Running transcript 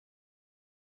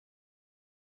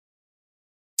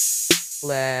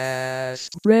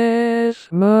Last breath,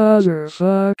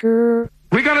 motherfucker.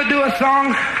 We're gonna do a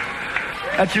song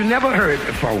that you never heard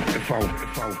before.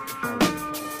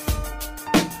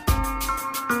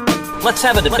 Let's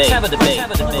have a debate.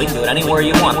 We can do it anywhere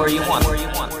you want.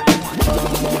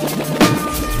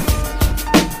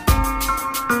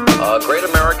 Great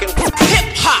American Hip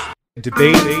Hop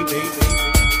Debate.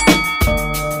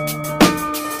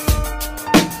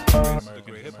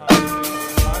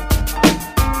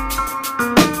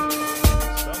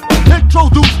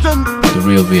 Introduce them. The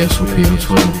real VSOP on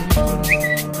Twitter.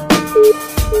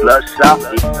 Lush Shop,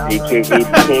 aka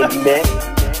Candyman.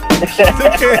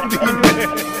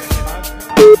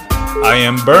 I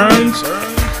am Burns.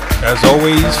 As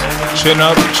always, chin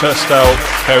up, chest out,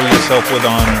 carry yourself with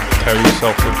honor, carry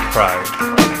yourself with pride.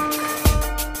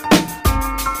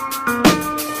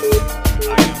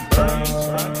 I am Burns.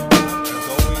 As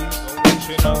always,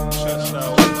 chin up, chest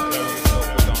out, carry yourself with honor,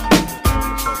 carry yourself with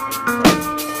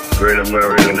pride. Great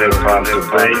American Hip Hop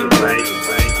Debate.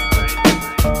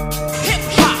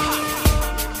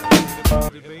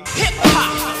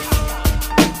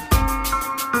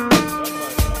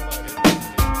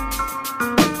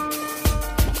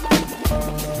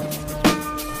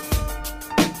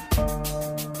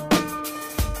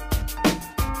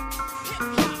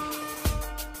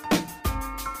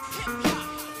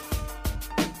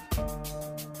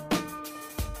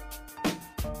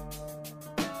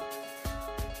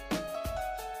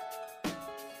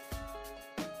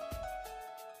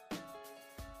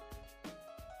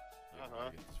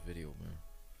 Video, man.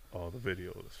 Oh, the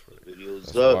video is for it.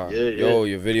 Video's up, yeah. Yo,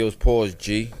 your video's paused,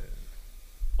 G.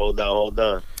 Hold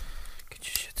on. Get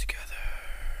your shit together.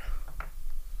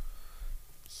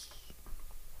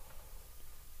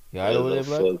 You alright over there,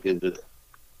 Black?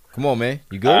 Come on, man.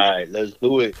 You good? Alright, let's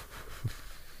do it.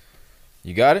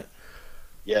 You got it?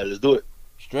 Yeah, let's do it.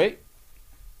 Straight?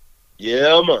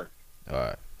 Yeah, man.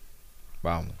 Alright.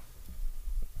 Vamos.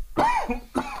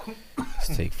 Let's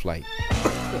take flight.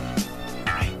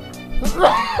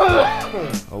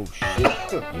 Oh, shit.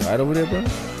 You alright over there, bro?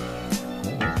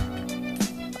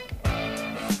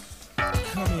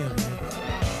 Come here,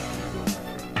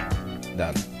 man.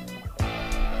 Done.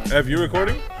 Have you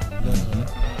recording?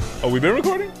 Mm-hmm. Oh, we been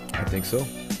recording? I think so.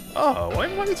 Oh, why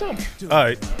didn't you tell me?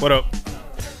 Alright, what up?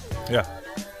 Yeah.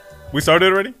 We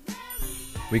started already?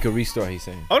 We could restart, he's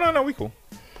saying. Oh, no, we cool.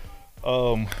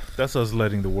 That's us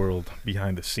letting the world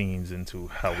behind the scenes into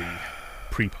how we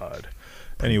pre-pod.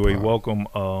 Anyway, welcome,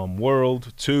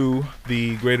 world, to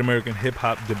the Great American Hip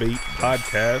Hop Debate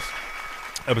Podcast,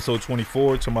 episode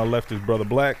 24. To my left is Brother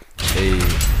Black. Hey.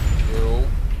 Yo.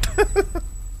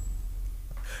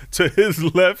 To his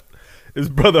left is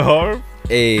Brother Harv.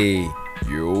 Hey.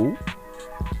 Yo.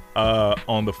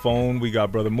 On the phone, we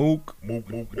got Brother Mook. Mook,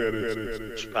 that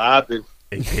is. Poppin'.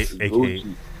 AKA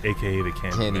the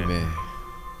Candyman.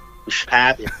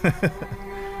 Poppin'.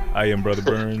 I am Brother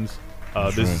Burns.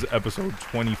 This is episode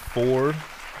 24.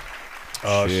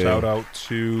 Shout out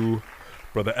to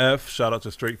Brother F. Shout out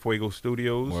to Straight Fuego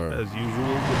Studios. Word. As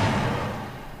usual.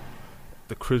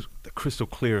 The crystal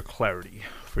clear clarity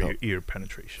for your ear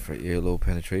penetration. For earlobe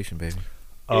penetration, baby.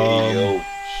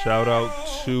 Shout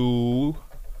out to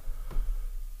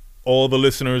all the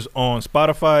listeners on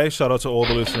Spotify. Shout out to all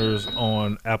the listeners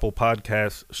on Apple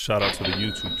Podcasts. Shout out to the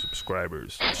YouTube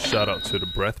subscribers. Shout out to the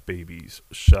Breath Babies.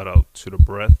 Shout out to the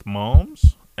Breath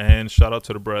Moms. And shout out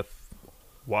to the Breath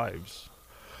Wives.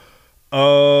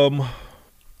 Word.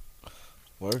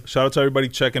 Shout out to everybody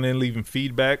checking in, leaving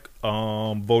feedback,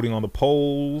 voting on the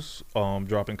polls,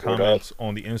 dropping comments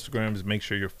on the Instagrams. Make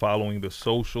sure you're following the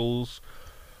socials.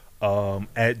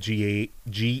 At GAHHD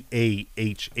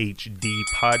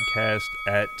podcast,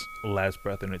 at Last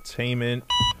Breath Entertainment,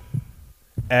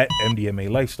 at MDMA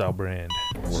Lifestyle Brand,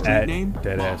 at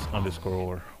Deadass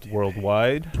 _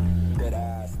 worldwide,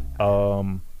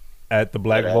 at the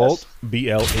Black Vault,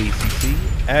 BLACC,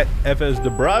 at FS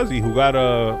DeBrazi,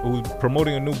 who's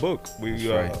promoting a new book. We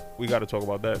got to talk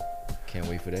about that. Can't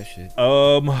wait for that shit.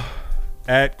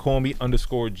 At call me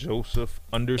 _ Joseph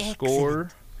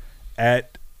 _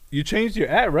 at. You changed your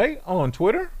ad, right? On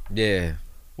Twitter? Yeah.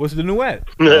 What's the new ad?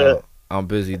 I'm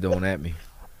busy, don't at me.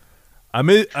 I'm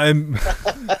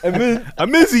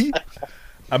busy.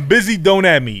 I'm busy, don't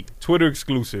at me. Twitter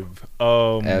exclusive.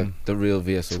 At the real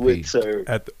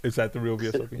VSOP. It's at the real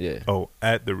VSOP? Yeah. Oh,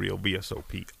 at the real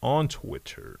VSOP on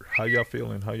Twitter. How y'all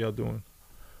feeling? How y'all doing?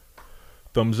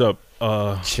 Thumbs up.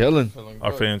 Chilling.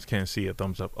 Our fans can't see a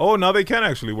thumbs up. Oh, now they can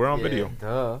actually. We're on video.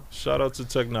 Duh. Shout out to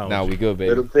technology. Now we good, baby.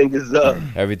 Little fingers up.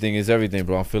 Everything is everything,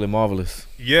 bro. I'm feeling marvelous.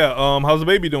 Yeah. How's the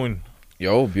baby doing?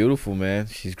 Yo, beautiful, man.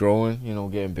 She's growing,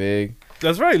 getting big.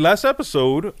 That's right. Last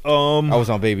episode, I was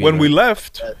on Baby when Alert. we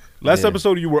left. Last Yeah.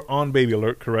 episode, you were on Baby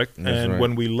Alert, correct? That's and right.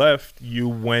 when we left, you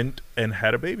went and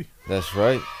had a baby. That's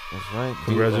right. That's right.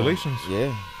 Congratulations.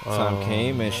 Yeah. Time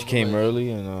came, and she came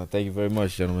early, and thank you very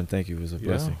much, gentlemen. Thank you. It was a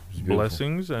blessing. It was beautiful.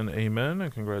 Blessings and amen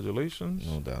and congratulations.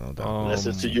 No doubt, no doubt.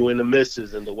 Blessings to you and the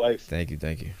missus and the wife. Thank you.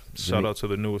 Shout out to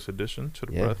the newest addition to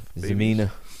the Breath. Zamina.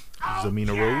 Zamina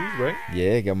Rose, right?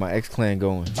 Yeah, got my X-Clan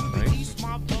going. Nice.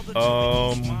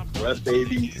 Breath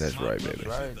baby. That's right, baby.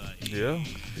 Yeah.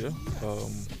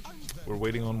 We're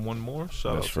waiting on one more.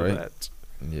 Shout That's out to right. that.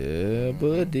 Yeah,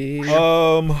 buddy.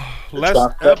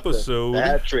 Last episode. The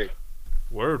hat trick.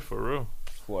 Word for real.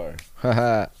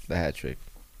 Haha, the hat trick.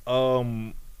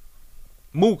 Mook,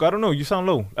 I don't know. You sound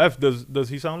low. F, does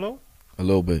he sound low? A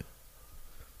little bit.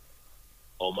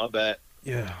 Oh, my bad.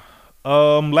 Yeah.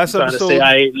 Last Trying episode. to say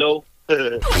I ain't low.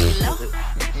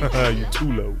 You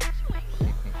too low.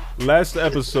 Last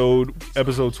episode,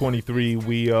 episode 23,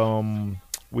 we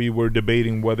were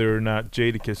debating whether or not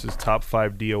Jadakiss is top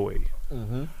 5 DOA.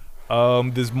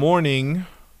 This morning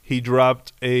he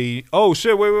dropped a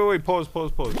shit, wait, pause.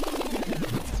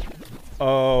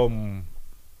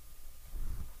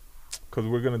 Cause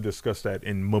we're gonna discuss that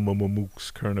in Mook's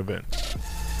current events.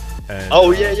 And,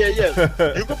 yeah.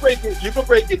 You can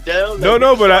break it down.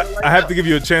 No, but I have to give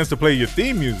you a chance to play your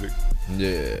theme music.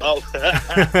 Yeah. Oh.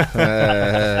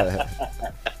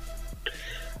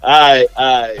 All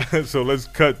right. So let's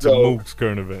cut to Mook's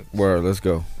current events. Word, let's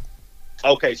go.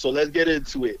 Okay, so let's get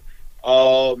into it.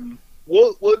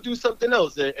 We'll do something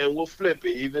else and we'll flip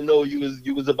it, even though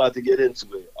you was about to get into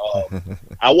it.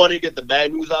 I want to get the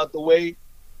bad news out the way.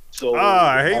 So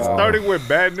I hate starting with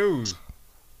bad news.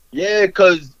 Yeah,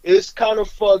 because it's kind of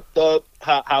fucked up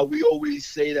how we always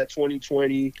say that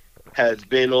 2020 has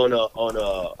been on a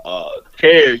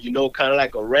tear, kind of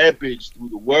like a rampage through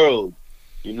the world.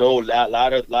 A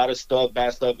lot of stuff,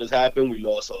 bad stuff has happened. We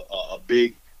lost a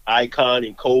big icon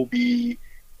in Kobe,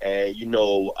 and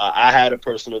I had a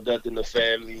personal death in the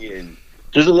family, and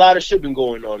there's a lot of shit been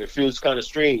going on. It feels kind of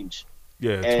strange.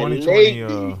 Yeah, And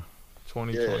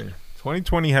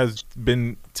 2020 has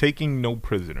been taking no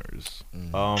prisoners.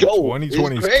 2020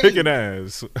 is it's kicking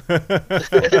ass.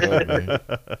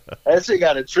 That shit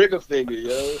got a trigger finger,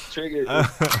 yo. Trigger.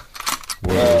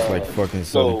 It's like fucking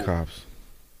Southern cops.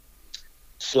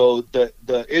 So the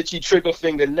itchy trigger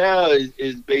finger now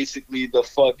is basically the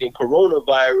fucking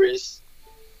coronavirus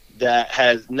that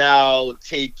has now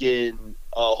taken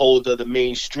a hold of the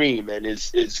mainstream and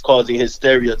it's causing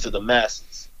hysteria to the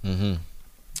masses. Mm-hmm.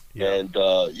 Yeah. And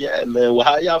man, well,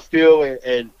 how y'all feel?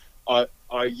 And are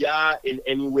y'all in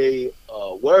any way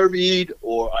worried,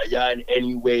 or are y'all in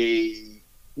any way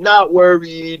not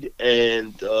worried?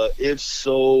 And if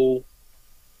so,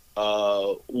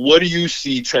 what do you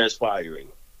see transpiring?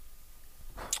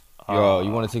 Yo,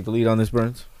 you want to take the lead on this,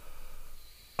 Burns?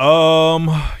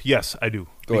 Yes, I do.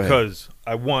 Go because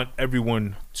I want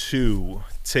everyone to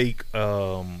take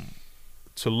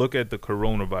to look at the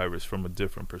coronavirus from a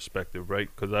different perspective, right?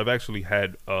 Because I've actually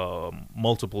had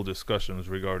multiple discussions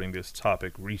regarding this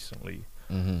topic recently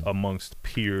amongst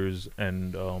peers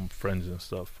and friends and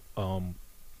stuff.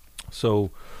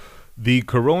 So the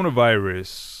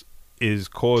coronavirus is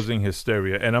causing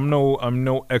hysteria, and I'm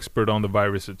no expert on the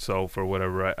virus itself or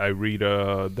whatever. I read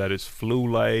that it's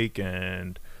flu-like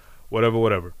and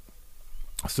whatever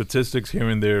statistics here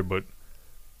and there, but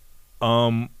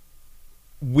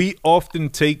we often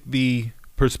take the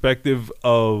perspective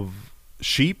of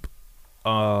sheep,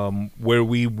 where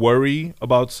we worry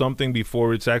about something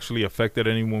before it's actually affected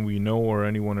anyone we know or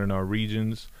anyone in our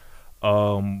regions.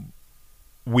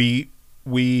 We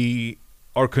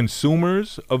are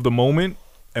consumers of the moment,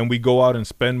 and we go out and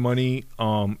spend money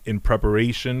in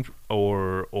preparation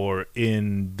or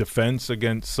in defense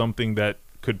against something that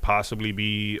could possibly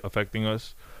be affecting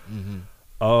us.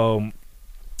 And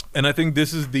I think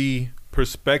this is the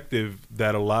perspective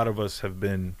that a lot of us have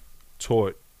been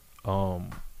taught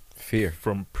fear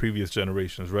from previous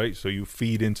generations, right? So you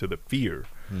feed into the fear.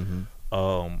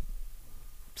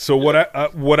 So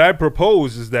what I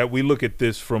propose is that we look at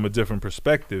this from a different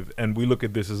perspective, and we look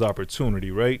at this as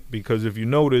opportunity, right? Because if you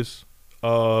notice,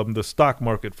 the stock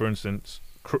market, for instance,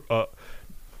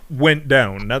 went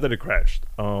down. Not that it crashed,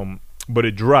 but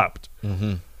it dropped.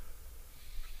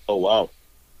 Oh wow!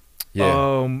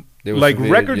 Yeah, like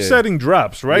record-setting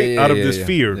drops, right? Out of this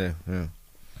fear. Yeah.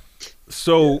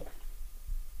 So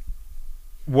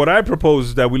what I propose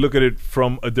is that we look at it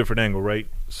from a different angle, right?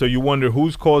 So you wonder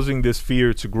who's causing this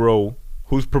fear to grow,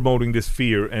 who's promoting this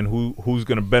fear, and who's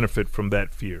going to benefit from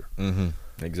that fear.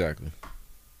 Exactly.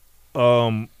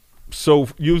 So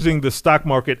using the stock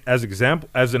market as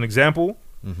an example,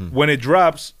 when it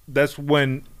drops, that's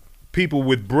when people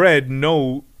with bread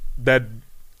know that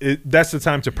that's the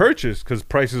time to purchase because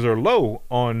prices are low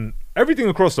on everything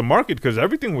across the market because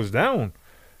everything was down,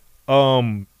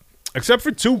 except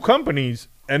for 2 companies,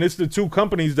 and it's the 2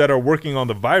 companies that are working on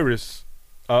the virus,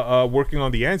 working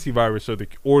on the antivirus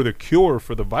or the cure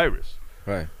for the virus.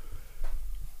 Right.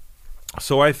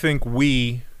 So I think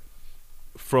we,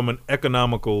 from an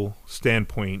economical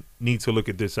standpoint, need to look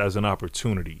at this as an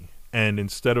opportunity. And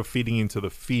instead of feeding into the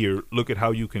fear, look at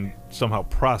how you can somehow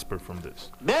prosper from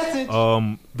this. Message.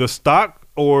 The stock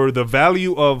or the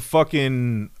value of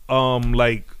fucking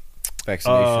like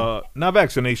Vaccination. not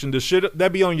vaccination, the shit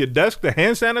that be on your desk, the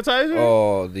hand sanitizer.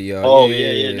 Oh, the yeah.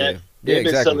 They've been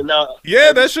exactly. selling out.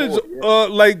 Yeah, that shit's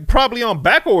like probably on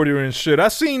back order and shit. I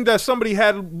seen that somebody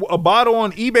had a bottle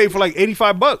on eBay for like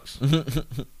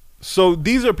 $85. So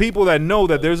these are people that know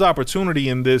that there's opportunity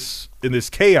in this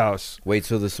chaos. Wait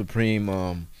till the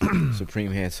supreme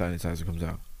supreme hand sanitizer comes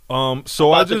out.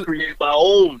 So I just create my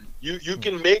own. You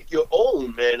can make your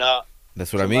own, man.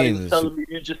 That's what I mean. Telling me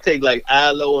you just take like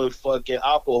aloe and fucking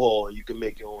alcohol, and you can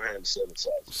make your own hand sanitizer.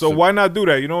 So why not do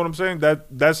that? You know what I'm saying?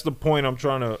 That's the point I'm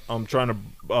trying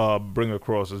to bring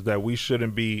across is that we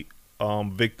shouldn't be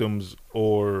victims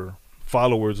or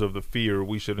followers of the fear.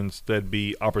 We should instead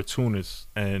be opportunists.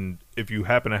 And if you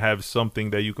happen to have something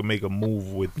that you can make a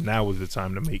move with, now is the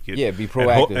time to make it. Yeah, be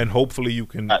proactive. And hopefully you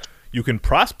can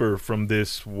prosper from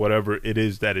this, whatever it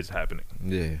is that is happening.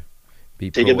 Yeah.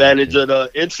 Take advantage of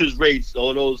the interest rates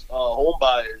on those home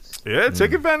buyers. Yeah,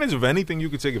 take advantage of anything you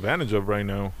could take advantage of right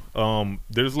now.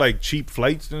 There's like cheap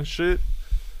flights and shit.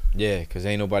 Yeah, because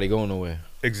ain't nobody going nowhere.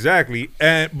 Exactly.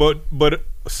 And but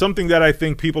something that I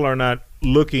think people are not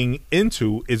looking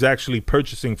into is actually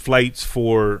purchasing flights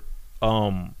for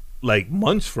like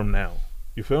months from now.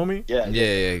 You feel me? Yeah,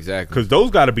 exactly. Because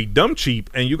those got to be dumb cheap,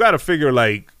 and you got to figure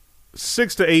like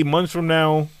 6 to 8 months from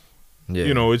now. Yeah.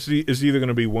 You know, it's either going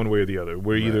to be one way or the other.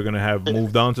 We're either going to have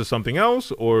moved on to something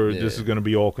else, or this is going to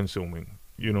be all consuming.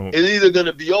 You know, it's either going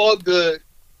to be all good,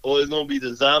 or it's going to be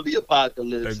the zombie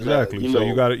apocalypse. Exactly. You so know,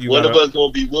 you got to. One of us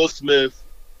going to be Will Smith.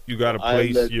 You got to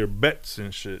place your bets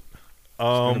and shit. It's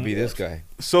going to be this guy.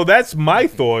 So that's my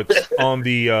thoughts on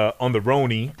the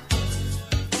Roni.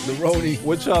 The Roni.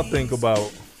 What y'all think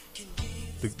about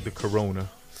the corona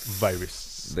virus?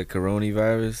 The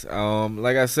coronavirus.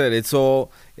 Like I said, it's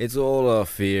all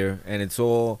fear, and it's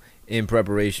all in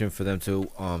preparation for them to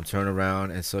turn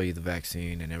around and sell you the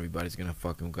vaccine, and everybody's gonna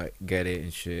fucking get it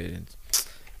and shit. And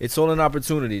it's all an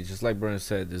opportunity, just like Bernard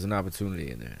said. There's an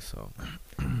opportunity in there, so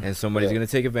and somebody's gonna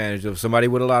take advantage of. Somebody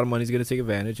with a lot of money is gonna take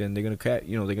advantage, and they're gonna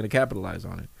they're gonna capitalize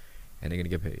on it, and they're gonna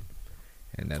get paid,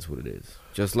 and that's what it is.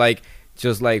 Just like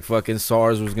fucking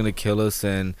SARS was gonna kill us,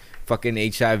 and fucking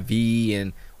HIV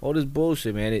and all this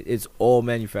bullshit, man. It's all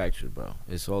manufactured, bro.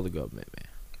 It's all the government, man.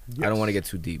 Yes. I don't want to get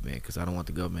too deep, man, because I don't want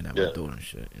the government at my door and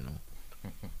shit, you know.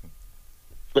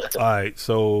 All right,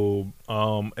 so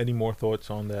any more thoughts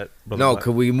on that? No,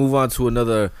 could we move on to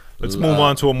another? Let's move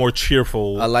on to a more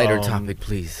cheerful, a lighter topic,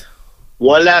 please.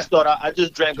 One last thought. I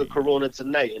just drank a Corona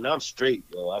tonight, and I'm straight,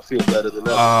 yo. I feel better than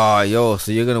ever. Yo,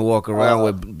 so you're gonna walk around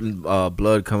with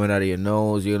blood coming out of your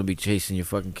nose? You're gonna be chasing your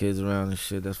fucking kids around and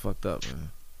shit? That's fucked up,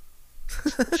 man.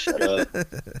 Shut up.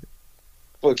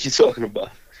 What you talking about?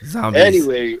 Zombies.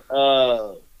 Anyway,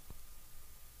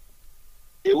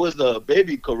 it was the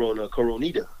baby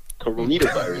coronita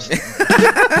virus.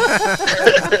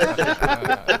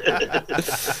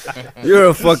 You're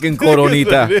a fucking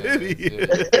coronita.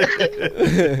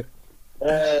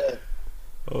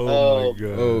 Oh my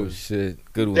god. Oh shit.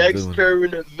 Good one. Next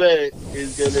current event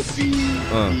is gonna be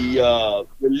the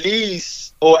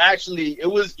release, or actually it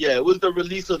was the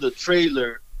release of the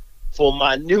trailer for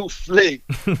my new flick,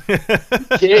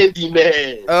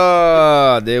 Candyman.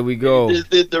 There we go.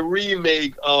 The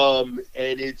remake, and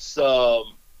it's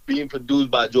being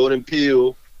produced by Jordan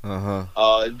Peele.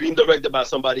 It's being directed by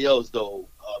somebody else though,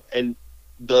 and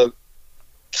the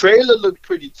trailer looked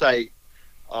pretty tight.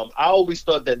 I always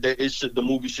thought that the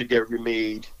movie should get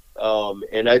remade,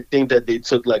 and I think that they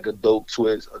took like a dope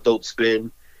twist, a dope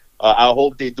spin. I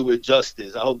hope they do it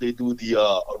justice. I hope they do the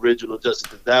original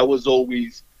justice. That was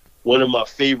always one of my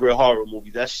favorite horror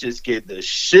movies. That shit scared the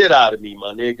shit out of me,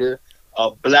 my nigga.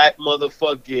 A black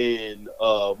motherfucking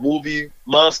movie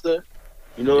monster.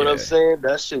 You know what I'm saying?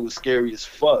 That shit was scary as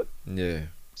fuck. Yeah.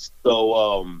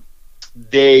 So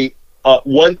they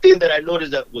one thing that I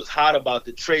noticed that was hot about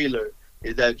the trailer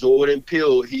is that Jordan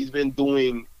Peele, he's been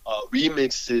doing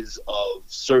remixes of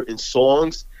certain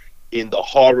songs in the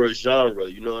horror genre.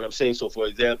 You know what I'm saying? So, for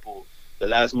example, the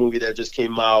last movie that just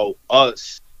came out,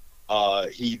 Us,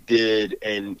 he did,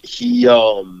 and he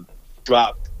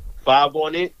dropped 5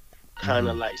 on it, kind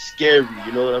of like scary.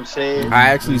 You know what I'm saying? I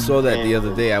actually saw that the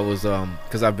other day. I was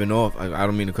because I've been off. I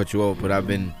don't mean to cut you off, but I've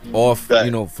been off,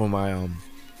 you know, for my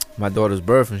daughter's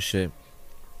birth and shit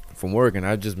from work, and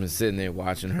I've just been sitting there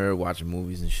watching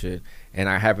movies and shit, and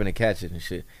I happened to catch it and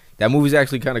shit. That movie's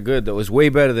actually kind of good though. It's way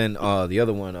better than the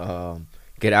other one,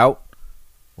 Get Out.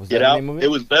 Was Get that Out. the name of it?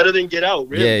 It was better than Get Out.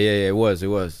 Really? Yeah. It was.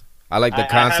 I like the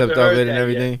concept of heard it and that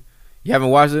everything. yet. You haven't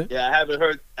watched it? Yeah, I haven't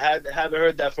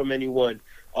heard that from anyone.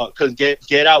 Cause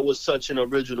Get Out was such an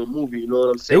original movie. You know what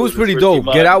I'm saying? It was pretty dope.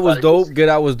 Get Out was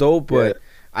dope. But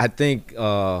I think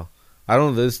I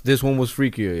don't know. This one was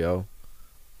freakier, yo.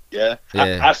 Yeah.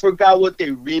 I forgot what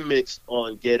they remixed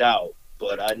on Get Out,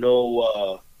 but I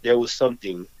know there was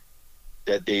something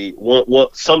that they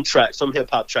want some hip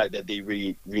hop track that they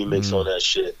remixed on that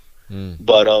shit.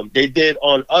 But they did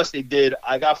on Us. They did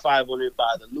I Got 5 on It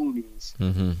by the Loonies,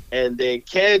 and then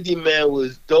Candyman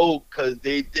was dope because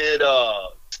they did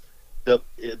the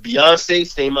Beyonce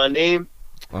Say My Name.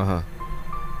 So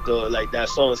like that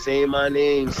song Say My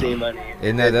Name, Say My Name.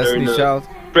 Isn't that Destiny's Child?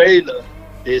 Trailer,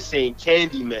 they're saying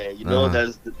Candyman. You know,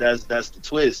 that's the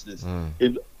twist.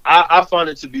 I found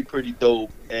it to be pretty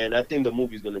dope, and I think the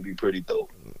movie's gonna be pretty dope.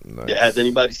 Nice. Yeah, has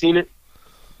anybody seen it?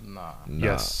 Nah.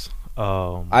 Yes.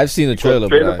 I've seen the trailer,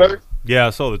 but yeah, I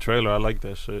saw the trailer. I like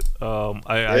that shit.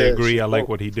 I agree. I like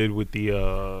what he did with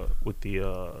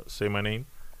the Say My Name.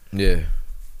 Yeah.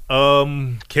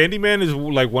 Candyman is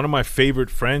like one of my favorite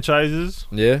franchises.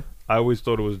 Yeah. I always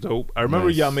thought it was dope. I remember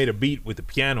Nice. y'all made a beat with the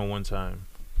piano one time.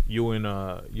 You and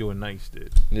Nice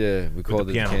did. Yeah, we called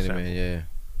it piano Candyman. sample. Yeah.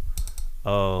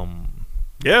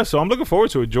 Yeah, so I'm looking forward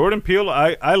to it. Jordan Peele,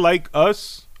 I like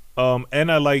Us,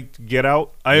 and I liked Get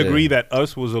Out. I agree that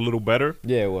Us was a little better.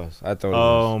 Yeah, it was. I thought it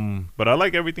was. But I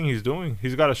like everything he's doing.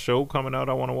 He's got a show coming out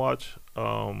I want to watch.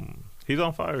 He's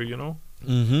on fire, you know?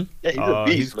 Mm-hmm. Yeah, he's a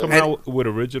beast, he's coming out with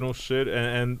original shit,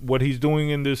 and what he's doing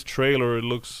in this trailer, it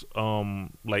looks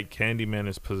like Candyman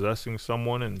is possessing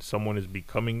someone, and someone is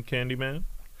becoming Candyman.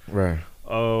 Right.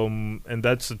 And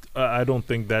that's I don't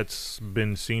think that's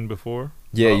been seen before.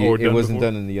 Yeah, it wasn't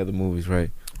before. done in the other movies,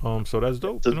 right? So that's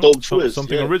dope. It's a dope twist,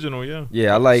 something yeah. original, yeah.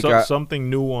 Yeah, I like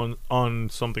something new on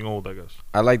something old, I guess.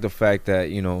 I like the fact that,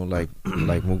 you know, like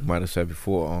Mook might have said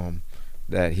before,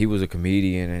 that he was a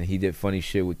comedian and he did funny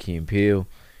shit with Key and Peele,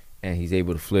 and he's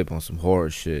able to flip on some horror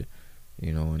shit,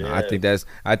 you know. And I think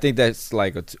that's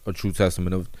like a true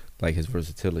testament of like his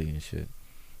versatility and shit.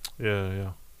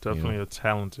 Yeah, definitely a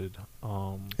talented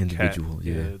individual. cat.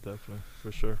 Yeah, definitely,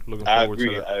 for sure. Looking forward to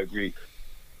that. I agree.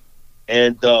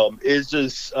 And it's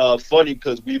just funny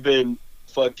because we've been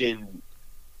fucking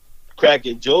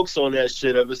cracking jokes on that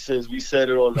shit ever since we said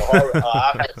it on the horror.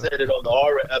 I had said it on the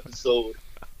horror episode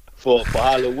for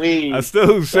Halloween. I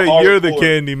still say you're the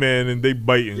Candyman, and they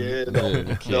biting. Yeah,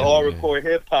 the horrorcore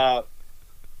hip hop.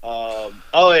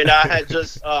 And I had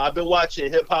just I've been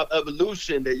watching Hip Hop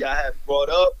Evolution that y'all have brought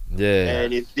up. Yeah.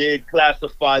 And it did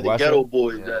classify the Ghetto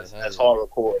Boys as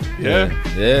horrorcore. Yeah,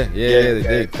 they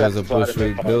did because of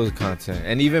Bushwick Bill's content,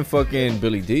 and even fucking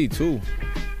Billy D too.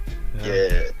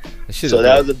 Yeah. So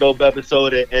that was a dope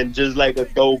episode, and just like a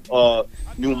dope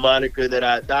new moniker that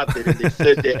I adopted, and they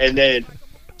flipped it. And then,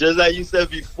 just like you said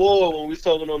before, when we was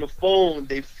talking on the phone,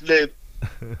 they flipped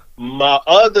my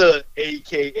other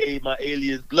AKA, my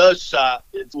alias Bloodshot,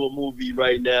 into a movie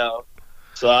right now.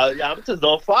 So I'm just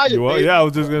on fire. Baby. Yeah, I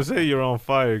was just gonna say you're on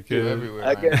fire, kid. Everywhere,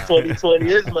 I guess 2020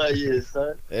 is my year,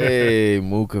 son. Hey,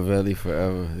 Mookavelli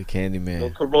forever, the Candyman. No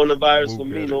coronavirus for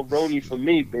me, no Roni for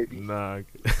me, baby. Nah.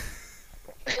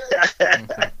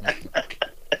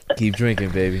 Keep drinking,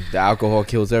 baby. The alcohol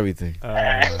kills everything.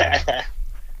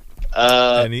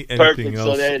 Anything Perfect. else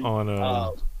So then,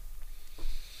 on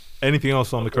anything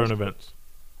else on the current events?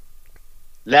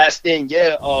 Last thing,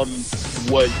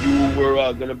 what you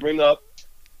were gonna bring up.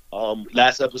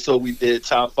 Last episode we did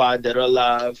top 5 Dead or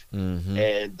Alive,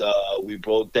 and we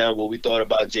broke down what we thought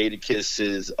about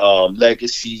Jadakiss's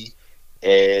legacy,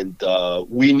 and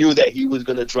we knew that he was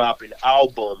gonna drop an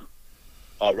album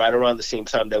right around the same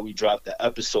time that we dropped the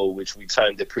episode, which we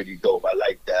timed it pretty dope. I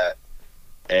like that,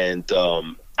 and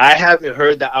I haven't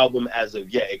heard the album as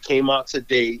of yet. It came out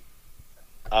today,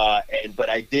 but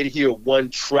I did hear one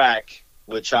track,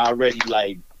 which I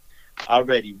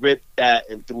already ripped that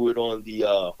and threw it on the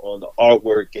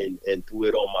artwork and threw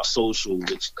it on my social,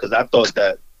 which because I thought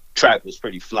that track was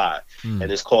pretty fly, and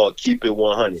it's called "Keep It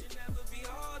 100."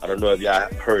 I don't know if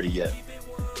y'all heard it yet.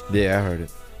 Yeah, I heard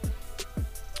it.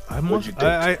 I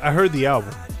heard the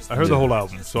album. I heard the whole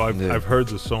album, so I've heard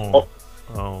the song.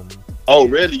 Oh,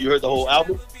 really? You heard the whole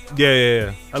album?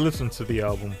 Yeah. I listened to the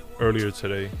album earlier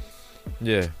today.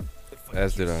 Yeah,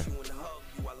 as did I.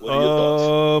 What are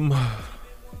your thoughts?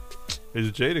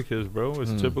 It's Jadakiss, bro.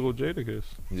 It's typical Jadakiss.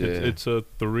 Yeah. It's a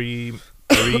three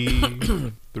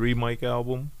mic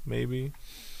album, maybe.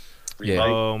 Yeah.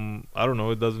 I don't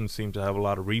know. It doesn't seem to have a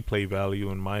lot of replay value,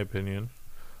 in my opinion.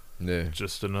 Yeah.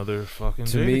 Just another fucking.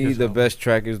 To Jadakiss me, the album. best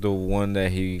track is the one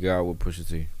that he got with Pusha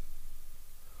T.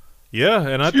 Yeah,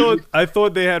 and I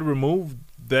thought they had removed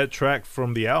that track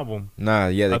from the album. Nah,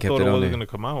 yeah, they I kept thought it it on wasn't there. gonna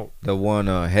come out. The one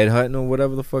Headhunting or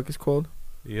whatever the fuck it's called.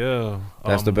 Yeah,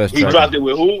 That's the best He track. dropped it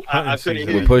with who? I Hunting couldn't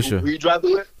season. hear With Pusha. Who he dropped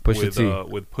it with? Pusha with,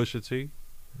 T. with Pusha T.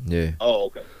 Yeah. Oh,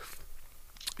 okay.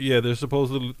 Yeah, they're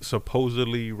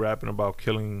supposedly rapping about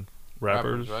killing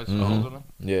rappers. right? Mhm. Supposedly?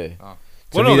 Yeah. Oh.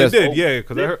 To Well, me, no, they that's- did. Yeah,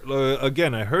 because I heard,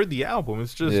 I heard the album.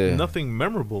 It's just Yeah. nothing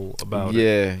memorable about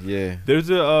it. Yeah. There's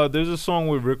a song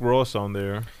with Rick Ross on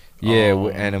there. Yeah,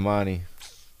 with Anamani.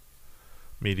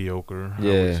 Mediocre. I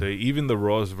Yeah. would say even the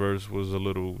Ross verse was a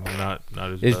little not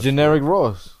as. It's best. generic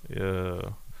Ross.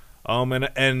 Yeah.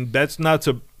 And that's not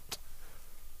to.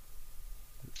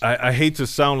 I hate to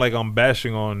sound like I'm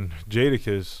bashing on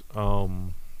Jadakiss.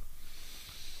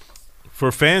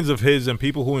 For fans of his and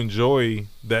people who enjoy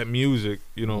that music,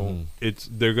 you know,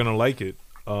 they're gonna like it.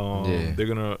 Yeah. They're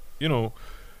gonna, you know,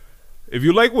 if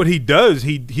you like what he does,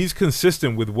 he's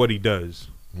consistent with what he does.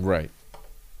 Right.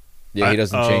 Yeah, he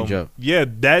doesn't change up. Yeah,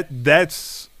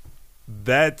 that's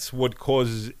what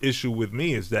causes issue with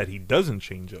me is that he doesn't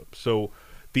change up. So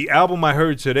the album I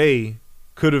heard today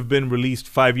could have been released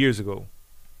 5 years ago,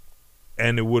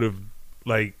 and it would have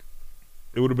been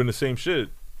the same shit.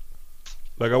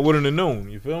 Like I wouldn't have known.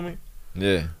 You feel me?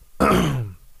 Yeah.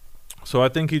 So I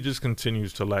think he just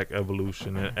continues to lack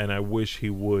evolution, and I wish he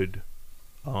would.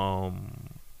 I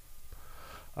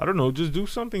don't know, just do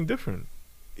something different.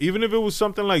 Even if it was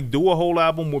something like do a whole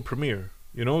album with Premiere,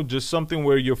 you know, just something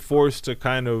where you're forced to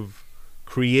kind of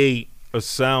create a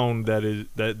sound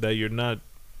that you're not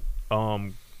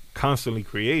constantly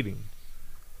creating.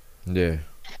 Yeah.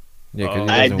 Yeah, 'cause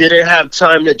he I doesn't- didn't have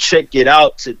time to check it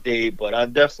out today, but I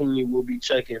definitely will be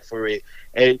checking for it.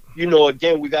 And you know,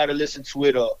 again, we got to listen to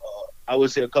it. I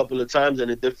would say a couple of times in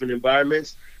different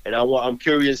environments, and I'm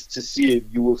curious to see if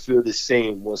you will feel the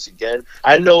same once again.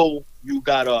 I know you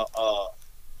got a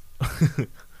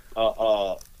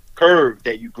curve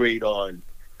that you grade on,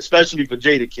 especially for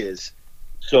Jadakiss.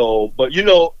 So, but you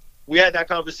know, we had that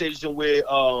conversation with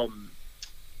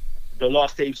the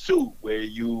Lost Tapes too, where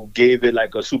you gave it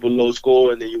like a super low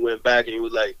score, and then you went back and you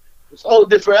was like, it's a whole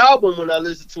different album when I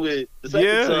listened to it the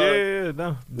second time. Yeah,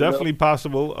 no, definitely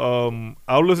possible.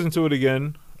 I'll listen to it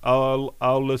again. I'll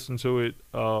listen to it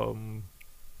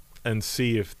and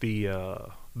see if the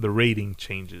rating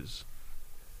changes.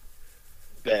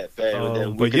 Bad. And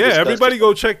then we But can yeah, discuss everybody it.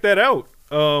 go check that out.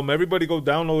 Everybody go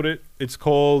download it. It's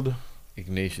called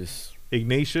Ignatius.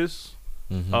 Ignatius.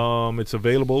 Mhm. It's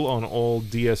available on all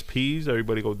DSPs.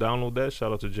 Everybody go download that.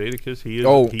 Shout out to Jadakiss. He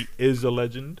is a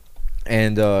legend.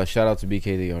 And shout out to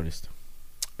BK the artist.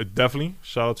 Definitely.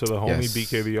 Shout out to the homie Yes.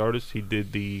 BK the artist. He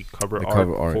did the cover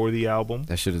cover art art. for the album.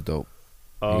 That shit is dope.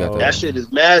 Uh, That shit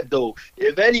is mad though.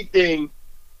 If anything,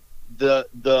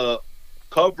 the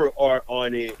cover art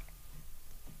on it,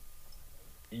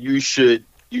 you should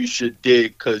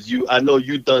dig, because I know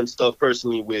you done stuff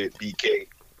personally with BK.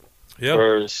 Yeah.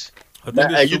 Burns. I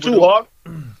think it's And you super too, dope. Hawk?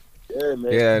 Yeah,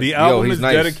 man. Yeah, The album he's is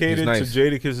nice. dedicated He's nice. to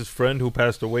Jadakiss's friend who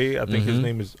passed away. I think his Mhm.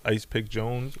 name is Ice Pick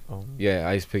Jones. Yeah,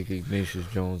 Ice Pick Ignatius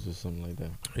Jones or something like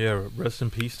that. Yeah, rest in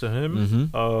peace to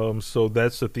him. So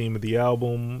that's the theme of the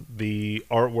album. The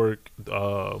artwork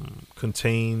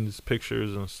contains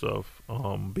pictures and stuff.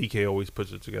 BK always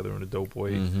puts it together in a dope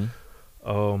way.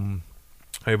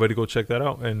 Everybody go check that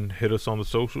out and hit us on the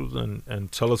socials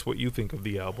and tell us what you think of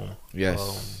the album.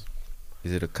 Yes.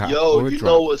 Is it a cop Yo, or a you drop?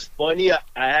 know what's funny? I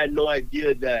had no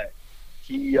idea that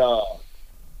he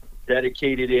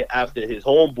dedicated it after his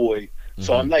homeboy.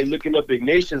 So I'm like looking up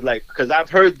Ignatius, like, because I've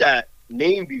heard that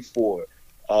name before.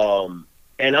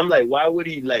 And I'm like, why would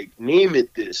he like name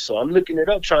it this? So I'm looking it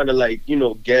up, trying to like, you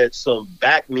know, get some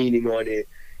back meaning on it.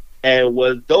 And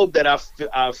what's dope that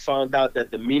I found out that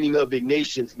the meaning of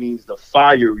Ignatius means the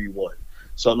fiery one.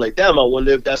 So I'm like, damn, I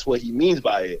wonder if that's what he means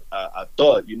by it. I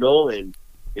thought, you know, and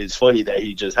it's funny that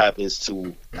he just happens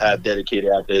to have dedicated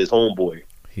after his homeboy.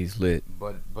 He's lit.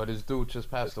 But his dude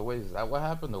just passed away. Is that what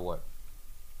happened or what?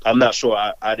 I'm not sure.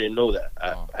 I didn't know that.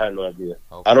 I had no idea.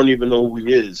 Okay. I don't even know who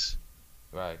he is.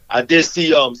 Right. I did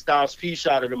see Styles P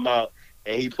shouted him out,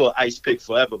 and he put Ice Pick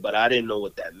Forever, but I didn't know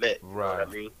what that meant. You know what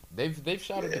I mean? They've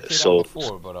shouted the kid so- out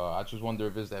before, but I just wonder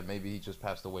if it's that maybe he just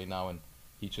passed away now and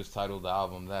he just titled the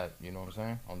album that. You know what I'm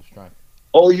saying? On the strength.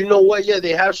 Oh, you know what? Yeah,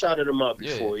 they have shouted him out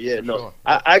before. Yeah, Yeah, for no, sure.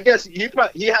 I guess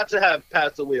he had to have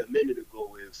passed away a minute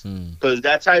ago, because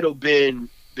that title been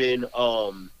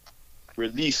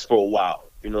released for a while.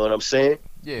 You know what I'm saying?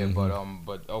 Yeah,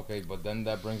 but okay, but then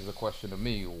that brings the question to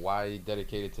me: why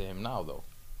dedicate it to him now, though?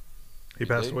 He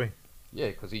passed away. Yeah,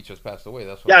 because he just passed away.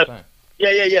 That's what I'm saying.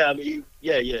 Yeah. I mean,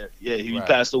 he Right.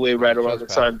 passed away right He around the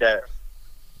just time that.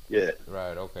 Yeah.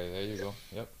 Right. Okay. There you go.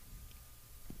 Yep.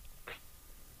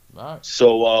 All right.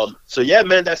 So yeah,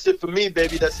 man, that's it for me,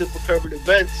 baby. That's it for current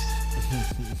events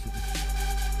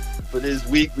for this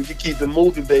week. We can keep it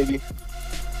moving, baby.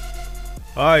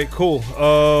 All right, cool.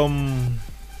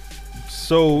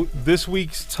 So this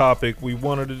week's topic we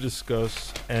wanted to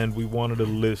discuss, and we wanted to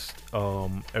list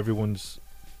everyone's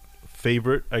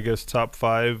favorite, I guess, top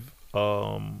 5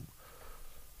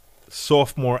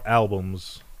 sophomore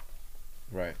albums.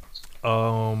 Right.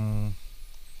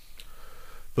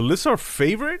 The lists are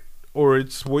favorite, or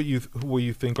it's what you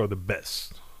think are the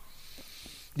best?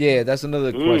 Yeah, that's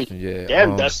another question. Yeah.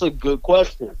 Damn, that's a good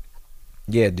question.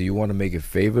 Yeah, do you want to make it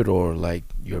favorite or like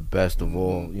your best of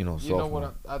all? You know, You know sophomore?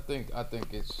 what? I think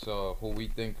it's who we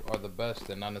think are the best,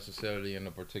 and not necessarily in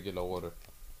a particular order.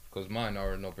 Because mine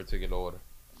are in no particular order.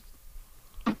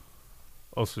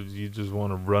 Also, you just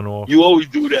want to run off? You always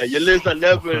do that. Your lists are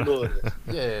never in order.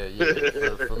 Yeah.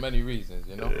 For many reasons,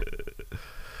 you know.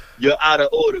 You're out of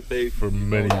order, baby. For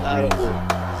many Out of order.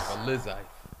 reasons. A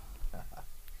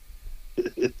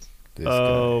Lizzie. This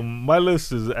guy. My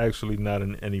list is actually not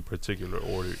in any particular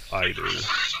order either.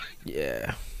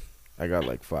 Yeah, I got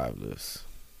like 5 lists.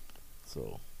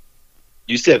 So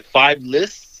You said 5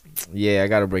 lists? yeah, I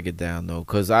gotta break it down though,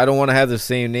 cause I don't want to have the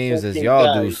same names as Fucking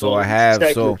y'all do. guys, So I don't have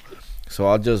check so it. so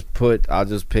I'll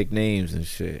just pick names and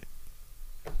shit.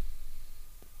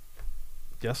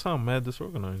 Y'all sound mad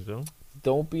disorganized, though.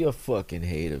 Don't be a fucking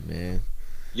hater, man.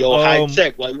 Yo, high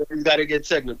tech. Why you gotta get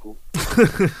technical?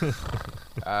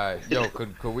 Alright, yo,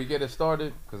 could we get it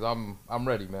started? Cause I'm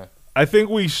ready, man. I think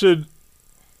we should.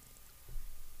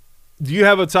 Do you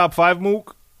have a top 5,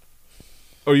 Mook?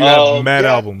 Or you have mad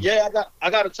albums? Yeah, I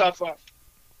got a top 5.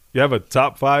 You have a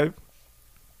top 5?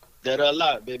 That are a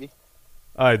lot, baby.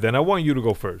 All right, then I want you to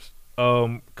go first.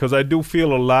 Because I do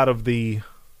feel a lot of the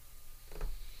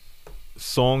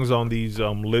songs on these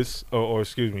lists, or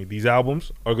excuse me, these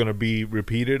albums are gonna be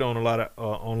repeated on a lot of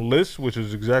on lists, which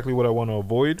is exactly what I want to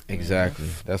avoid. Exactly.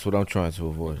 That's what I'm trying to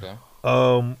avoid. Okay.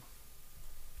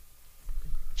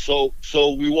 So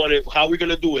we want it. How we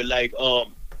gonna do it? Like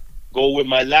go with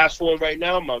my last one right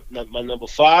now, my number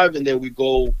 5, and then we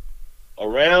go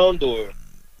around, or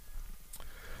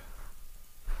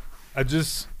I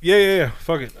just yeah.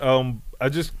 Fuck it. I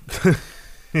just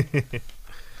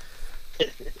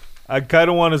I kind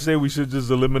of want to say we should just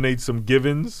eliminate some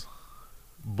givens,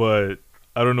 but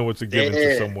I don't know what's a given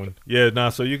to someone. Yeah, nah.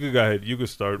 So you could go ahead. You could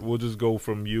start. We'll just go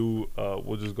from you.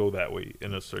 We'll just go that way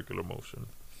in a circular motion.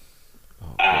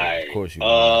 Oh, of course you.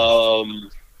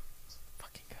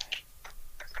 Fucking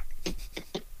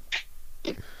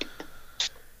guy.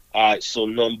 All right. So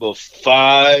number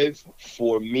 5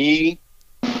 for me.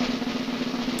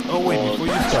 Oh wait, before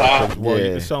you start, 'cause, well,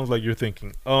 Yeah. it sounds like you're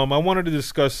thinking. I wanted to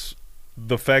discuss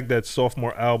the fact that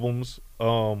sophomore albums.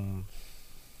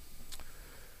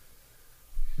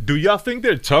 Do y'all think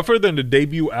they're tougher than the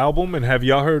debut album? And have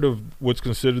y'all heard of what's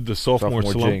considered the sophomore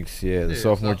slump? jinx, yeah, the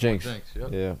sophomore jinx.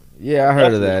 Yep. Yeah, I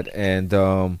heard of that, and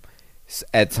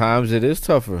at times it is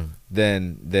tougher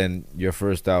than your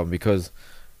first album, because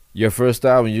your first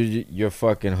album you're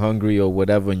fucking hungry or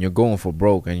whatever, and you're going for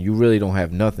broke, and you really don't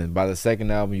have nothing. By the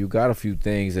second album, you got a few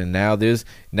things, and now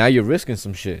you're risking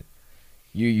some shit.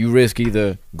 You risk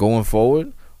either going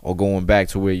forward or going back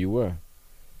to where you were.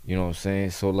 You know what I'm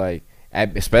saying? So like,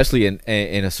 especially in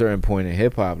a certain point in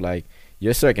hip hop, like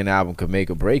your second album could make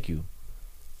or break you.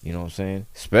 You know what I'm saying?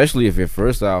 Especially if your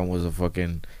first album was a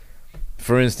fucking,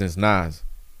 for instance, Nas.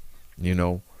 You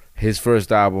know, his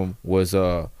first album was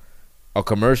a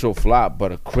commercial flop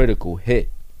but a critical hit.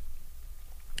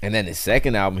 And then his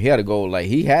second album, he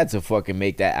had to fucking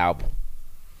make that album.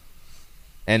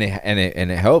 And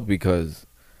it helped, because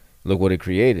look what it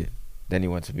created. Then he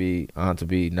went to be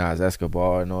Nas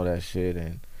Escobar and all that shit,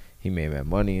 and he made that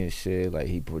money and shit. Like,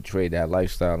 he portrayed that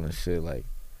lifestyle and shit. Like,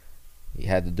 he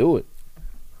had to do it.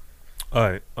 All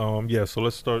right. Yeah. So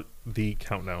let's start the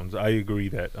countdowns. I agree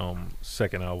that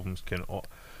second albums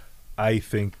I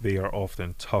think they are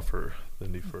often tougher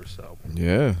than the first album.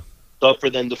 Yeah. Tougher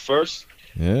than the first.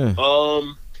 Yeah.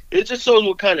 It just shows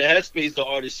what kind of headspace the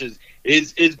artist is.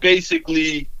 It's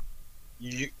basically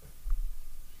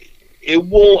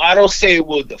I don't say it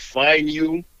will define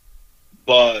you,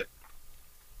 but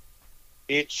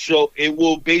it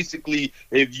will basically,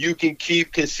 if you can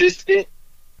keep consistent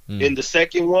in the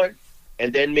second one,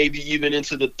 and then maybe even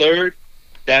into the third,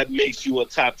 that makes you a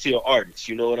top tier artist.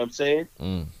 You know what I'm saying?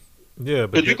 Yeah,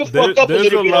 but you can fuck up a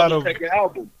little bit on the second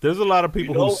album. There's a lot of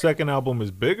people whose second album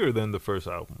is bigger than the first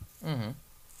album.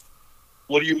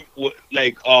 What do you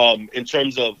like? In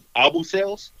terms of album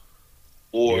sales,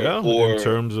 or in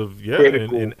terms of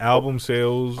in album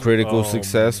sales, critical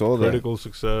success, all critical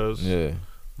success,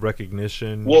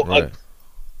 recognition. Well,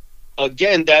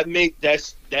 again,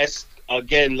 that's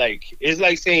again, like, it's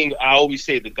like saying, I always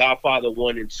say The Godfather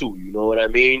 1 and 2. You know what I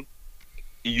mean?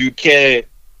 You can't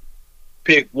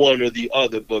pick one or the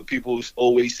other, but people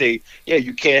always say, yeah,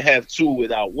 you can't have two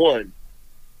without one.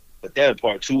 But then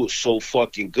part 2 was so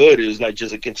fucking good. It was like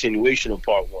just a continuation of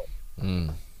part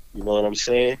 1. You know what I'm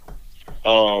saying?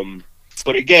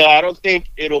 But again, I don't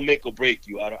think it'll make or break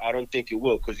you. I don't think it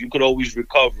will, because you could always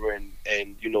recover and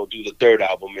do the third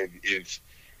album if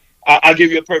I'll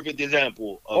give you a perfect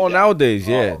example. Nowadays,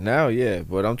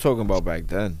 but I'm talking about back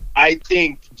then. I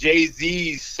think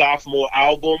Jay-Z's sophomore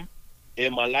album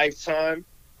in my lifetime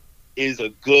is a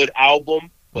good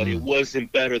album, but it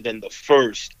wasn't better than the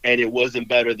first, and it wasn't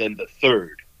better than the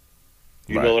third.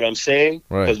 You know what I'm saying?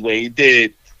 Because when he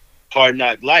did Hard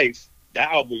Knock Life, that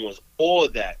album was all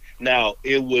that. Now,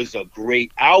 it was a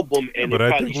great album, and but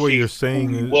I think what you're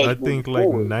saying is, I think like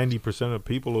 90% of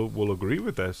people will agree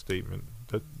with that statement.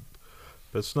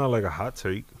 That's not like a hot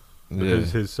take.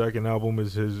 Because his second album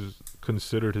is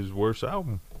considered his worst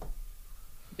album.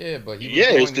 Yeah, but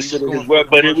it's considered his worst,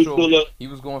 but it was still he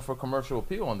was going for commercial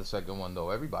appeal on the second one,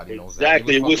 though. Everybody knows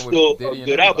exactly. that. It was still a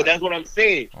good album, but that's what I'm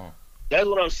saying. That's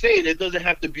what I'm saying. It doesn't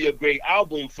have to be a great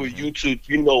album for you to,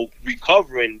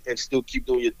 recover and still keep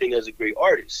doing your thing as a great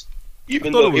artist.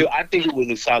 Even though I think it was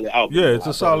a solid album. Yeah, it's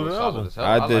a solid album.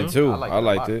 I did too. I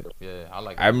liked it. Yeah, I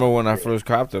like it. I remember when I first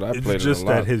copped it. I played it a lot. It's just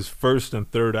that his first and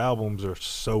third albums are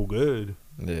so good.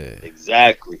 Yeah,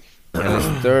 exactly. And his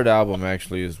third album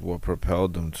actually is what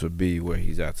propelled him to be where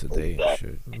he's at today. And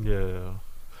shit. Yeah.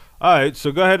 All right,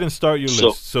 so go ahead and start your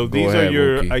list. So these are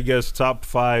your, Mookie. I guess, top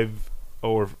 5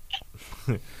 or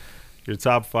your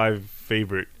top 5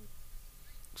 favorite.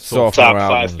 Sophomore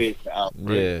albums. 5 favorite albums.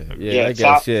 Right? Yeah, I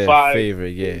guess,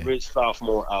 favorite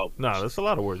sophomore album. Nah, that's a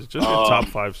lot of words. Just your top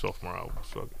 5 sophomore albums.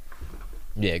 Okay.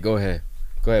 Yeah, go ahead.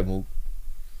 Go ahead, Mook.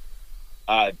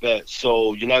 I bet.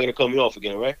 So you're not gonna cut me off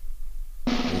again, right?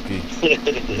 Okay.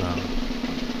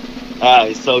 All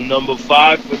right. So number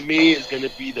 5 for me is gonna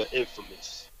be The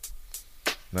Infamous.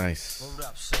 Nice.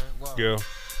 Yeah.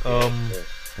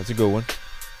 That's a good one.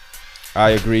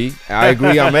 I agree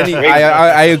on many.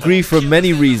 I agree for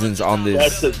many reasons on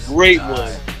this. That's a great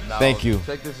one. Now, thank you.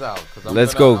 Check this out.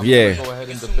 Let's go. I'm gonna go ahead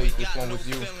and debate this one with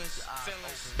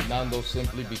you, Nando,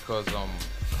 simply because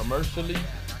commercially,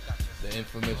 The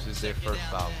Infamous is their first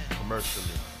album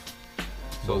commercially.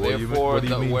 So therefore,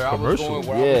 where I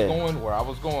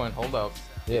was going, hold up.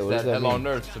 Yeah, that Hell on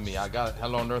Earth to me. I got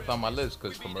Hell on Earth on my list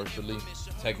because commercially,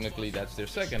 technically, that's their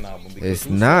second album. Because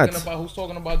who's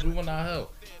talking about Juvenile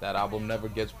Hell? That album never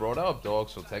gets brought up, dog.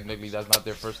 So technically, that's not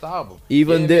their first album.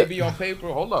 Maybe on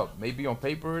paper, maybe on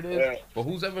paper it is. But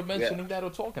who's ever mentioning that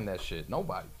or talking that shit?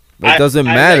 Nobody. It doesn't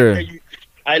matter.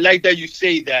 I like that you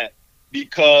say that,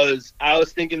 because I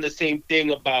was thinking the same thing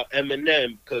about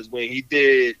Eminem, because when he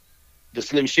did the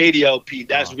Slim Shady LP,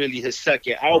 that's really his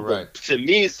second album. Correct. To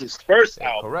me, it's his first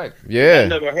album. Correct. Yeah. I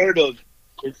never heard of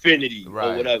Infinity or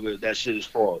whatever that shit is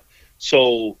called.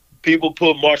 So people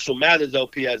put Marshall Mathers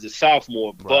LP as a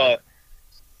sophomore, but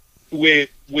with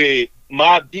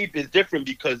Mobb Deep is different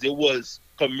because it was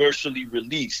commercially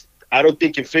released. I don't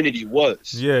think Infinity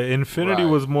was. Yeah, Infinity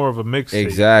was more of a mixtape.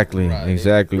 Exactly.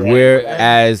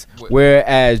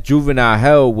 Whereas Juvenile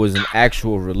Hell was an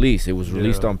actual release. It was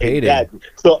released on Payday. Exactly.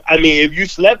 So I mean, if you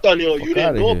slept on it or you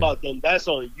didn't know about them, that's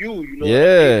on you. You know.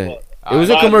 Yeah. What I mean? It was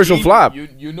a commercial flop.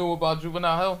 You knew about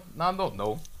Juvenile Hell? Nando?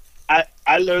 No.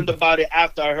 I learned about it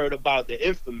after I heard about The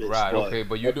Infamous. Right. Okay,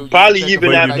 but you do probably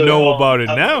even after you know about it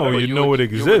now. You know it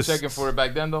exists. You were checking for it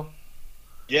back then, though.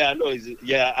 Yeah, I know.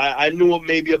 Yeah, I knew it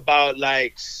maybe about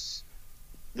like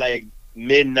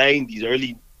mid '90s,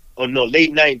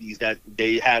 late '90s that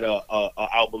they had a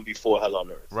album before Hell on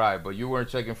Earth. Right, but you weren't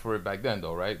checking for it back then,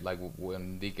 though, right? Like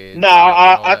when DK.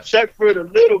 Nah, I checked for it a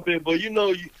little bit, but you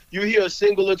hear a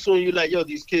single or two and you're like, yo,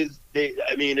 these kids, they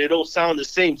don't sound the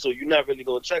same, so you're not really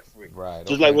gonna check for it. Right.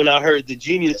 Just like when I heard the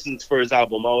Geniuses first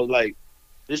album, I was like,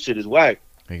 this shit is whack.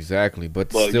 Exactly,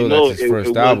 but still, that's his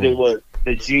first album. What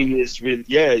the Genius really,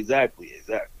 exactly.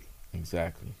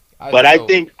 But I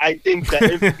think that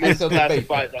Infamous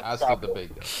classifies as I still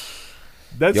debate that.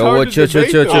 That's Yo, hard what? to Chill.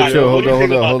 debate,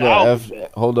 though.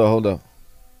 Hold on.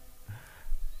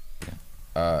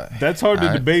 That's hard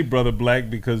to debate, Brother Black,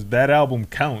 because that album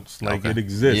counts. Like, it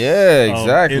exists. Yeah,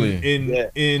 exactly.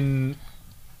 In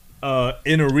a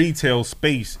retail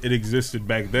space, it existed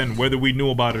back then, whether we knew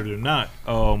about it or not.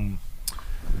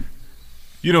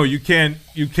 You know, you can't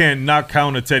not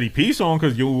count a Teddy P song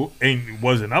because you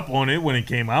wasn't up on it when it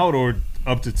came out, or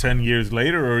up to 10 years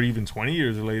later, or even 20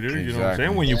 years later. Exactly. You know what I'm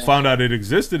saying? When you found out it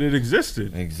existed, it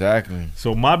existed. Exactly.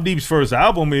 So Mobb Deep's first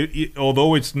album,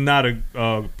 although it's not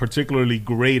a particularly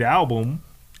great album,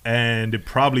 and it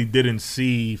probably didn't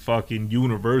see fucking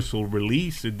universal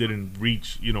release, it didn't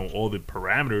reach, you know, all the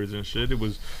parameters and shit. It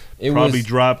was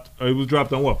dropped. It was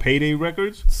dropped on what, Payday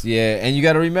Records? Yeah, and you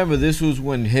got to remember, this was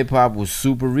when hip hop was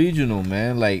super regional,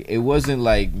 man. Like, it wasn't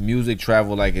like music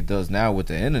travel like it does now with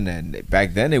the internet.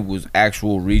 Back then, it was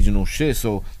actual regional shit.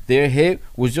 So their hit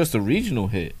was just a regional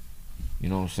hit. You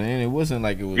know what I'm saying? It wasn't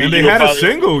like it was. And they had a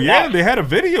single, yeah. They had a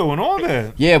video and all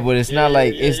that. Yeah, but it's not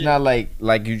like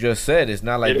you just said. It's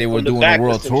not like they were doing a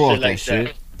world tour of that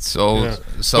shit. So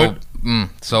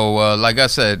like I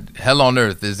said, Hell on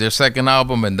Earth is their second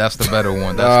album, and that's the better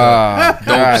one. That's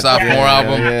the dope sophomore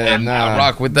album, and I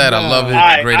rock with that. I love it.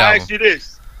 Great album. I ask you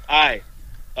this.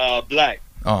 Black.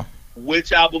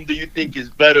 Which album do you think is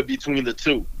better between the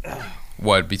two?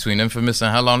 What, between Infamous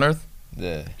and Hell on Earth?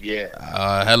 Yeah.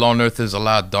 Hell on Earth is a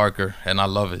lot darker, and I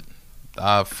love it.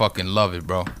 I fucking love it,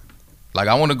 bro. Like,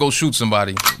 I want to go shoot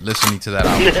somebody listening to that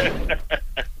album.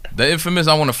 The Infamous,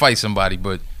 I want to fight somebody,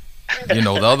 but, you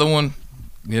know, the other one,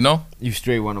 you know? You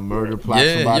straight want to murder,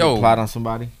 plot on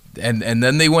somebody? And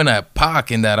then they went at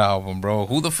Pac in that album, bro.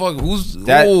 Who the fuck? Who's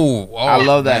that? I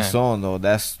love that song, though.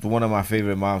 That's one of my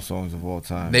favorite Mob songs of all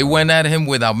time. They went at him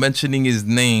without mentioning his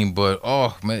name, but,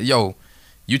 oh, man, yo.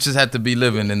 You just had to be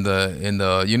living in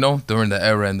the you know, during the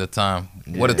era and the time.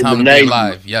 What a time to be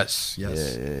alive. Yes. Yeah.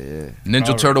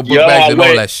 Ninja Turtle book bags and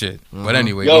all that shit. But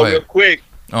anyway, go ahead. Real quick.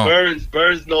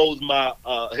 Burns knows my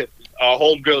our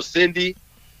homegirl Cindy.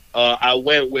 I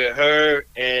went with her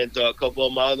and a couple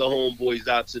of my other homeboys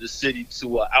out to the city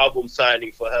to an album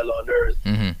signing for Hell on Earth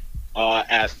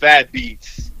at Fat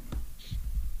Beats.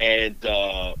 And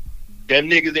them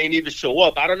niggas ain't even show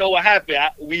up. I don't know what happened.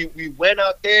 We went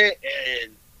out there and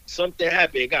something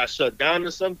happened. It got shut down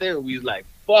or something. We was like,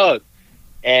 fuck.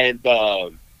 And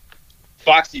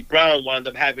Foxy Brown wound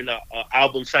up having a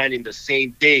album signing the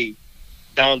same day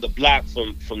down the block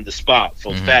from the spot,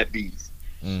 from Fat Beats.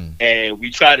 And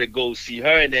we tried to go see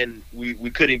her, and then we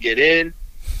couldn't get in.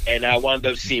 And I wound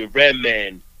up seeing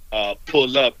Redman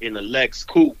pull up in a Lex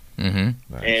coupe. And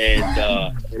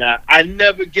I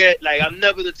never get, like, I'm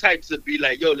never the type to be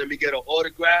like, yo, let me get an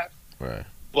autograph. Right.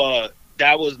 But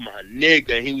that was my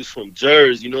nigga, and he was from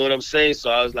Jersey, you know what I'm saying?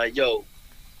 So I was like, yo,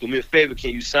 do me a favor,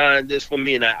 can you sign this for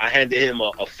me? And I handed him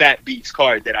a Fat Beats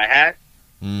card that I had,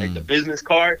 like the business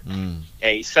card, and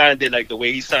he signed it like the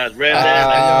way he signs Redman.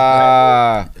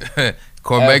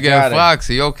 Cormega and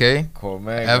Foxy, okay.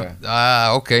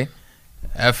 Cormega. Okay.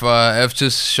 F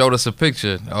just showed us a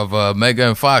picture of Mega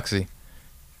and Foxy.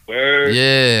 Word.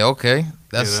 Yeah, okay.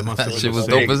 That shit was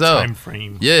dope as hell.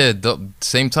 Yeah,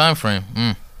 same time frame.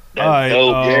 That's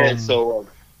dope. Yeah. So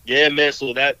yeah, man.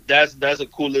 So that's a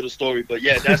cool little story. But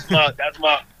yeah, that's my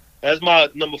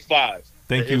number 5.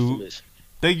 Thank you. Infamous.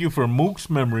 Thank you for Mook's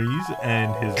memories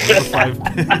and his number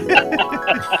 5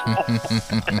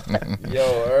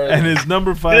 Yo, and his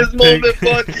number 5 this moment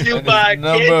brought to you by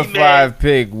number 5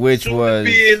 pick, which was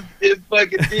in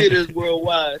fucking theaters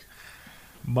worldwide.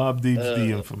 Mobb Deep's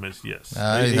The Infamous, yes.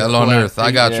 Hell on Earth. I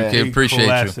got you, kid. Appreciate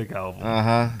classic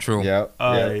album. True. Yep.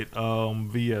 All right.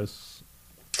 VS.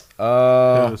 Hit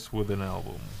us with an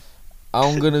album.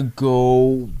 I'm gonna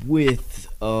go with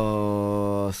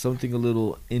something a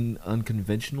little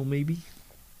unconventional, maybe.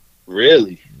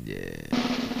 Really? Yeah.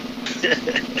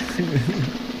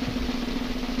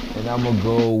 And I'm gonna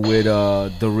go with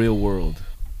The Real World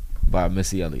by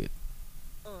Missy Elliott.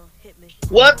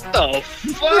 What the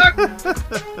fuck?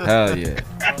 Hell yeah.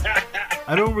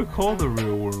 I don't recall The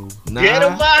Real World. Nah. Get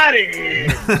him out of here.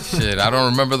 Shit, I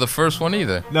don't remember the first one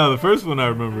either. No, the first one I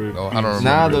remember. Oh, I don't remember.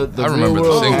 Nah, the I remember Real the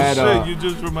World single. had, you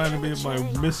just reminded me of my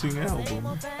missing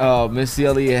album. Missy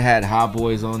Elliott had Hot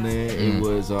Boys on there. It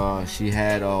was she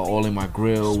had All in My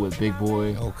Grill with Big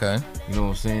Boy. Okay. You know what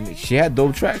I'm saying? She had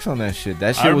dope tracks on that shit.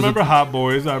 That shit I remember Hot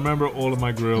Boys. I remember All in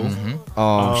My Grill.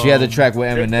 She had the track with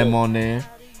Eminem on there,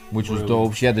 which was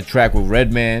dope. She had the track with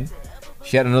Redman.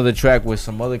 She had another track with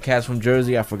some other cats from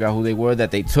Jersey. I forgot who they were.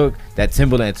 That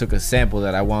Timbaland took a sample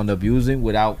that I wound up using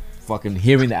without fucking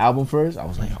hearing the album first. I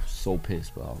was like, I was so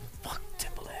pissed, bro. Fuck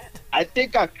Timbaland. I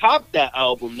think I copped that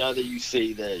album. Now that you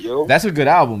say that, yo. That's a good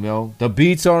album, yo. The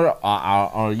beats are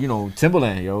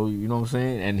Timbaland, yo. You know what I'm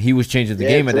saying? And he was changing the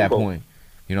game at that point.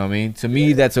 You know what I mean? To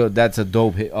me, that's a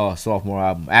dope hit, sophomore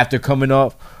album. After coming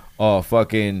up,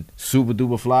 fucking Super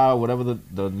Duper Fly, whatever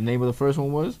the name of the first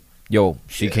one was. Yo,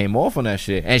 she came off on that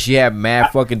shit, and she had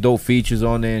mad fucking dope features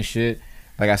on there and shit.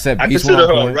 Like I said, I beats consider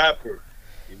her point. a rapper.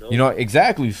 You know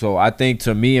exactly. So I think,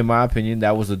 to me, in my opinion,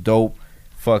 that was a dope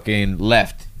fucking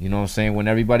left. You know what I'm saying? When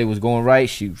everybody was going right,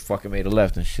 she fucking made a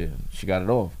left and shit. She got it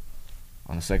off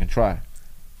on the second try.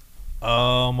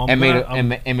 Made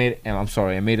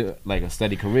it like a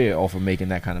steady career off of making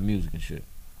that kind of music and shit.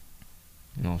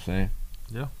 You know what I'm saying?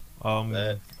 Yeah.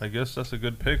 I guess that's a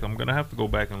good pick. I'm gonna have to go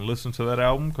back and listen to that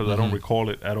album because I don't recall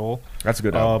it at all. That's a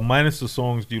good album. Minus the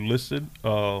songs you listed,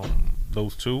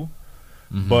 those two.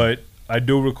 But I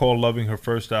do recall loving her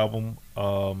first album.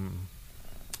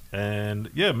 And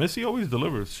yeah, Missy always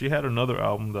delivers. She had another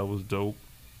album that was dope.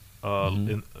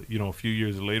 In, a few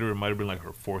years later, it might have been like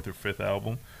her fourth or fifth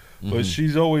album. But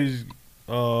she's always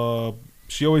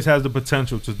she always has the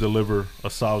potential to deliver a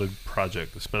solid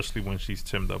project, especially when she's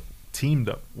teamed up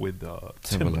with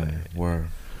Timbaland. Word.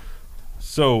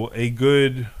 So a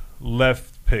good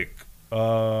left pick.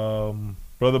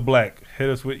 Brother Black, hit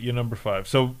us with your number 5.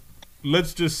 So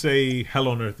let's just say Hell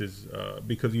on Earth is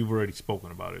because you've already spoken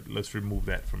about it. Let's remove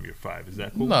that from your 5. Is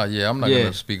that cool? No, yeah, I'm not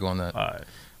gonna speak on that. All right.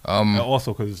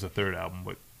 Also, because it's the third album,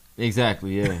 but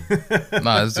exactly, yeah.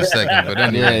 Nah, it's the second, but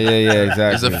anyway, yeah,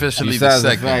 exactly. It's officially the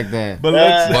second.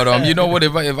 But you know what?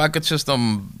 If I could just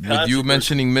with you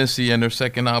mentioning Missy and her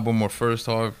second album or first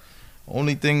half,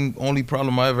 only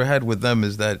problem I ever had with them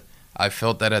is that I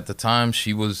felt that at the time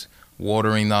she was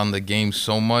watering down the game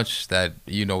so much that,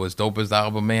 as dope as the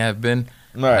album may have been,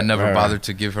 I never bothered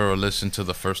to give her a listen to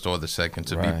the first or the second,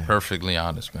 to be perfectly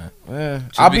honest, man. Yeah.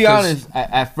 I'll be honest,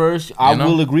 at first, I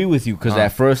will agree with you, because at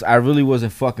first, I really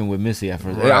wasn't fucking with Missy at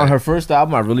first. On her first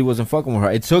album, I really wasn't fucking with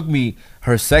her. It took me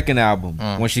her second album.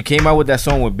 When she came out with that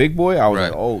song with Big Boy, I was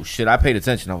like, oh, shit, I paid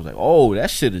attention. I was like, oh,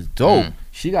 that shit is dope.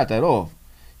 She got that off.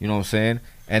 You know what I'm saying?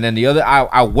 And then the other,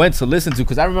 I went to listen to,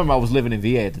 because I remember I was living in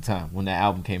VA at the time when that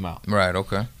album came out. Right,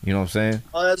 okay. You know what I'm saying?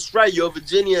 Oh, that's right. You're a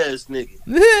Virginia ass nigga.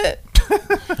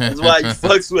 That's why you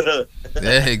fucks with her.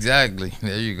 Yeah, exactly.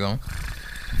 There you go.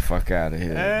 Fuck out of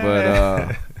here.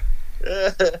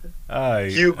 But,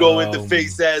 Hugo in the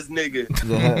face ass nigga. So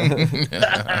go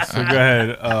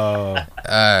ahead. All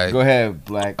right. Go ahead,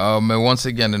 Black. And once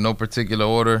again, in no particular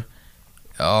order,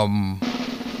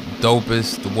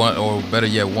 dopest, one, or better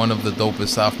yet, one of the dopest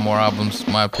sophomore albums,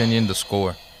 in my opinion, The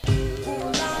Score.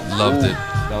 Loved it.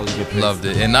 That was a good pick. Loved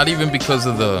it. And not even because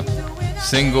of the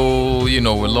single,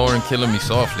 with Lauren Killing Me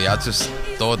Softly. I just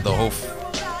thought the whole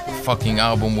fucking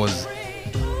album was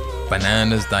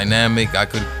bananas, dynamic. I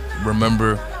could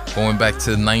remember going back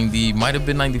to might have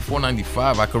been 94,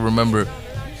 95. I could remember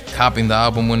copying the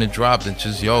album when it dropped and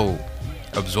just,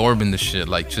 absorbing the shit,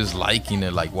 like just liking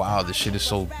it, like, wow, this shit is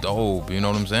so dope. You know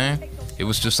what I'm saying? It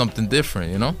was just something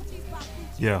different,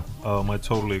 Yeah, I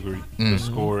totally agree. The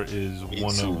Score is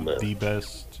one of the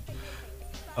best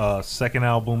second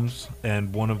albums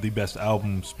and one of the best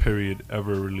albums, period,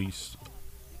 ever released.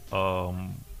 I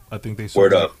think they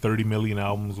sold like 30 million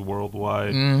albums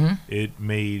worldwide. It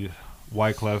made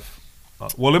Wyclef,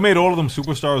 it made all of them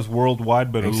superstars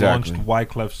worldwide, but it launched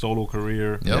Wyclef's solo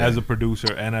career as a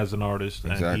producer and as an artist,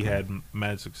 and he had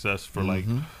mad success for like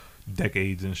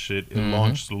decades and shit. It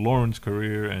launched Lauren's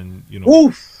career, and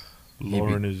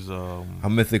Lauren is a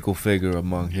mythical figure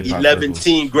among hip hop. 11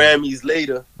 Grammys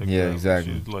later. Yeah,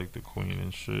 exactly. She's like the queen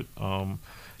and shit.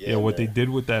 What they did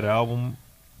with that album,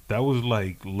 that was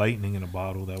like lightning in a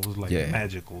bottle. That was like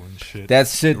magical and shit.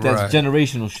 That's shit. That's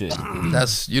generational shit.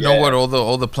 That's know what,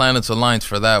 all the planets aligned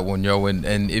for that one,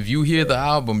 and if you hear the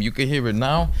album, you can hear it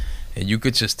now, and you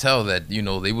could just tell that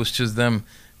they was just them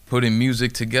putting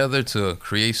music together to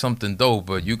create something dope,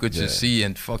 but you could just see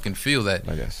and fucking feel that,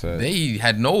 like I said, they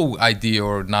had no idea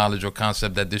or knowledge or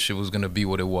concept that this shit was gonna be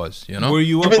what it was. Were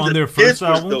you up on their first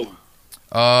album?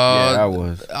 I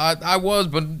was. I was,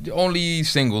 but only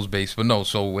singles based. But no.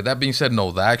 So with that being said,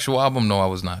 no, the actual album, no, I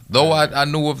was not. Though I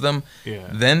knew of them.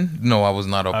 Then no, I was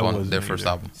not up on their first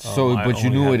album. So, but you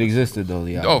knew it existed though.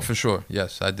 The album. Oh, for sure.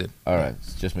 Yes, I did. All right,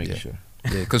 just making sure.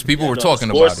 Yeah, because people were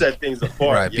talking about set things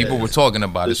apart. Right, people were talking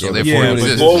about it, so therefore it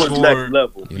existed. The Score was next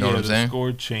level. You know what I'm saying? The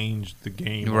Score changed the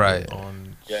game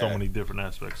on so many different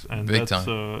aspects, and big that's,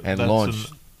 time. And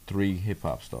launched 3 hip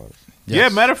hop stars. Yes. Yeah,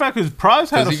 matter of fact, because Praz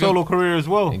had a solo career as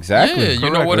well. Exactly. Yeah, you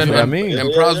know what? I mean,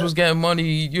 and Praz was getting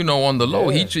money, on the low.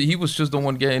 He was just the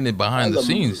one getting it behind the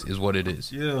scenes, is what it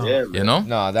is. Yeah. You know?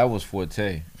 Nah, that was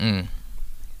Forte.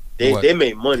 They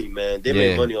made money, man. They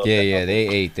made money off that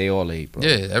album. They all ate, bro.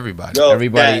 Yeah, everybody. Yo,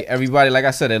 everybody. Like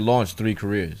I said, it launched 3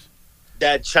 careers.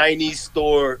 That Chinese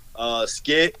store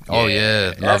skit. Oh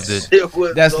yeah, loved it.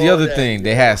 That's the other thing.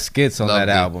 They had skits on that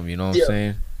album. You know what I'm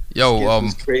saying? Yo,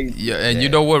 yeah, and you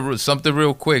know what? Something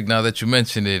real quick. Now that you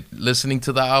mentioned it, listening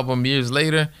to the album years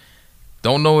later,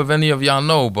 don't know if any of y'all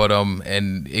know, but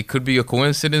and it could be a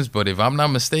coincidence, but if I'm not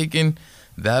mistaken,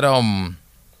 that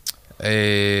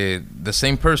the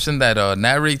same person that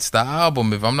narrates the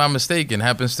album, if I'm not mistaken,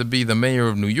 happens to be the mayor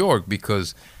of New York,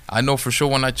 because I know for sure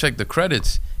when I check the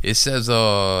credits, it says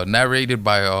narrated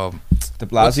by De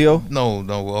Blasio? No,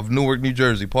 of Newark, New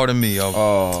Jersey. Pardon me.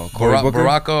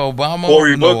 Barack Obama?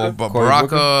 Cory No, Booker?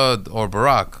 Barack or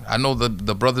Barack. I know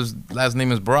the brother's last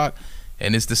name is Barack,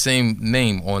 and it's the same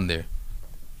name on there.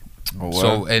 Oh,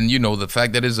 so, and you know, the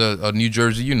fact that it's a New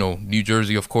Jersey, New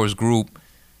Jersey, of course, group,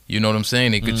 you know what I'm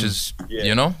saying? It could just,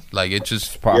 like it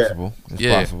just... It's possible. It's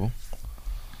possible.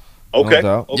 Okay.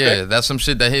 No okay. Yeah, that's some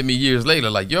shit that hit me years later.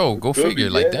 Like, yo, go figure.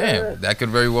 Like, damn, that could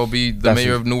very well be the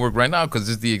mayor of Newark right now, because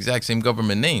it's the exact same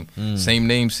government name. Same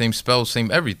name, same spell, same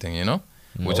everything,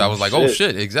 Which I was like, oh,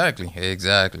 shit, exactly.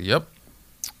 Yep.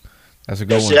 That's a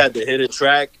good one. That shit had the hidden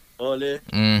track on there.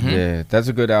 Mm-hmm. Yeah, that's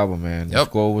a good album, man. The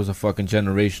score was a fucking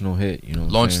generational hit. You know,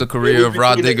 launched the career of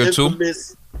Rod Digger too.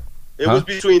 It was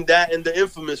between that and the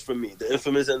Infamous for me. The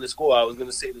Infamous and the Score. I was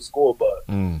gonna say the Score, but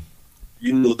the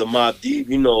Mobb Deep.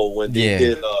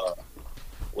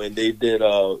 When they did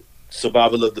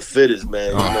Survival of the Fittest,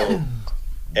 man.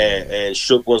 And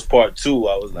Shook One's Part 2.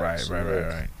 I was like,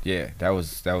 right. Yeah, that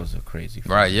was a crazy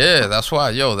film. Right, yeah, that's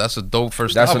why, that's a dope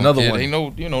first That's album. another one. Ain't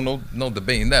no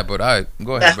debating that, but all right,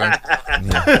 go ahead, man.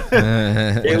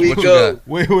 Here we go.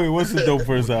 Wait, what's the dope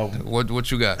first album? What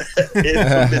you got?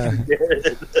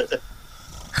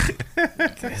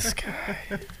 This guy.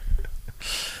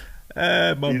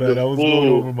 My bad. I was going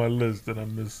over my list and I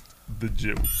missed the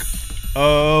joke.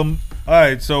 All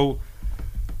right, so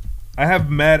I have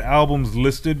mad albums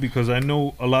listed because I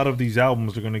know a lot of these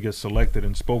albums are going to get selected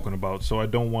and spoken about, so I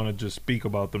don't want to just speak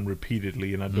about them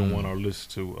repeatedly, and I don't want our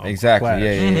list to exactly clash.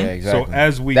 yeah,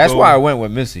 exactly. So that's why I went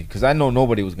with Missy, because I know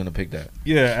nobody was going to pick that.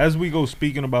 Yeah, as we go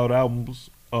speaking about albums,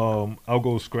 I'll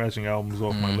go scratching albums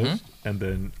off my list, and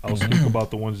then I'll speak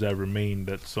about the ones that remain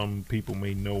that some people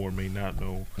may know or may not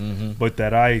know, but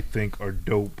that I think are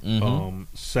dope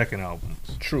second albums.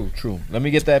 True. Let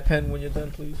me get that pen when you're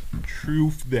done, please.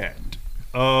 Truth that.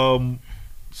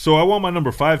 So I want my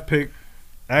number 5 pick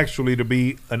actually to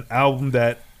be an album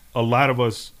that a lot of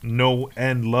us know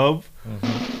and love.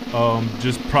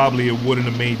 Just probably it wouldn't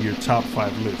have made your top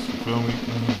 5 list. You feel me?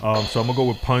 So I'm gonna go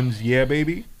with Pun's "Yeah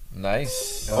Baby."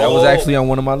 Nice. That was actually on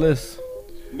one of my lists.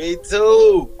 Me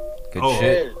too. Good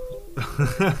shit.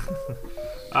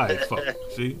 Alright, fuck.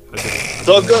 See?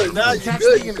 So good. Now you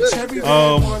good.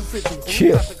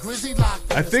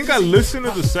 I think I listen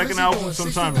to the second album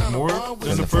sometimes more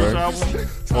than the first album.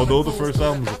 Although the first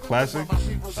album is a classic.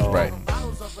 Right.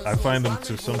 I find them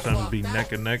to sometimes be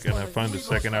neck and neck, and I find the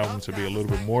second album to be a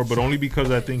little bit more, but only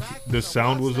because I think the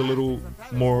sound was a little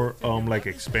more like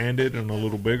expanded and a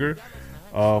little bigger.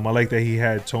 I like that he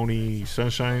had Tony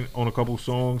Sunshine on a couple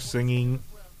songs singing.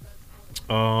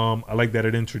 I like that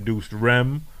it introduced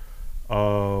Rem.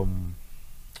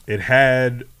 It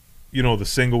had, the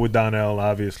single with Donnell.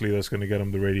 Obviously, that's going to get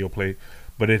him the radio play.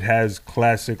 But it has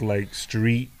classic, like,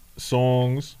 street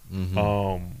songs.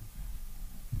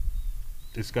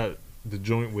 It's got the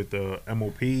joint with the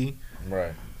MOP.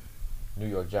 Right. New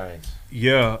York Giants.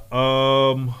 Yeah.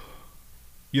 Pun's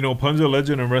a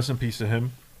legend, and rest in peace to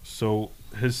him. So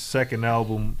his second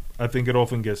album, I think it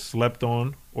often gets slept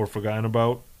on or forgotten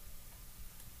about.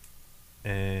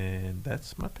 And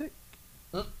that's my pick.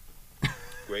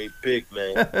 Great pick,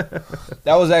 man.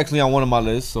 That was actually on one of my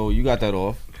lists, so you got that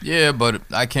off. Yeah, but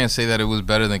I can't say that it was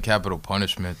better than Capital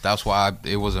Punishment. That's why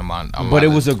it wasn't mine. But it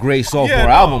was a great sophomore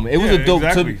album. It was a dope.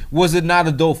 Exactly. Was it not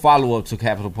a dope follow up to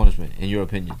Capital Punishment, in your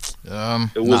opinion?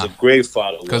 It was a great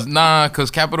follow up.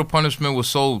 Because Capital Punishment was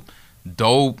so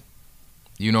dope.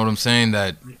 You know what I'm saying?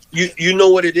 That you know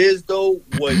what it is though.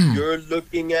 What you're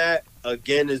looking at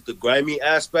again is the grimy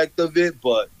aspect of it,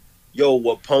 but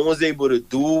what Pun was able to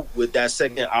do with that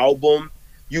second album,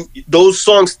 those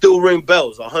songs still ring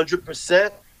bells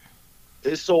 100%.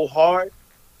 It's so hard.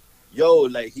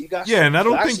 Like he got and I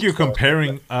don't think you're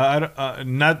comparing.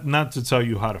 Not to tell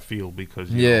you how to feel,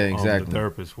 because exactly. the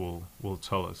therapist will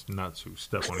tell us not to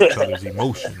step on each other's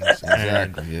emotions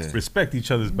and respect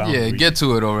each other's boundaries. Yeah, get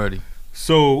to it already.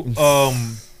 So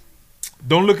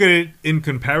don't look at it in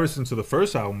comparison to the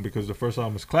first album because the first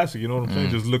album is classic. You know what I'm saying?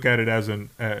 Just look at it as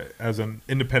an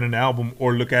independent album,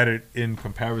 or look at it in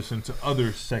comparison to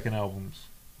other second albums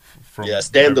from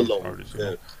standalone artists, you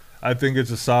know? I think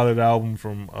it's a solid album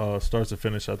from start to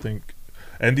finish. I think,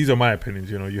 and these are my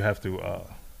opinions. You know, you have to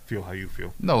feel how you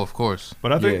feel. No, of course.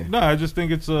 But I think I just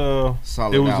think it's a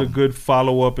solid. It was album. A good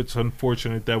follow up. It's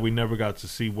unfortunate that we never got to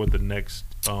see what the next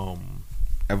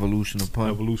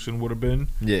evolution would have been.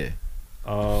 Yeah.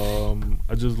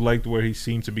 I just liked where he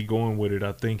seemed to be going with it.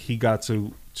 I think he got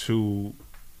to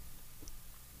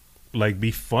like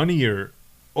be funnier.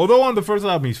 Although on the first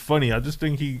album he's funny, I just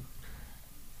think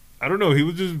I don't know, he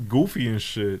was just goofy and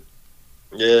shit.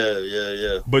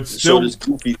 Yeah. But still this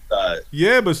goofy side.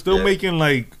 Yeah, but still making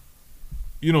like,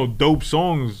 you know, dope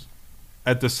songs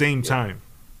at the same time.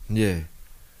 Yeah.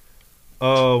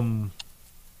 So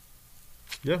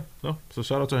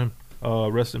shout out to him.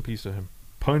 Rest in peace to him.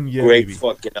 Pun, great baby.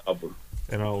 Fucking album.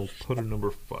 And I'll put a number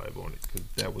 5 on it because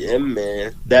that was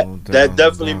man. That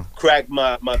definitely cracked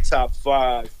my top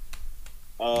 5.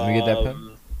 Let me get that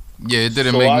pen. Yeah, it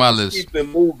didn't make my list. Keep it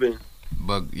moving.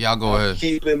 But y'all go ahead.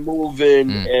 Keep it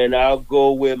moving, and I'll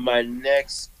go with my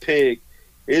next pick.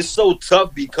 It's so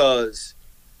tough because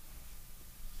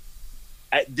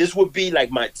this would be like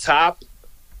my top,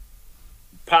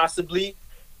 possibly,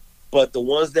 but the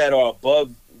ones that are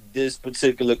above this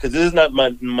particular, because this is not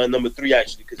my number 3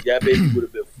 actually, because Yeah Baby would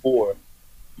have been 4.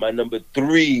 My number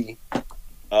 3,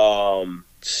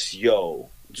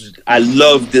 I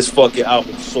love this fucking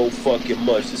album so fucking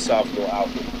much, the Sophomore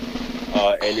album.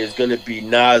 And it's gonna be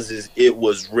Nas's "It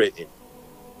Was Written."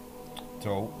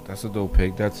 Dope. That's a dope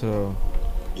pick. It's a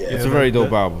very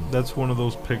dope album. That's one of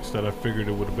those picks that I figured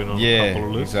it would have been on a couple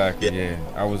of lists. Exactly. Yeah,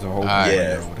 I was a whole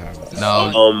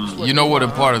Now, you know what? A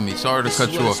part of me. Sorry to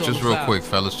cut you off, just real quick,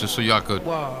 fellas, just so y'all could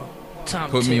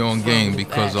put me on game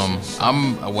because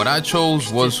what I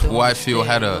chose was who I feel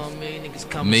had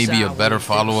maybe a better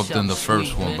follow up than the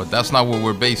first one, but that's not what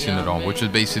we're basing it on. We're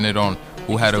just basing it on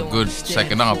who had a good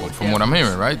second album, from what I'm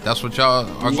hearing, right? That's what y'all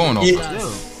are going on.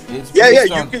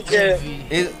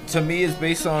 To me, it's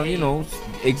based on, you know,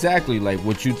 exactly like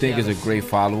what you think is a great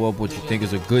follow up, what you think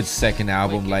is a good second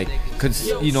album, like,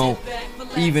 you know,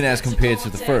 even as compared to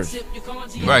the first.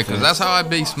 Right, because that's how I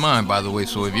base mine, by the way.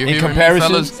 So if you're hearing me,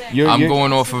 fellas, I'm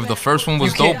going off of the first one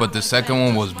was dope, but the second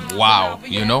one was wow,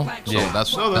 you know? So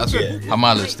that's how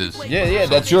my list is. Yeah,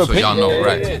 that's your opinion. So y'all know,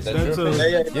 right?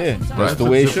 That's the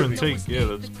way it should be.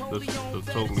 Yeah, that's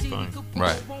totally fine.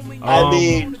 Right. I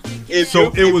mean,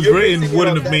 so It Was Written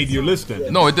wouldn't have made your list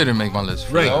then? No, it didn't make my list.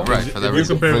 Right, for that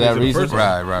reason.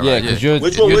 Right. Yeah, because you're...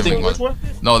 Which one?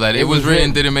 No, that It Was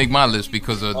Written didn't make my list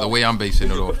because of the way I'm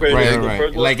basing it off.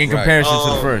 Right. Like in comparison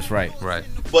to the first, right.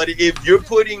 But if you're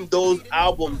putting those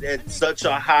albums at such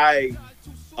a high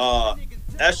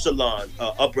echelon,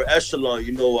 upper echelon,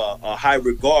 you know, a high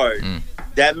regard,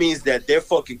 that means that they're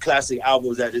fucking classic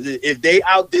albums. If they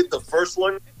outdid the first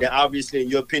one, then obviously, in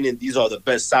your opinion, these are the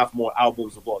best sophomore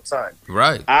albums of all time.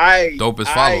 Right.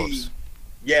 Dopest follow-ups.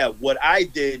 Yeah, what I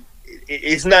did,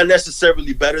 it's not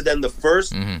necessarily better than the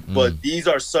first, but these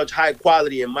are such high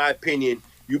quality, in my opinion.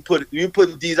 You put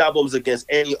these albums against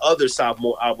any other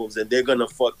sophomore albums, and they're gonna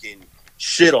fucking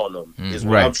shit on them. Is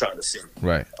what I'm trying to say.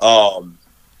 Right.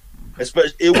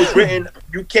 Especially, It Was Written.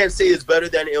 You can't say it's better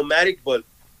than Illmatic, but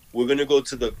we're gonna go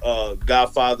to the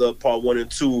Godfather Part 1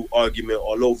 and 2 argument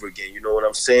all over again. You know what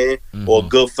I'm saying? Or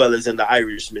Goodfellas and the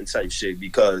Irishman type shit.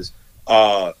 Because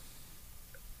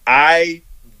I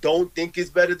don't think it's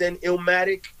better than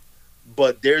Illmatic,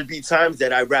 but there'd be times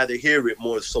that I'd rather hear it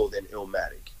more so than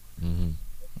Illmatic.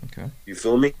 Okay. You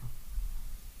feel me?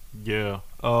 Yeah.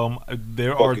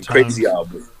 There fucking are times, crazy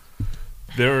album.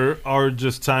 There are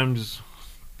just times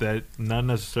that not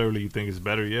necessarily you think it's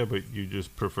better, but you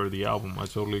just prefer the album. I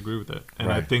totally agree with that,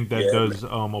 and I think that does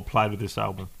apply to this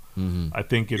album. I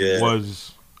think it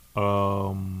was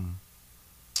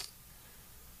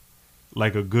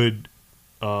like a good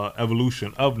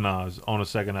evolution of Nas on a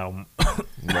second album.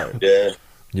 Right.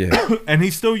 Yeah. And he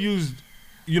still used,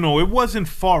 you know, it wasn't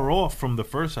far off from the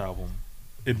first album.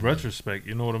 In retrospect,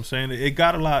 you know what I'm saying? It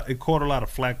caught a lot of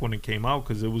flack when it came out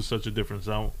because it was such a different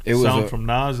sound from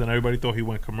Nas, and everybody thought he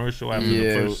went commercial after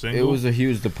the first single. It was a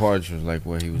huge departure, like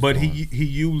what he was. But doing. he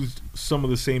used some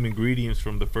of the same ingredients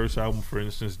from the first album, for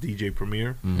instance, DJ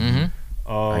Premier.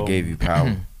 I Gave You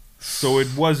Power. So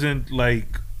it wasn't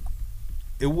like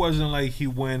he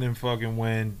went and fucking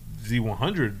went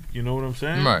Z100. You know what I'm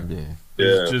saying? Right.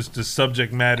 It's just the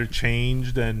subject matter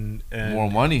changed and more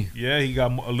money. Yeah, he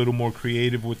got a little more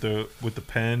creative with the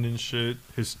pen and shit.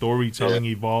 His storytelling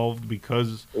evolved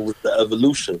because it was the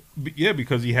evolution. Yeah,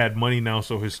 because he had money now,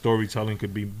 so his storytelling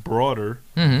could be broader.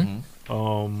 And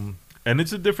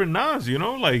it's a different Nas, you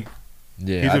know, like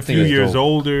he's a few years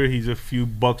older, he's a few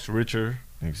bucks richer.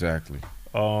 Exactly.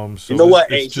 So you know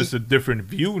what? It's just a different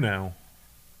view now.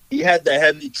 He had the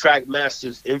heavy track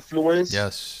masters influence.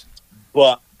 Yes.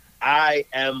 But I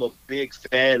am a big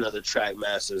fan of the track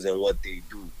masters and what they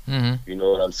do. You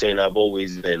know what I'm saying? I've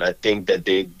always been. I think that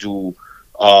they do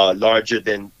larger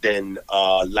than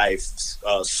life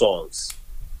songs.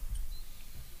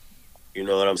 You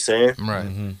know what I'm saying?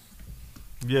 Right.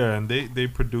 Yeah, and they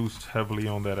produced heavily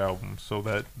on that album, so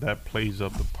that plays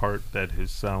up the part that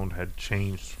his sound had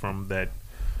changed from that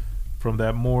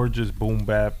more just boom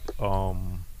bap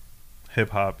hip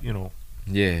hop, you know.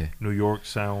 Yeah. New York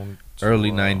sound.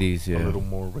 Early 90s, yeah. A little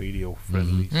more radio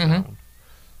friendly sound.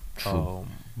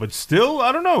 But still,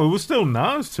 I don't know, it was still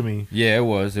Nas to me. Yeah, it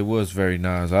was. It was very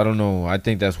Nas. I don't know. I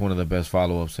think that's one of the best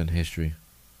follow-ups in history.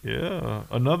 Yeah.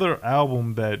 Another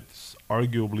album that's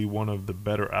arguably one of the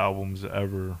better albums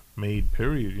ever made,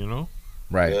 period, you know?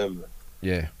 Right.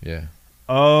 Yeah.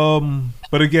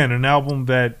 But again, an album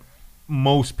that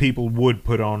most people would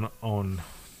put on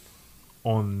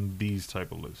these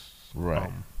type of lists.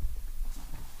 Right.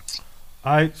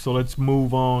 All right, so let's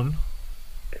move on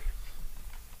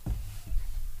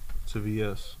to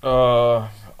VS. All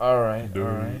right.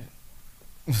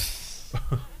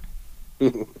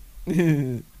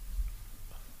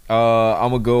 I'm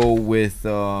gonna go with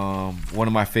one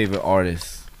of my favorite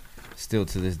artists. Still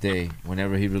to this day,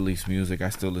 whenever he released music, I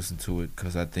still listen to it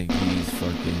because I think he's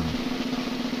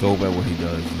fucking dope at what he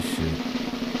does and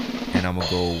shit. And I'm gonna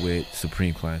go with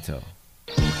Supreme Clientele.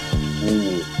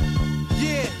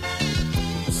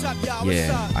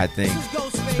 Yeah, I think,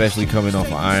 especially coming off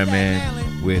of Iron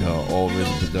Man with all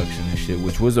rhythm production and shit,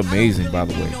 which was amazing, by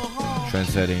the way.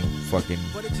 Trend-setting, fucking,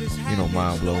 you know,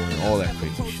 mind-blowing, all that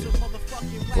crazy shit.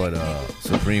 But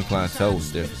Supreme Clientele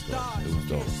was different, though. It was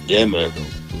dope. Yeah, man. It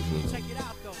was real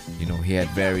dope. You know, he had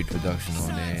varied production on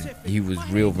there. And he was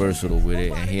real versatile with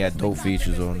it, and he had dope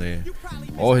features on there.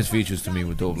 All his features to me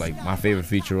were dope. Like, my favorite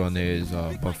feature on there is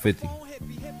Buck 50.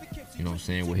 You know what I'm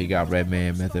saying? Where he got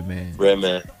Redman, Method Man.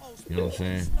 Redman. You know what I'm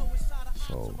saying?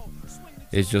 So,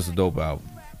 it's just a dope album.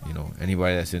 You know,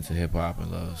 anybody that's into hip-hop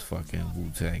and loves fucking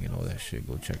Wu-Tang and all that shit,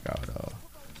 go check out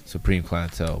Supreme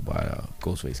Clientele by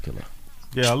Ghostface Killah.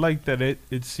 Yeah, I like that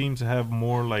it seems to have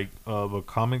more like of a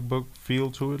comic book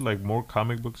feel to it, like more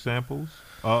comic book samples.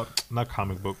 Not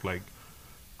comic book, like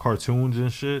cartoons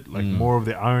and shit, like more of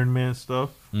the Iron Man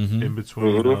stuff in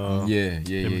between. In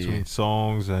between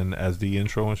songs and as the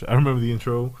intro and shit. I remember the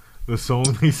intro, the song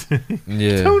they sang.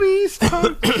 Yeah. Tony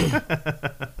Stark.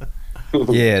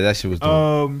 Yeah, that shit was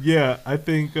dope. Yeah, I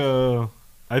think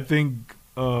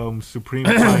Supreme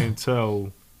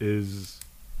Clientele is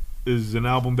an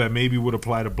album that maybe would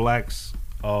apply to Black's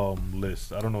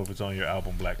list. I don't know if it's on your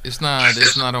album, Black. It's not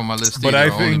on my list but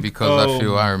either, I think, only because I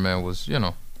feel Iron Man was, you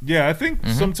know. Yeah, I think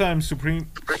sometimes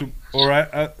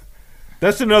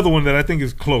that's another one that I think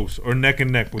is close or neck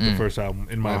and neck with the first album,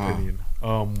 in my opinion.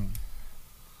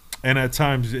 And at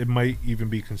times it might even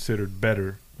be considered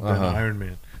better than Iron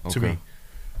Man to me.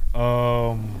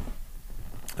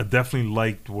 I definitely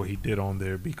liked what he did on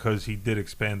there because he did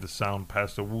expand the sound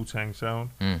past the Wu-Tang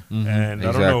sound. And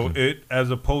I don't know, it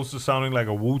as opposed to sounding like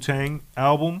a Wu-Tang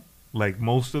album, like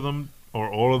most of them or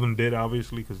all of them did,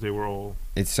 obviously, because they were all.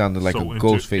 It sounded like a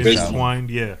Ghostface album.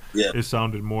 Yeah, it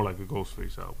sounded more like a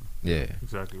Ghostface album. Yeah,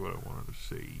 exactly what I wanted to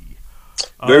say.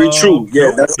 Very true.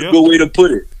 Yeah, that's a good way to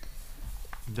put it.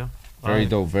 Yeah. Very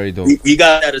dope. Very dope. He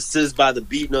got that assist by the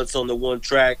Beat Nuts on the one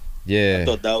track. Yeah, I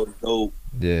thought that was dope.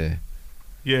 Yeah.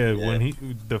 Yeah,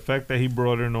 when the fact that he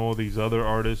brought in all these other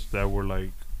artists that were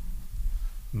like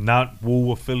not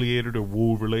Wu affiliated or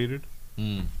Wu related.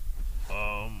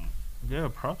 Yeah,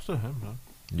 props to him, man.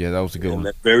 Yeah, that was a good one.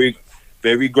 Man, very,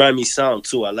 very grimy sound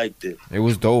too. I liked it. It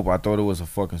was dope. I thought it was a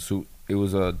fucking suit. It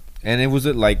was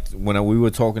like when we were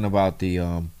talking about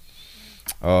the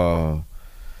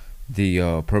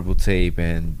Purple Tape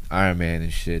and Iron Man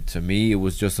and shit. To me, it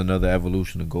was just another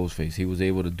evolution of Ghostface. He was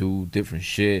able to do different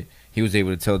shit. He was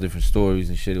able to tell different stories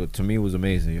and shit. To me, it was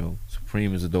amazing, yo.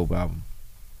 Supreme is a dope album.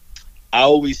 I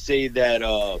always say that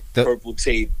Purple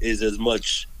Tape is as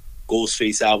much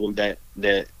Ghostface album that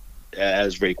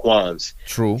as Raekwon's.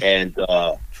 True. And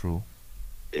true.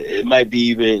 It might be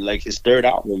even like his third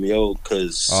album, yo.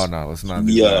 Cause let's not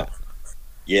do that.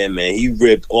 Yeah, man, he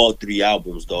ripped all three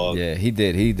albums, dog. Yeah, he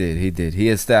did. He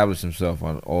established himself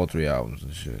on all three albums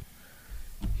and shit.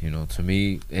 You know, to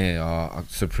me, and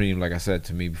Supreme, like I said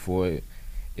to me before,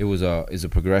 it was is a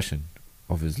progression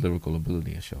of his lyrical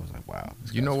ability and shit. I was like, wow.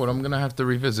 You know what? I'm gonna have to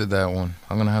revisit that one.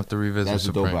 I'm gonna have to revisit. That's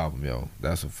Supreme. a dope album, yo.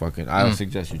 That's a fucking. I would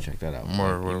suggest you check that out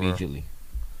immediately.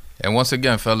 And once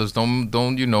again, fellas, don't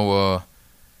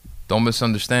don't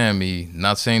misunderstand me.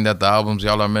 Not saying that the albums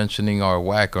y'all are mentioning are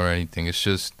whack or anything. It's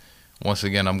just, once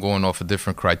again, I'm going off a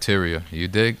different criteria. You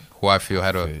dig? Who I feel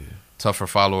had a tougher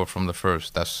follower from the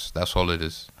first. That's all it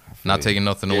is. Not taking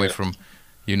nothing away from,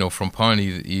 from Pun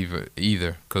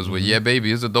either. Because with Yeah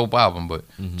Baby, it's a dope album, but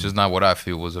just not what I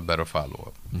feel was a better follow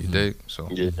up. You dig? So.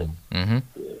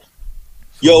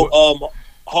 Yo,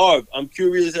 Harv, I'm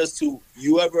curious as to,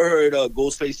 you ever heard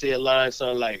Ghostface say a line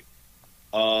something like,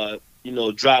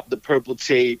 drop the purple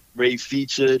tape, Ray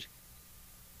featured.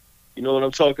 You know what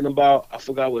I'm talking about? I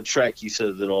forgot what track he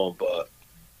says it on, but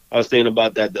I was thinking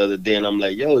about that the other day, and I'm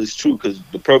like, yo, it's true, because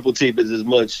the purple tape is as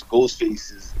much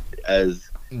Ghostface as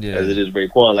it is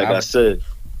Raekwon. Like I said,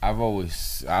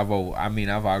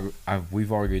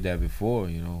 we've argued that before.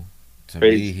 To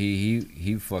me,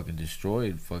 he fucking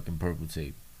destroyed fucking Purple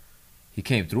Tape. He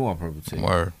came through on Purple Tape.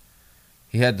 Word.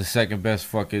 He had the second best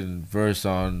fucking verse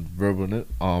on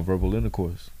Verbal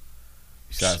Intercourse.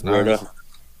 Besides Nas.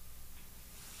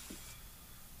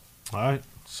 All right.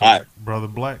 So, Brother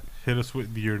Black, hit us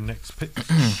with your next pick.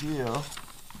 Yeah.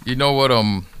 You know what?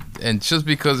 And just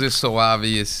because it's so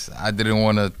obvious, I didn't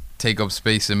want to take up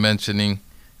space in mentioning,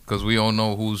 because we all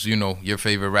know who's, your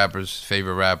favorite rapper's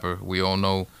favorite rapper. We all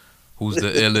know who's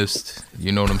the illest.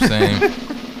 You know what I'm saying?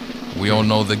 We all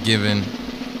know the given.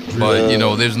 But,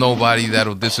 there's nobody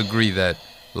that'll disagree that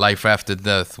Life After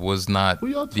Death was not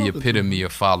the epitome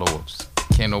of follow-ups.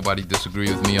 Can't nobody disagree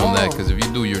with me on that, because if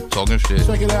you do, you're talking shit.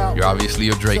 You're obviously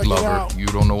a Drake lover. You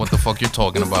don't know what the fuck you're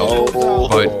talking about.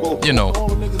 But,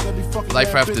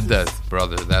 Life After Death,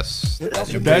 brother. That's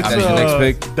your next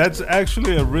pick. That's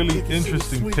actually a really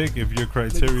interesting pick if your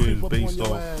criteria is based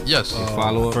off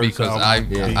follow-up. Because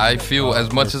I feel,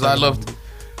 as much as I loved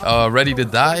Ready to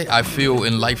Die, I feel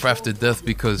in Life After Death,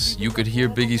 because you could hear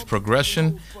Biggie's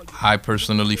progression, I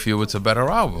personally feel it's a better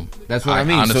album. That's what I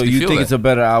mean. So you think it's a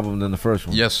better album than the first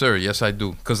one? Yes, sir. Yes, I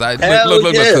do. Because look.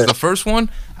 Because the first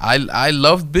one, I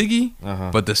loved Biggie,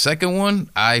 but the second one,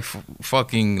 I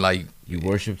fucking like. You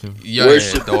worshipped him? Yeah,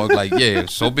 dog. Like,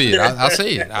 so be it. I'll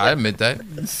say it. I admit that.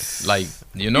 Like,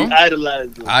 You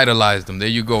idolized him. Idolized him. There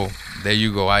you go.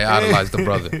 I idolized the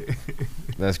brother.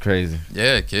 That's crazy.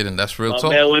 Yeah, kid, and that's real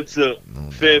talk. My man went to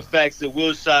Fairfax and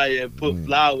Wilshire and put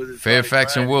flowers.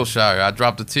 Fairfax and Wilshire. I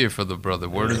dropped a tear for the brother.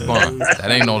 Word is bond. That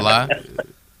ain't no lie.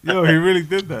 Yo, he really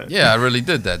did that. Yeah, I really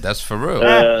did that. That's for real.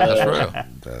 That's real.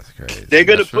 That's crazy. They're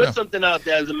gonna put something out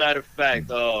there, as a matter of fact.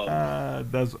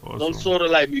 That's awesome. Some sort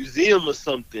of like museum or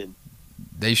something.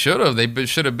 They should have. They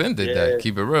should have been did that.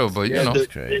 Keep it real, but that's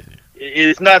crazy.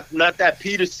 It's not that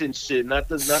Peterson shit. Not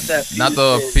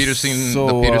the Peterson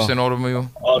automobile.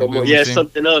 Yeah,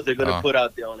 something else they're gonna put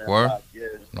out there on that. Block. Yeah,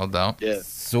 no doubt. Yeah.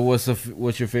 So what's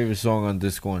your favorite song on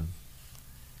disc one?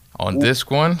 On disc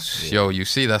one, yo, you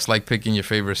see, that's like picking your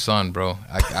favorite son, bro.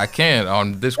 I can't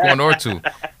on disc 1 or 2.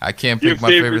 I can't pick my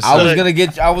favorite son. I was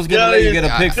gonna let you get a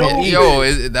pick from either.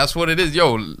 Yo, that's what it is.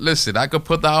 Yo, listen, I could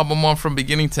put the album on from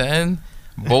beginning to end,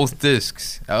 both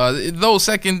discs. Though the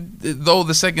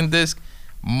second disc,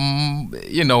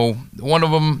 one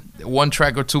of them, one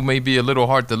track or two may be a little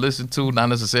hard to listen to, not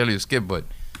necessarily a skip, but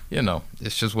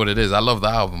it's just what it is. I love the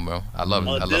album, bro. I love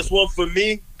it. This one for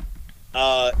me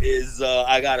is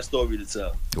I Got a Story to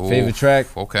Tell. Ooh, favorite track?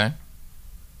 Okay.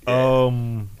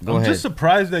 I'm just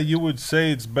surprised that you would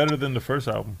say it's better than the first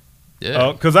album.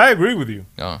 Yeah. Because I agree with you.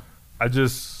 I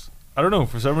don't know.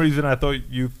 For some reason, I thought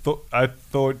you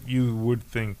would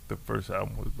think the first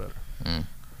album was better.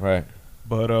 Right.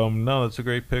 But no, that's a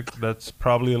great pick. That's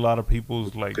probably a lot of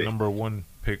people's number one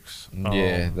picks.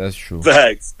 Yeah, that's true.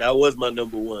 Facts. That was my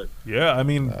number one. Yeah, I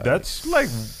mean that's like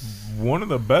one of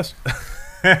the best.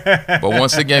 But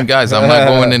once again, guys, I'm not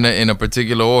going in a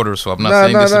particular order, so I'm not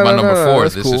saying this is my number 4.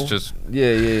 This cool. is just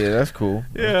yeah, that's cool.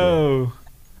 Yo,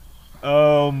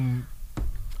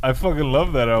 I fucking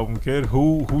love that album, kid.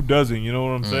 Who doesn't? You know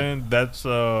what I'm saying? That's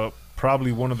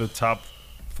probably one of the top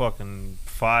fucking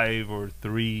 5 or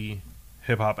 3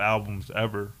 hip hop albums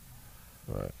ever.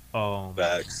 Right.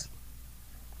 Facts.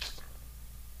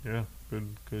 Yeah,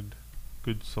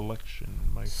 good selection,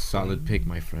 my solid pick,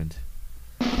 my friend.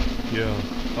 Yeah.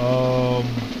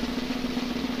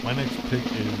 My next pick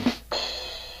is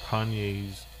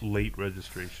Kanye's Late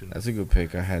Registration. That's a good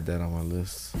pick. I had that on my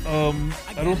list.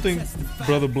 I don't think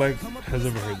Brother Black has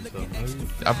ever heard this album.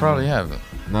 I probably haven't.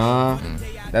 Nah,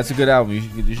 that's a good album.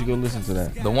 You should go listen to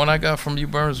that. The one I got from you,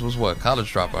 Burns, was what?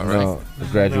 College Dropout, right? No, the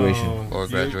Graduation. Or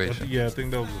Graduation. Yeah, I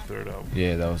think that was the third album.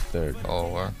 Yeah, that was third. Oh,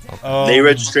 wow. Okay. Late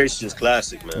Registration is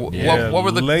classic, man. Yeah, what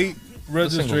were the Late singles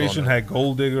Registration on there? had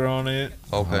Gold Digger on it.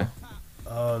 Okay.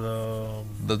 The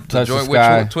The Touch the joint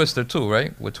Sky. with Twister too,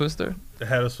 right? With Twister? it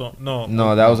had a song. No,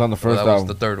 That was on the Or first that was album.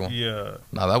 the third one. Yeah.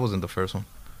 No, that wasn't the first one.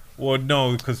 Well,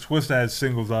 no, because Twista had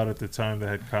singles out at the time that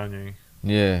had Kanye.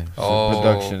 Yeah. Oh,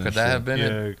 production and could that shit. have been Yeah,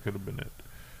 it? it could have been it.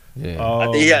 Yeah. I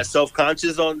think he had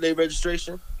Self-Conscious on Late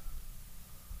Registration.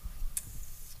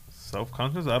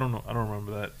 Self-Conscious? I don't know. I don't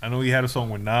remember that. I know he had a song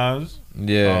with Nas.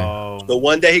 Yeah. The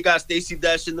one that he got Stacey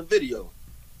Dash in the video.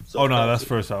 Oh no, that's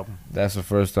first album. That's the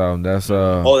first album. That's that's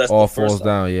All the first Falls album.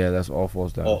 Down. Yeah, that's All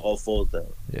Falls Down. All falls down.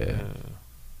 Yeah.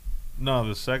 No,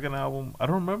 the second album. I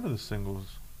don't remember the singles.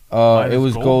 It Minus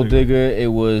was Gold Gold Digger. Digger. It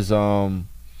was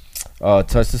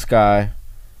Touch the Sky.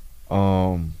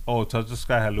 Oh, Touch the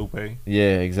Sky had Lupe.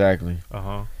 Yeah, exactly.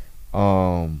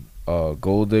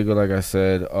 Gold Digger, like I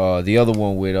said. The other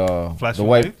one with Flashing the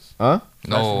white, Lights? huh?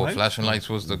 No, Lights? Flashing Lights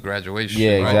was the Graduation.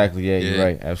 Yeah, right? exactly. Yeah, you're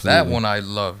right. Absolutely. That one I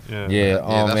love. Yeah. Yeah.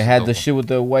 that's It had dope the one. shit with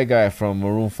the white guy from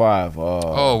Maroon 5. With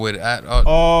Oh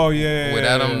yeah. with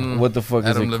yeah, Adam. What the fuck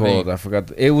Adam is it Levine. called? I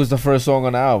forgot. It was the first song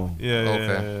on the album. Yeah. Yeah.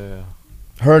 Okay.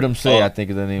 Yeah. Heard Him Say, Oh. I think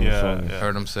is the name Yeah, of the song. yeah.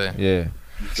 Heard him say. Yeah.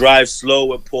 Drive Slow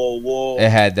with Paul Wall. It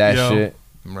had that Yo. shit.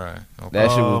 Right. Okay. That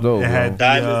shit was dope. It had bro.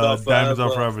 Diamonds Diamonds Are Are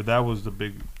Forever. Forever. That was the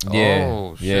big. Yeah.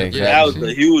 Oh, shit. Yeah, Yeah, exactly. That was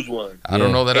the huge one. I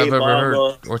don't know that Hey, I've ever Mama.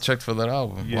 heard or checked for that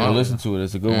album. Yeah. Well, Wow. listen to it.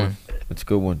 It's a good one. It's a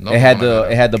good one. No, It had one I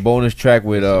got. it had the bonus track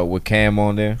with Cam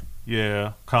on there.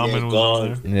 Yeah. Common Yeah, was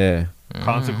gone. on there. Yeah.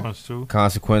 Consequence too.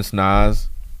 Consequence, Nas.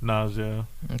 Nas. Yeah.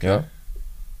 Okay. Yeah.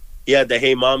 He had the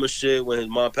Hey Mama shit when his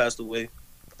mom passed away.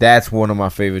 That's one of my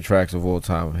favorite tracks of all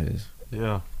time of his.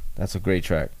 Yeah. That's a great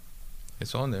track.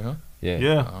 It's on there, huh? Yeah.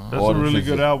 Yeah. That's All a them really shits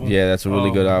good is- album. Yeah, that's a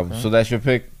really good album. okay. So that's your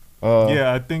pick?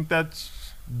 Yeah, I think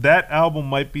that album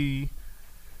might be.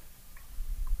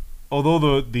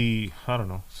 Although the I don't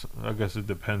know, I guess it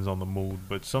depends on the mood,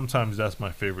 but sometimes that's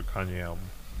my favorite Kanye album.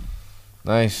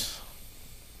 Nice.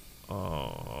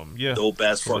 Yeah, Dope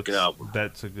ass so fucking album.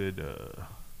 That's a good.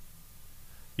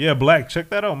 Yeah, Black, check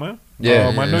that out, man. Yeah,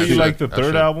 I know I you should. like the I third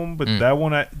should. album, but that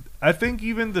one I think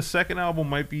even the second album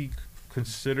might be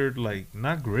considered like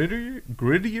not grittier,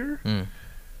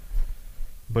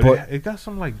 but it got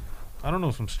some like I don't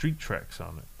know some street tracks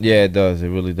on it. Yeah, it does. It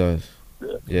really does.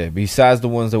 Yeah. Besides the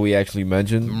ones that we actually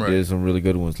mentioned, Right. there's some really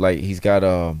good ones. Like he's got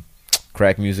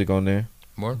crack music on there.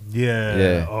 More? Yeah.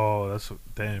 Yeah. Oh, that's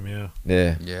damn. Yeah.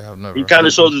 Yeah. Yeah, I've never. He kind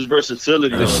of shows his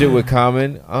versatility. The on shit it. with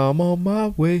Common, I'm on my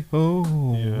way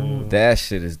home. Yeah. That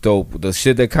shit is dope. The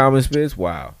shit that Common spits,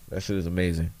 wow, that shit is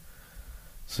amazing.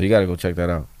 So you gotta go check that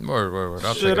out. Word.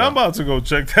 I'll check Shit, it I'm out. about to go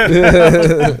check that.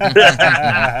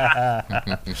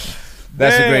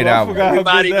 That's a great I album. forgot how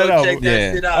Everybody good that go album. check that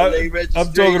Yeah. shit out. Late I'm talking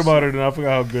Registration. about it, and I forgot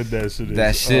how good that shit is.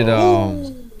 That shit,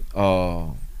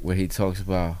 Oh. where he talks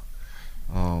about,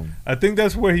 I think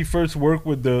that's where he first worked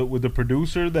with the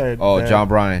producer that. John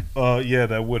Bryan. Yeah,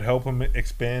 that would help him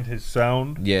expand his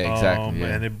sound. Yeah, exactly,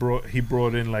 yeah. And he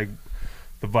brought in like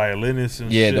the violinists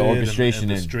and Yeah, shit, the orchestration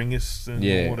and the and- stringists and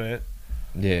Yeah. all that.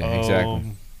 Yeah,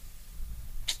 exactly.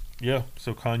 Yeah,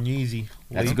 so Kanyeezy.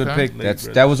 That's a Late- good Okay. pick.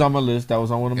 Late That was on my list. That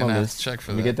was on one of Gonna my have lists. to check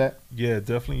for Let me that. get that. Yeah,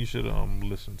 definitely you should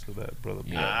listen to that, brother.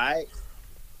 Yeah. Alright.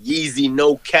 Yeezy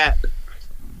No Cap.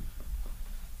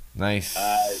 Nice.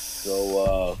 Alright,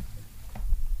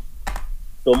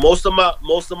 so most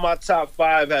of my top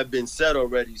 5 have been said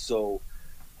already, so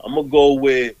I'm gonna go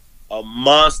with a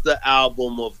monster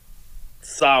album of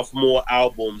sophomore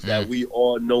albums that we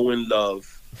all know and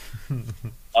love.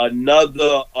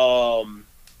 Another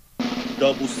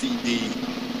double CD,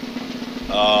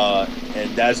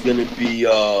 and that's gonna be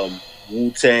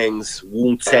Wu-Tang's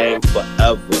Wu-Tang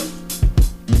Forever.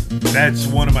 That's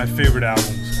one of my favorite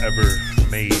albums ever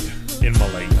made in my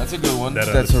life. That's a good one. That,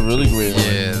 That's a really great one.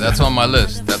 Yeah, that's on my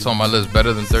list. That's on my list.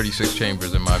 Better than 36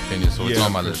 Chambers, in my opinion. So it's Yeah,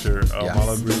 on my for list. sure. Yeah.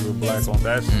 I'll agree with Black on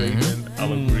that statement.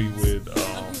 I'll agree with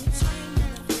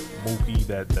Mookie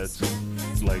that's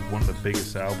like one of the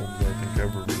biggest albums I think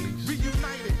ever released.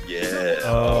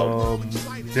 Yeah.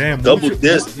 Damn, Double Wu-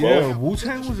 disc, bro. Yeah,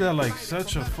 Wu-Tang was at like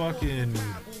such a fucking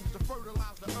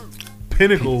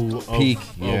pinnacle of, Peak,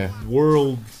 of yeah.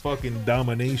 world fucking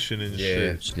domination and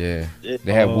shit. Yeah.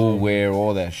 They had Wu Wear,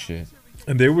 all that shit.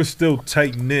 And they were still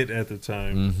tight knit at the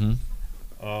time.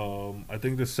 Mm-hmm. I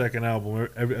think the second album,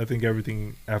 I think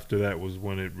everything after that was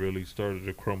when it really started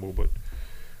to crumble. But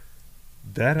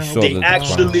That album, saw They the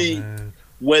actually- decline, man.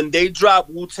 When they dropped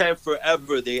Wu-Tang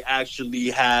Forever, they actually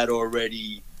had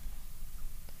already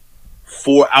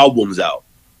 4 albums out.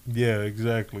 Yeah,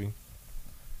 exactly.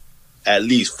 At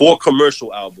least 4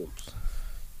 commercial albums.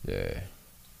 Yeah.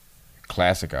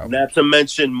 Classic album. Not to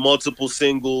mention multiple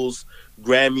singles,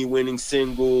 Grammy-winning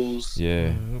singles,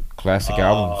 Yeah. Classic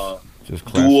albums. Just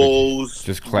classic. duos,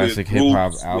 Just classic with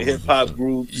hip-hop groups, albums with and hip-hop shit.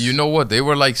 groups. You know what? They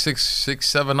were like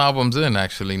 7 albums in,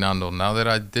 actually, Nando. Now that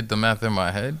I did the math in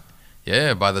my head.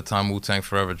 Yeah, by the time Wu-Tang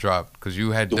Forever dropped. Because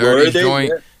you had Were Dirty's they? joint,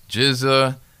 Yeah.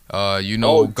 Jizza,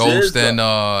 Oh, Ghost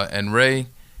Jizza. and Ray.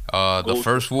 The Ghost-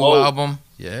 first Wu oh, album.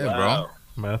 Yeah, Wow.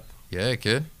 Meth. bro. Yeah,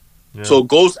 kid. Yeah. So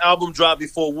Ghost album dropped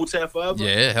before Wu-Tang Forever?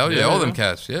 Yeah, hell yeah. Yeah. All them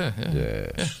cats. Yeah, yeah.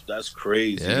 Yeah. That's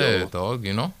crazy, Yeah, yo. dog,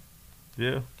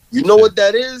 yeah. You know what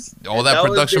that is? All And that was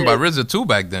production by their- RZA too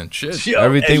back then. Shit. Yo,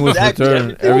 Everything was exactly.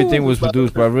 returned. Everything was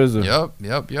produced by RZA.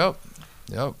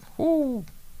 Yep. Woo.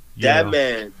 Yeah.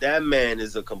 That man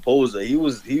is a composer. He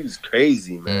was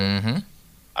crazy, man. Mm-hmm.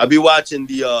 I be watching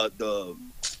the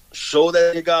show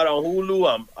that they got on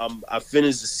Hulu. I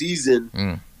finished the season,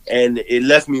 and it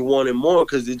left me wanting more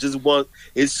because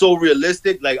it's so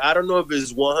realistic. Like, I don't know if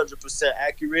it's 100%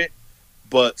 accurate,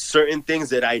 but certain things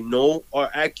that I know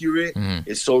are accurate.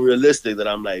 It's so realistic that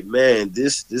I'm like, man,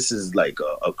 this is like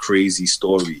a crazy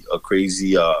story, a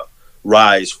crazy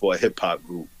rise for a hip hop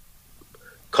group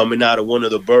coming out of one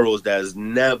of the boroughs that is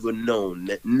never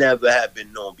had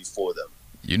been known before them.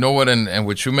 You know what? And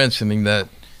with you mentioning that,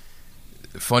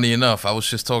 funny enough, I was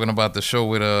just talking about the show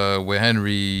with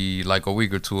Henry like a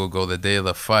week or two ago, the day of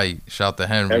the fight. Shout to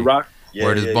Henry. Hey, Rock?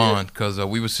 Word is bond, because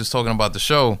we was just talking about the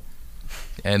show.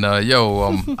 And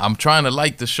I'm trying to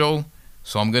like the show,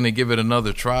 so I'm gonna give it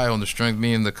another try on the strength.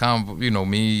 Me and the convo,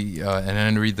 and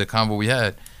Henry, the convo we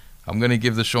had. I'm gonna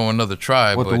give the show another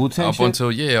try. What, but the Wu-Tang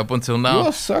shit? up until now, You're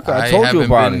a sucker. I told you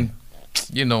about it.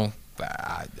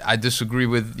 I disagree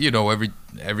with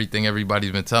everything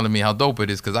everybody's been telling me how dope it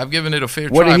is, because I've given it a fair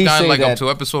What try. did he I've gotten say like that- up to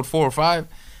episode 4 or 5.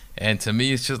 And to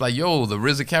me, it's just like, yo, the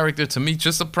RZA character, to me,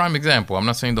 just a prime example. I'm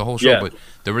not saying the whole show, but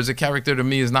the RZA character to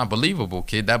me is not believable,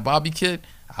 kid. That Bobby kid,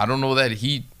 I don't know that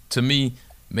he, to me,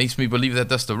 makes me believe that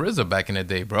that's the RZA back in the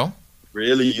day, bro.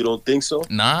 Really? You don't think so?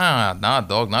 Nah,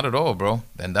 dog, not at all, bro.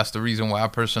 And that's the reason why I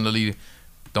personally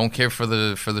don't care for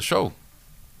the show.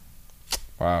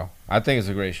 Wow. I think it's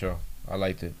a great show. I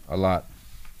liked it a lot.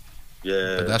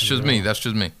 Yeah. But that's just me. That's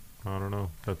just me. I don't know.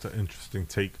 That's an interesting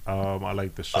take. I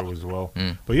like the show as well.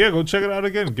 But yeah, go check it out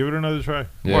again. Give it another try.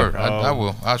 Yeah. Word, I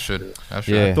will. I should.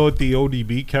 Yeah. I thought the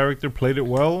ODB character played it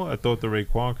well. I thought the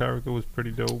Raekwon character was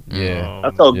pretty dope. Yeah. I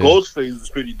thought Yeah. Ghostface was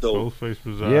pretty dope. Ghostface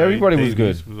was Yeah, everybody was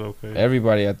good. Davies was okay.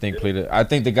 Everybody, I think, played it. I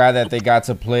think the guy that they got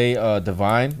to play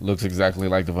Divine looks exactly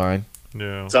like Divine.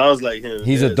 Yeah. Sounds like him.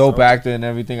 He's Yeah, a dope sounds- actor and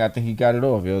everything. I think he got it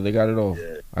off, yo. They got it off.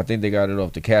 Yeah. I think they got it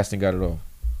off. The casting got it off.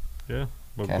 Yeah.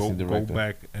 But Casting go director.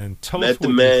 back and tell Met us the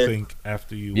what Man. you think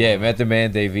after you. Yeah, Method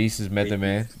Man. Davies is Method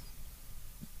Man.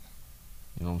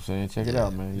 You know what I'm saying? Check it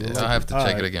out, man. You'll Yeah, like I have to All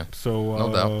check right. it again. So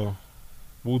No doubt.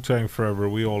 Wu-Tang Forever,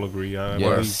 we all agree. I it.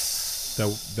 believe Yes.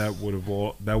 that would have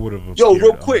Yo, appeared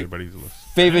real on quick. everybody's list.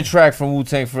 Favorite track from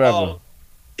Wu-Tang Forever?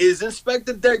 Is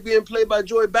Inspector Deck being played by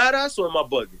Joey Badass or am I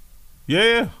bugging?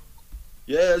 Yeah.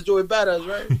 Yeah, it's Joey Badass,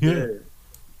 right? Yeah.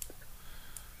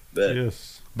 Bet.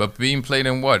 Yes. But being played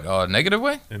in what? Negative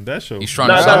way? In that show. He's trying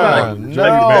Nah, to nah, sound nah. like.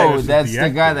 Johnny No, Badass that's is the the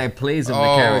guy actor. that plays him, the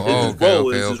Oh, character. It's his okay, role,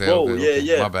 okay, it's his okay, role. okay.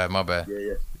 Yeah, yeah. My bad.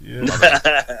 Yeah, Yeah.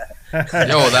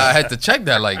 Yo, I had to check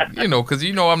that, like, because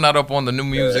I'm not up on the new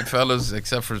music, fellas,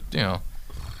 except for, you know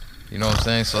what I'm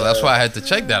saying? So that's why I had to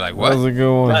check that, like, That was what? a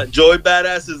good one. Joey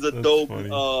Badass is a That's dope funny.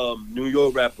 New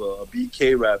York rapper, a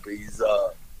BK rapper. He's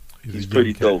He's a pretty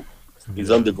young cat. dope.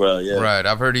 He's underground, yeah. Right,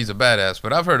 I've heard he's a badass,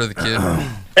 but I've heard of the kid. But,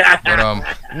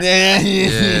 yeah.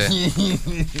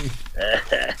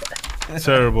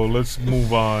 Terrible. Let's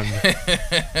move on.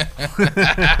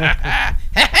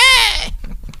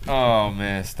 Oh,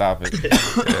 man. Stop it.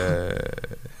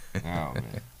 Oh, man.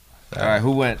 All right,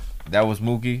 who went? That was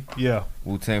Mookie. Yeah.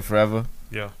 Wu-Tang Forever.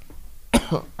 Yeah.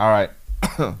 All right.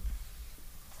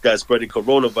 Got spreading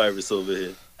coronavirus over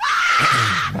here.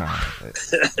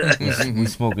 We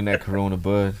smoking that Corona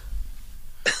bud.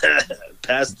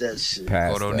 Pass that shit.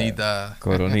 Pass that. Coronita.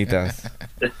 Coronitas.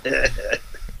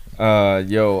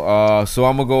 So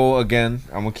I'm gonna go again.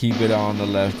 I'm gonna keep it on the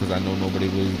left because I know nobody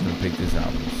really is gonna pick this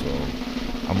album. So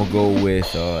I'm gonna go with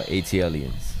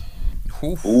ATLians.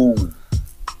 Oof. Ooh.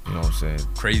 You know what I'm saying?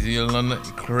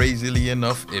 Crazily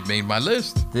enough, it made my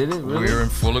list. Did it really? We're in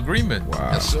full agreement. Wow.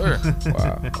 Yes, sir.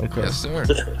 Wow. Okay. Yes, sir.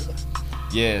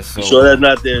 Yeah. So You sure that's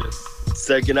not their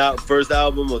first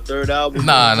album or third album?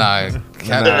 Nah. What is it?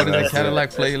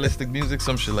 Cadillac Playlistic Music,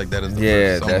 some shit like that. Is the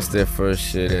first that's their first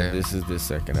shit, and this is their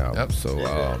second album. Yep.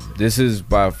 So this is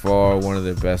by far one of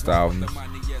their best albums.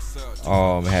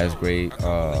 It has great,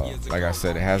 like I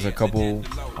said, it has a couple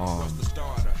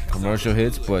commercial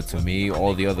hits, but to me,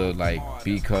 all the other like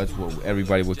B cuts, what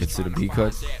everybody would consider B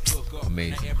cuts,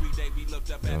 amazing. You know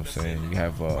what I'm saying? You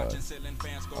have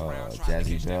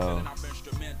Jazzy Bell,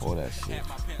 all that shit.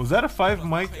 Was that a 5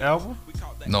 mic album?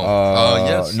 No.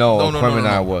 Yes. No.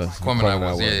 Quemini was. Quemini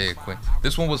was. Yeah.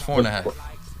 This one was 4.5.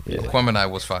 Yeah. Quemini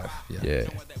was 5. Yeah.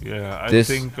 Yeah. I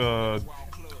think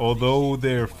although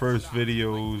their first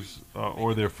videos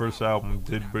or their first album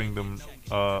did bring them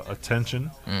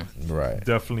attention, right?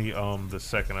 Definitely, the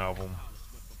second album,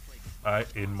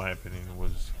 in my opinion,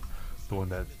 was the one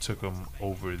that took them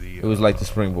over the. It was like the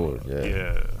springboard.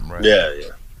 Yeah. Right.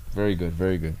 Yeah. Very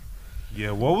good.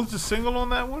 Yeah, what was the single on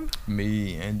that one?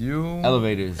 Me and You.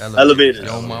 Elevators.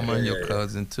 Your mama and your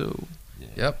cousin too. Yeah.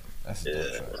 Yep. That's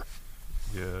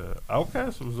Yeah,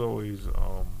 Outkast was always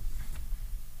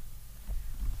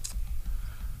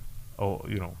dope.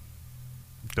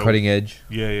 Cutting edge.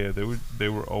 Yeah, they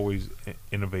were always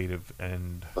innovative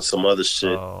and some other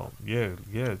shit.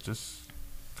 Just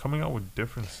coming out with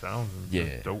different sounds and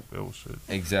just dope ill shit.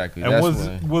 Exactly. And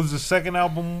was the second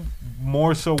album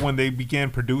more so when they began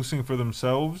producing for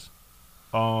themselves,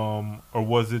 or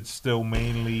was it still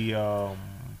mainly?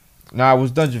 Nah, it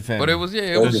was Dungeon Family. But it was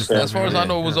as far as I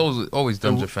know, it was always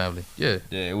Dungeon Family. Yeah,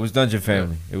 it was Dungeon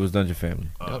Family. It was Dungeon Family.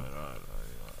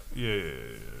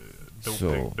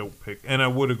 Dope pick. And I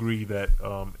would agree that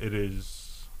it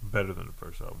is better than the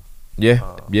first album.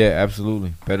 Yeah,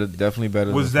 absolutely. Definitely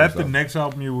better. Was that the next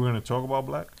album you were going to talk about,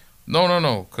 Black?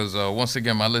 No. Because once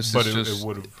again, my list is just. It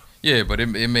would have. Yeah, but it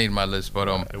made my list. But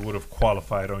it would have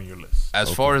qualified on your list.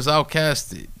 As far as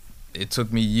Outkast, it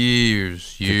took me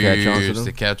years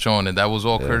to catch on, and that was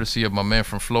all courtesy of my man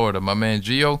from Florida, my man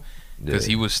Gio, because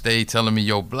he would stay telling me,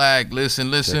 "Yo, Black,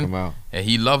 listen," and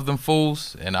he loved them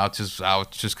fools, and I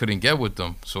just couldn't get with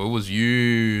them. So it was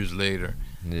years later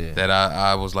that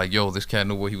I was like, "Yo, this cat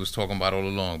knew what he was talking about all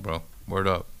along, bro. Word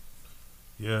up."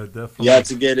 Yeah, definitely. You have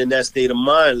to get in that state of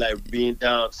mind, like being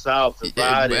down south and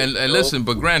riding. And listen,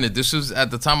 but granted, this was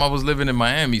at the time I was living in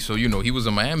Miami, so he was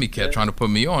a Miami cat trying to put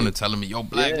me on and telling me, "Yo,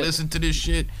 Black, listen to this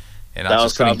shit," and I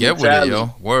just couldn't get with it,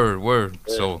 yo. Word.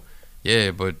 Yeah. So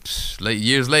but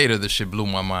years later, this shit blew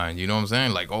my mind. You know what I'm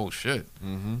saying? Like, oh shit.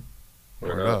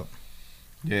 Word up.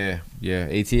 Yeah.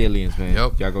 AT Aliens, man.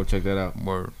 Yep. Y'all go check that out.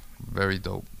 Word. Very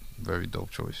dope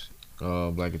choice.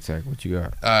 Black Attack, what you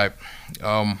got? All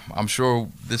right. I'm sure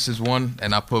this is one,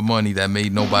 and I put money that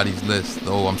made nobody's list,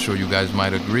 though I'm sure you guys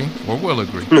might agree or will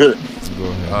agree. Go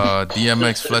ahead.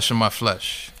 DMX, Flesh in My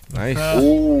Flesh. Nice.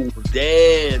 Ooh,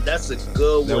 damn, that's a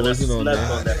good one. I wasn't on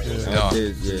slept on that. Oh,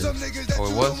 it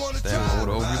was? Damn, I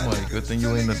would've owed you money. Good thing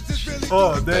you ain't the...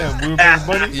 Oh, damn, we were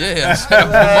putting money? Yeah, I said I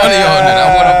put money on it.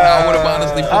 I would've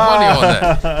honestly put money on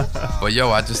that. But yo,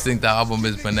 I just think the album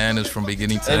is bananas from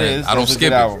beginning to end. I don't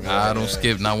skip it. I don't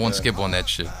skip, not one skip on that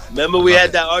shit. Remember we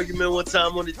had that argument one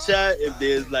time on the chat, if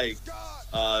there's like,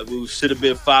 it should have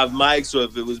been 5 mics, or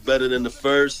if it was better than the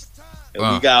first.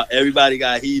 And everybody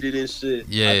got heated and shit.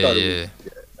 Yeah.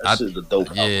 That shit's a dope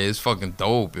album. Yeah, it's fucking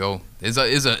dope, yo. It's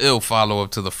a ill follow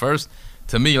up to the first.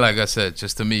 To me, like I said,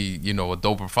 just to me, a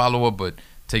doper follow up, but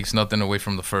takes nothing away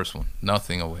from the first one.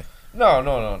 Nothing away. No,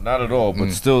 not at all.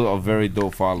 But still a very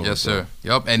dope follow up. Yes, sir.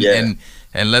 Yup. And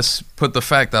let's put the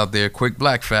fact out there. Quick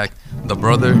black fact: the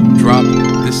brother dropped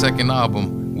this second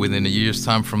album within a year's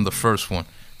time from the first one.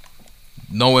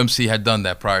 No MC had done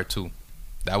that prior to.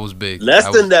 That was big.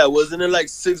 Less than that, wasn't it? Like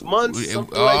 6 months,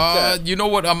 something like that. You know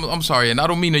what? I'm sorry, and I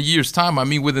don't mean a year's time. I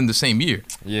mean within the same year.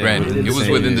 Yeah, granted, it was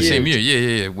within the same year.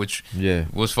 Yeah. Which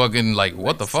was fucking like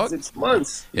what the fuck? 6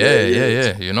 months.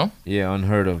 Yeah. You know? Yeah,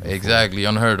 unheard of. Before. Exactly,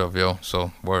 unheard of, yo.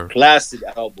 So word. Classic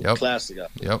album. Classic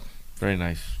album. Yep. Very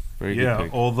nice. Very good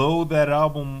pick. Although that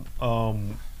album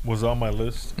was on my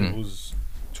list, it was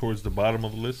towards the bottom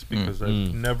of the list because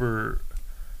I've never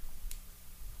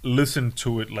listen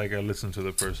to it like I listened to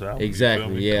the first album.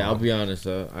 Exactly. Yeah, I'll be honest.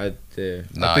 I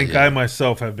think I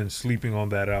myself have been sleeping on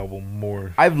that album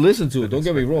more. I've listened to it. Don't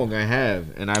get me wrong. I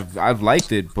have, and I've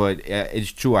liked it. But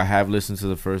it's true. I have listened to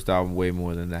the first album way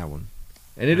more than that one.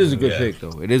 And it is a good pick,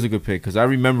 though. It is a good pick because I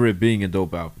remember it being a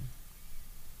dope album.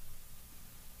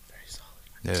 Very solid.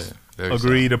 Yeah. Very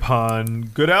Agreed upon.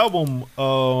 Good album.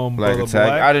 Black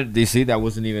Attack. I didn't. You see, that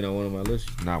wasn't even on one of my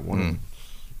lists. Not one of them.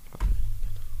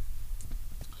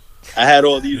 I had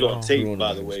all these on tape,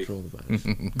 by the way.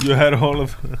 You had all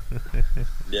of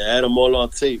Yeah, I had them all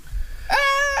on tape.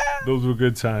 Those were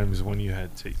good times when you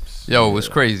had tapes. Yo, it was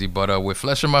crazy. But with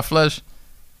Flesh in My Flesh,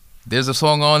 there's a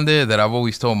song on there that I've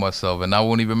always told myself, and I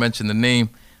won't even mention the name,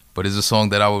 but it's a song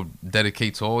that I would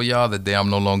dedicate to all y'all the day I'm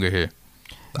no longer here.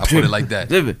 I put it like that.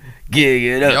 Gig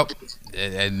it up. Yep.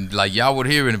 And like y'all would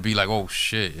hear it and be like, oh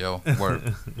shit, yo,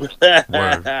 word.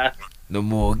 Word. No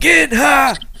more get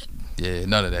high. Yeah,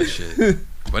 none of that shit.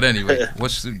 But anyway,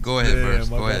 go ahead first.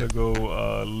 Go I ahead. gotta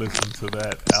go listen to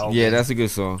that album. Yeah, that's a good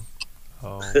song.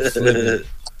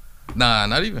 Nah,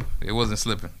 not even. It wasn't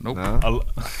slipping. Nope. Nah. I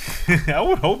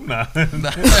would hope not.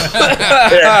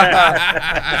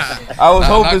 I was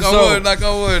hoping so. Knock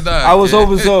on wood, nah. I was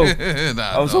hoping so.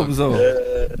 Nah, I was hoping so.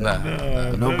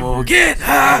 Nah. No more get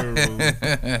high.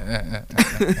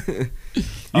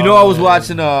 You know, I was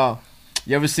watching.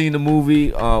 You ever seen the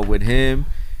movie with him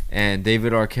and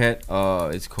David Arquette?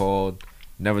 It's called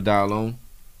Never Die Alone.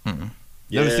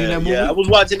 You ever seen that movie? Yeah, I was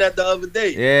watching that the other day.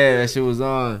 Yeah, that shit was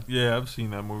on. Yeah, I've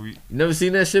seen that movie. You never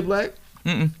seen that shit, Black?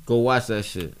 Mm-mm. Go watch that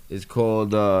shit. It's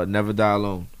called Never Die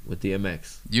Alone with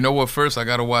DMX. You know what? First, I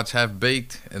gotta watch Half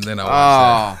Baked, and then I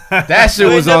watch that shit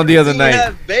was on the other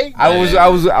night.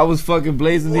 I was fucking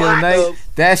blazing the other night.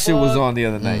 That shit was on the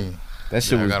other night. That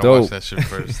shit was I gotta dope. watch that shit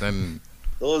first. Then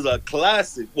those are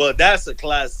classic. Well, that's a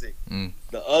classic.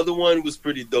 The other one was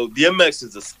pretty dope. DMX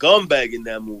is a scumbag in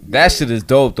that movie. That shit is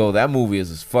dope though. That movie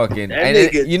is fucking. That And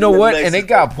nigga you know what? DMX And it is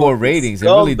got a poor fucking ratings. It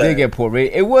really did scumbag. get poor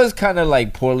ratings. It was kind of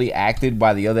like poorly acted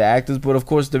by the other actors, but of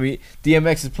course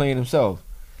DMX is playing himself.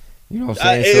 You know what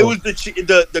I'm saying? It was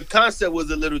the concept was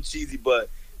a little cheesy, but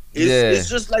it's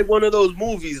just like one of those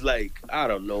movies. Like I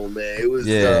don't know, man. It was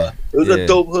a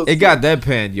dope hook. It got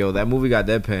deadpan, yo. That movie got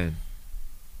deadpan.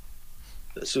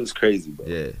 That shit was crazy, bro.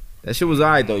 Yeah, that shit was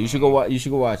alright though. You should go watch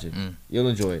it. You'll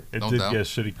enjoy it. It No did doubt. get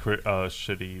shitty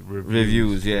reviews.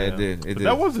 Reviews, yeah, it did. It But did.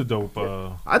 that was a dope.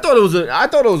 I thought it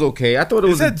was okay. I thought it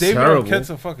was said David terrible. Arquette's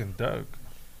a fucking dog.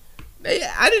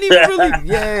 I didn't even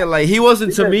really. Like he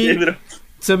wasn't to me.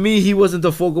 To me, he wasn't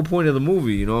the focal point of the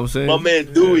movie. You know what I'm saying? My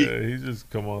man Dewey. Yeah, he just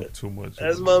come out too much.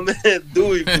 That's my man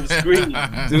Dewey from Scream.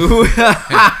 Dude.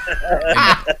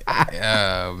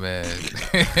 yeah, man.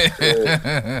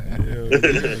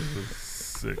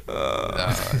 Sick.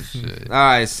 Shit. All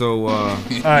right, so All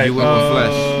right, you went with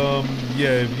Flesh.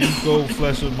 Yeah, if you go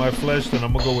Flesh with My Flesh, then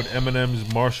I'm gonna go with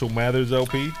Eminem's Marshall Mathers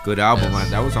LP. Good album, man.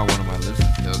 That was on one of my lists.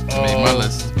 Made my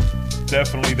list.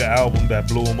 Definitely the album that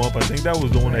blew him up. I think that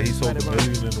was the one that he sold $1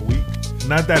 million in a week.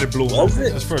 Not that it blew him up. Was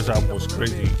it? His first album was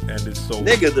crazy, and it's so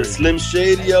Nigga, the crazy. Slim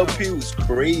Shady LP was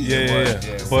crazy. Yeah.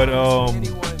 But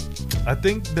I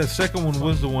think the second one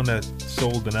was the one that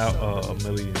sold $1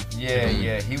 million.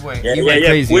 Yeah, he went. Yeah, He went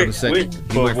crazy on the quick. second.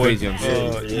 He went crazy on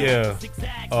the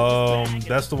second.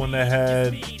 That's the one that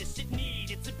had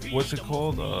what's it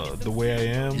called? The Way I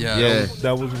Am. Yeah.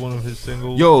 That was one of his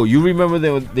singles. Yo, you remember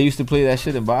they used to play that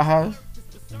shit in Baja?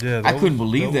 Yeah, I couldn't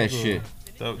believe that was shit.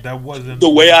 That wasn't The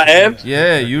Way I Am.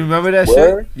 Yeah, you remember that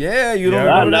Word? shit? Yeah, you don't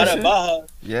Yeah, remember Not that at shit? Baja.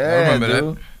 Yeah, I remember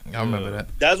dude. I remember that.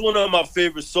 That's one of my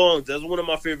favorite songs. That's one of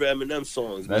my favorite Eminem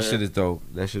songs. That man. shit is dope.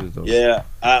 Yeah,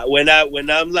 when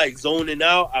I'm like zoning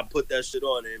out, I put that shit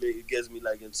on and it gets me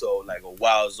like into like a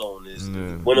wild zone. It's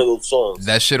one of those songs.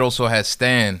 That shit also had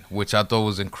Stan, which I thought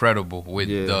was incredible with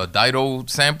the Dido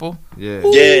sample. Yeah.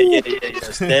 Yeah.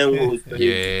 Stan was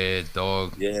Yeah,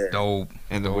 dog. Yeah. Dope.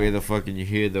 And the way the fucking you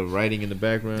hear the writing in the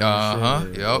background.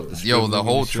 Yep. Yo, the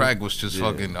whole track was just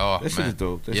fucking. Oh That shit man. is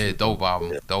dope. That shit Yeah, is dope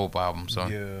album. Dope album,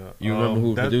 son. Yeah. You remember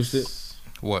who produced it?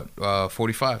 What?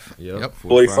 45. Yep.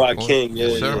 45 King.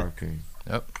 Yes, Yeah, sir. yeah. King.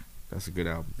 Yep. That's a good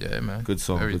album. Yeah, man. Good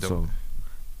song. Very Good dope. song.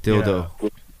 Dildo.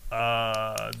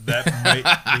 That might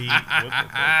be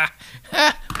what the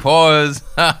fuck? Pause.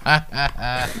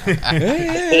 I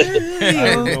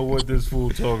don't know what this fool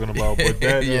talking about, but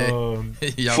that Y'all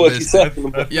Fuck missed you it. talking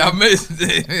about? Y'all missed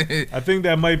it. I think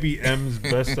that might be M's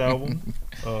best album.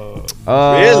 Really?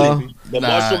 The Nah.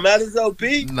 Marshall Mathers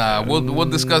LP? Nah, we'll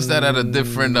discuss that at a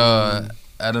different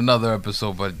at another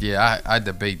episode. But yeah, I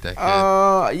debate that.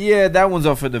 Kid. Yeah, that one's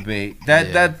up for debate.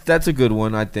 That's a good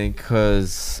one, I think,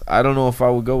 because I don't know if I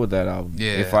would go with that album.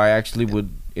 Yeah. If I actually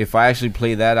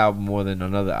play that album more than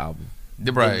another album.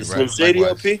 Right. The Slim Shady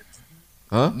Likewise. LP?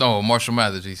 Huh? No, Marshall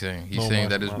Mathers. He's saying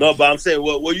that is. No, but I'm saying,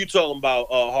 what you talking about,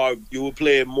 Harv? You would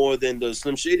play it more than the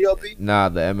Slim Shady LP? Nah,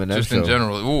 the Eminem Just show. in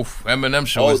general, Eminem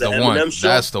show Oh, is the the one. Eminem show?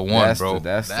 That's the one, That's bro. the-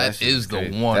 that's- that shit is the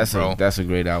great. one, bro. That's a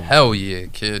great album. Hell yeah,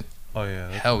 kid. Oh yeah.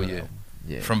 that's Hell a good yeah. album.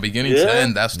 Yeah. From beginning Yeah? to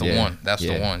end, that's the Yeah. one. That's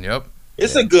the Yeah. one. Yep.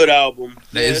 It's a good album.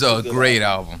 Yeah, It's a good great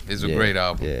album. It's a Yeah. great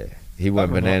album. Yeah, he I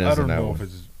went don't know- bananas I don't on that know one. if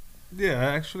it's. Yeah,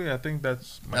 actually, I think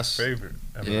that's my favorite.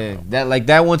 Yeah,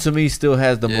 that one to me still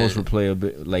has the Yeah. most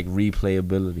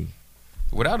replayability.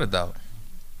 Without a doubt.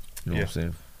 You know what I'm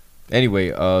saying?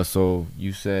 Anyway, so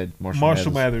you said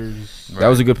Marshall Mathers. That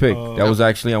was a good pick. That was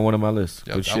actually on one of my lists.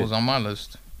 Yep, Good that shit. was on my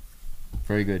list.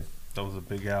 Very good. That was a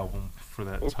big album for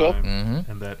that time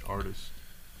and that artist.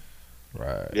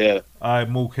 Right. Yeah. All right,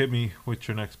 Mook, hit me with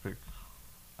your next pick.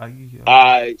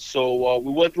 Alright, so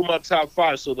we went through my top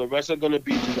 5, so the rest are gonna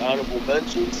be just honorable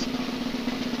mentions.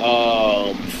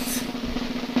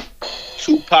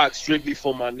 Tupac, Strictly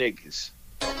for My Niggas.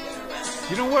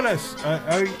 You know what?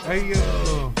 I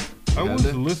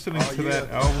was listening to that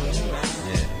album,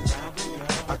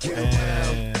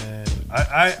 and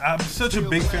I'm such a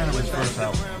big fan of his first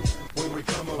album.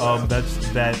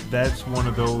 That's one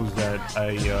of those that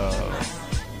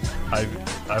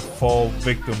I fall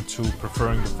victim to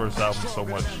preferring the first album so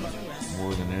much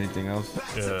more than anything else.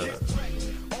 Yeah.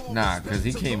 Nah, because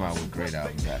he came out with great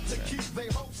albums after that.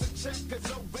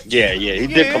 Yeah, he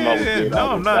did come out with great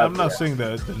albums. I'm not saying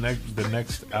that the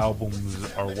next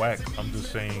albums are whack. I'm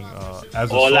just saying as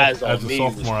a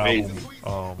sophomore album,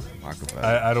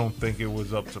 I don't think it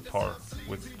was up to par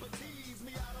with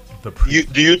the.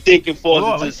 Do you think it falls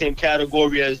into the same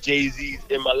category as Jay-Z's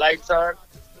In My Lifetime?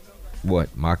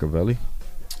 What, Machiavelli?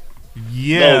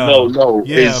 Yeah. No.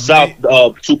 Yeah, it's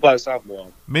Tupac Sophomore.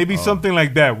 Maybe something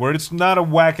like that, where it's not a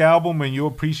whack album and you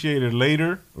appreciate it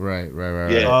later. Right.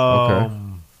 Yeah. Okay.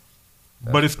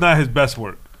 But it's not his best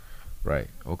work. Right.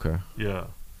 Okay. Yeah.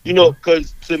 You know,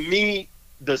 because to me,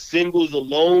 the singles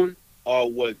alone are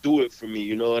what do it for me.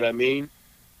 You know what I mean?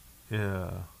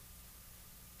 Yeah.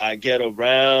 I Get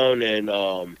Around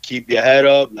and Keep Your Head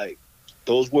Up. Like,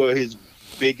 those were his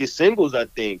biggest singles, I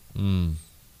think.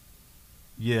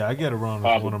 Yeah, I Get Around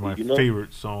is one of my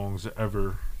favorite songs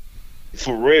ever.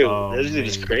 For real. That shit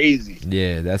is crazy.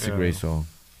 Yeah, that's a great song.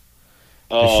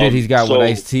 The shit he's got with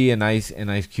Ice-T and Ice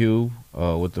Cube.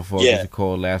 What the fuck is it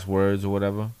called? Last Words or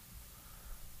whatever.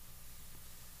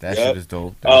 That shit is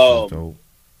dope. That shit is dope.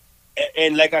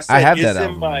 And like I said,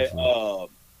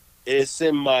 it's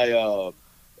in my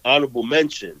honorable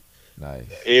mention. Nice.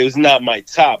 It was not my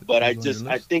top, but I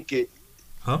think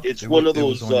it's one of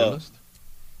those.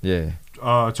 Yeah.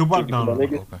 Tupac, no.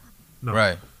 Okay. No.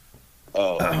 Right.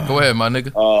 Go ahead, my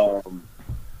nigga.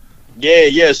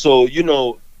 Yeah. So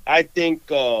I think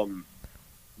the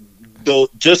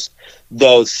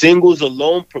singles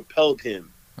alone propelled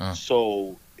him.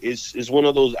 So it's one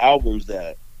of those albums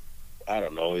that I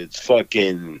don't know. It's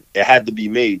fucking. It had to be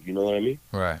made. You know what I mean?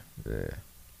 Right. Yeah.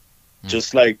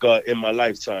 Just like In My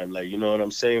Lifetime, like you know what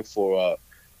I'm saying, for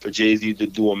Jay-Z to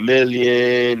do $1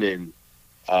 million and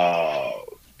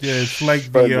it's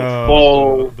like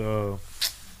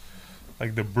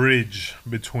the bridge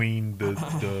between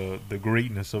the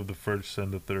greatness of the first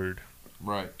and the third.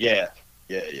 Right. Yeah.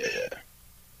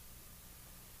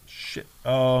 Shit.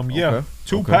 Yeah.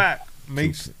 Tupac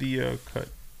makes the cut.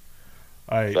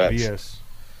 All right, BS.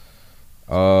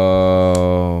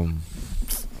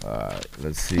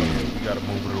 Let's see. We gotta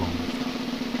move it along.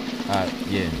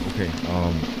 Yeah. Okay.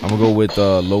 I'm gonna go with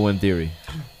Low End Theory.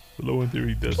 Low End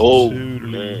Theory does.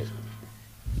 Man.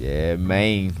 Yeah,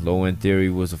 man. Low End Theory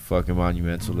was a fucking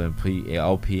monumental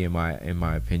LP in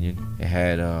my opinion. It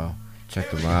had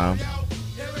Check the Rhyme,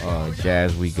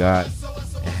 Jazz We Got.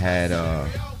 It had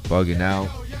Bugging Out,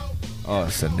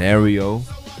 Scenario,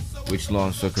 which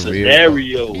launched a career.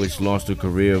 Which launched a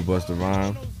career of Busta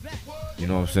Rhymes. You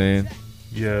know what I'm saying?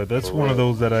 Yeah, that's one of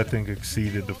those that I think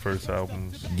exceeded the first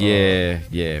album's.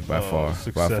 By far.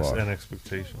 Success and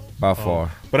expectations. By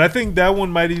far. But I think that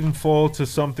one might even fall to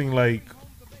something like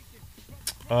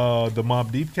the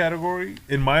Mobb Deep category,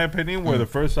 in my opinion, where the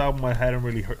first album I hadn't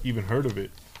really even heard of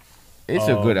it. It's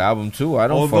a good album too. I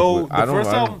don't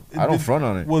front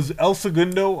on it. Was El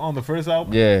Segundo on the first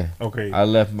album? Yeah. Okay. I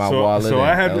left my wallet. So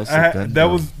I had that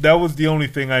was the only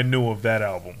thing I knew of that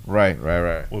album. Right.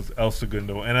 Was El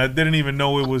Segundo, and I didn't even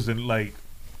know it was in like.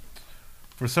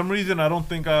 For some reason, I don't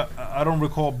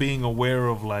recall being aware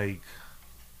of like,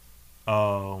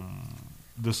 the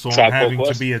song having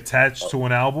to be attached to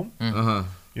an album.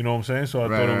 You know what I'm saying? So I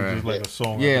thought it was just like a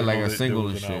song. Yeah, like a single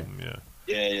and shit. Album.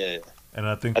 Yeah. And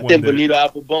I think Bonita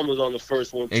Applebum was on the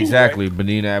first one too. Exactly, right?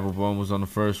 Bonita Applebum was on the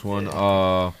first one.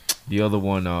 Yeah. The other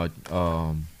one, the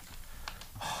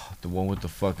one with the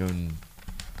fucking,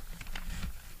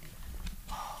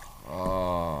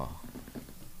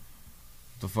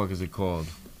 the fuck is it called?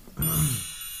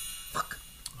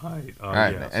 All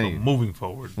right. Anyway. So moving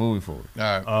forward. All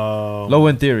right. Low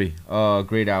End Theory,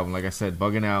 great album. Like I said,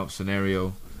 Bugging Out,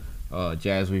 Scenario,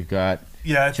 Jazz We've Got.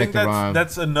 Yeah, I think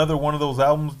that's another one of those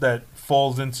albums that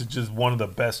falls into just one of the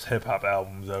best hip hop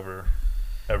albums ever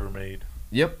made.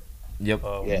 Yep.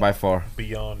 By far.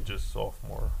 Beyond just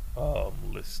Sophomore.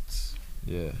 lists.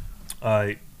 Yeah. All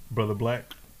right, Brother Black.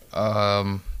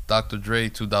 Dr. Dre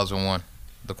 2001,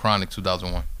 The Chronic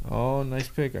 2001. Oh, nice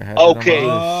pick. I had Okay, it on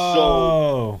my list.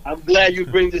 so I'm glad you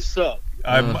bring this up.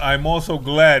 I'm also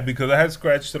glad because I had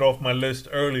scratched it off my list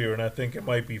earlier, and I think it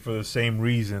might be for the same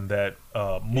reason that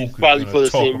Mook It's probably is for the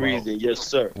talk same about. reason. Yes,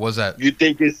 sir. What's that? You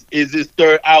think is his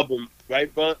third album, right,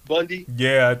 Bundy?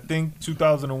 Yeah, I think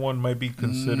 2001 might be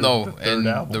considered No, the third and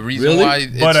album. the reason Really? why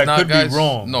it's But I not, could be guys,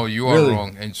 wrong. No, you are Really?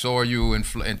 wrong, and so are you in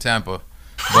Tampa.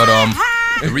 But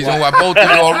the reason why both of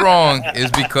you are wrong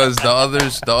is because the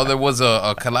other was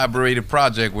a collaborated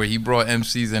project where he brought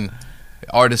MCs and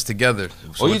artists together.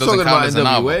 So You it doesn't talking count about as an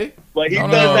album. NWA? But he No,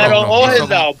 does no, that no, on no. all He's his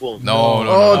talking- albums. No,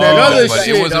 Oh, that other but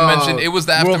shit, it wasn't mentioned. It was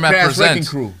the World Aftermath Class Wrecking Presents.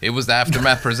 Crew. It was the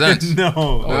Aftermath Presents. No,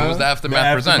 It was the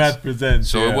Aftermath Presents. Presents.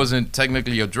 So yeah. it wasn't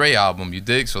technically a Dre album, you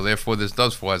dig? So therefore, this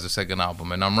does fall as a second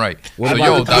album, and I'm right. What So about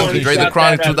yo, the Dr. Compton Dre, shit? The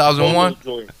Chronic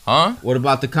 2001, huh? What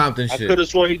about the Compton I shit? could have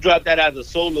sworn he dropped that as a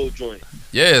solo joint.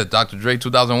 Yeah, Dr. Dre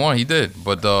 2001, he did,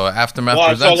 but the Aftermath No, I'm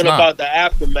Presents, talking nah. about the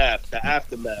aftermath. The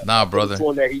aftermath. Nah, I could've brother.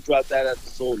 sworn that he dropped that as a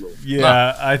solo.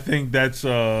 Yeah, I think that's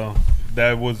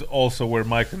that was also where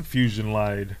my confusion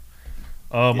lied.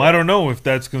 I don't know if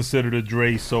that's considered a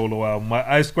Dre solo album.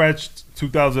 I scratched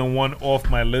 2001 off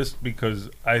my list because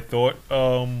I thought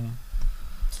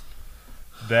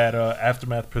that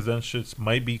Aftermath Presents shits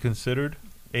might be considered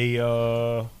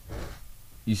a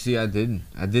You see, I didn't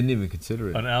even consider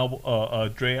it. an album, a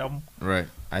Dre album. Right,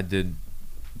 I did.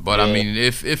 But I mean,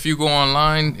 if you go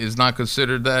online, it's not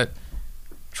considered that.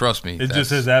 Trust me, It that's- just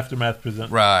says Aftermath Presents.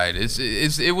 right.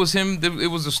 It was him. It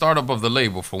was the startup of the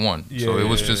label for one. So it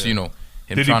was just him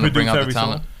Did he trying to bring produce out the every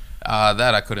talent.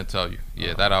 That I couldn't tell you.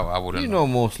 Yeah, that I wouldn't. You know. know,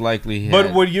 most likely. He But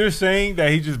had- what you're saying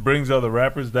that he just brings other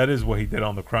rappers, that is what he did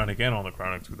on the Chronic and on the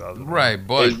Chronic 2000. Right,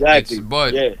 but Exactly,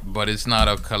 it's, yeah. but it's not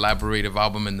a collaborative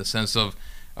album in the sense of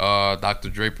Dr.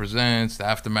 Dre presents, the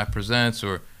Aftermath presents,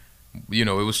 or it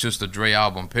was just a Dre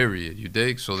album. Period. You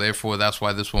dig? So therefore, that's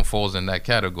why this one falls in that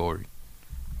category.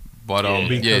 But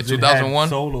Because it 2001. had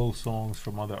solo songs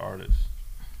from other artists,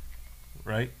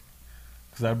 right?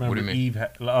 Because I remember What do you mean? Eve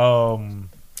had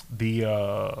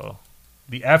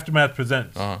the Aftermath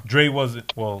Presents. Uh-huh. Dre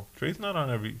wasn't. Well, Dre's not on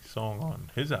every song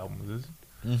on his albums, is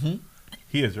he? Mm-hmm.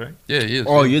 He is, right? Yeah, he is.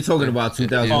 Oh, you're talking about Yeah.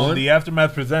 2001? On the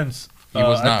Aftermath Presents. He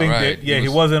was I not, think right. that, He he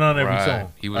was- wasn't on every right.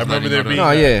 song. He was I remember letting there other- being No,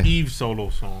 an yeah. Eve solo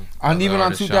song. And even on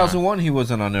artists 2001, he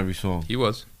wasn't on every song. He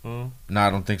was. No, I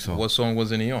don't think so. What song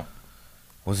wasn't he on?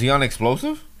 Was he on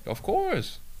Explosive? Of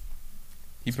course.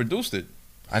 He produced it.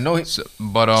 I know he.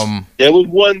 But There was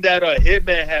one that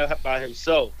Hitman had by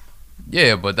himself.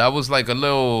 yeah, but that was like a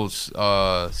little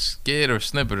skit or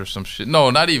snippet or some shit. No,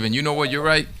 not even. You know what? You're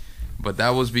right. But that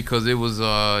was because it was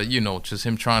just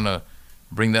him trying to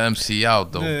bring the MC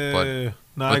out though. Yeah.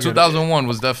 No, I But get it. 2001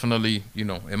 was definitely,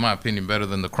 in my opinion, better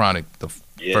than the Chronic, the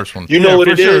Yeah. first one. You know what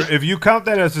for it sure. is? If you count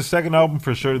that as the second album,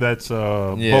 for sure, that's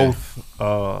both.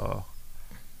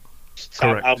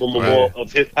 Top Correct. album of Right. all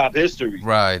of hip hop history.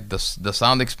 Right. The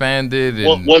sound expanded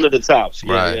and One of the tops.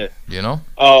 Yeah, right. yeah. You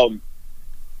know.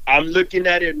 I'm looking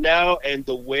at it now, and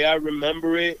the way I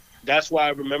remember it, that's why I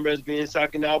remember it as being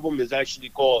second album, is actually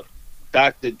called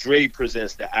Dr. Dre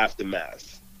Presents the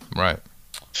Aftermath. Right.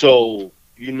 So,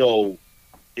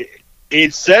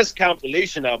 it says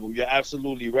compilation album. You're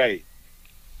absolutely right.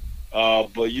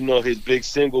 But, his big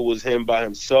single was him by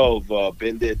himself.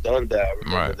 Been There, Done That. I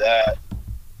remember Right. that.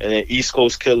 And then East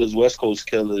Coast Killers, West Coast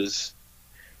Killers.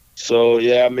 So,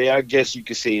 yeah, I mean, I guess you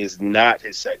could say it's not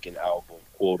his second album,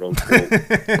 quote unquote.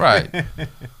 Right.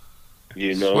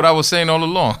 That's What I was saying all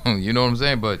along. You know what I'm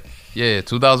saying? But yeah,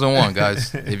 2001,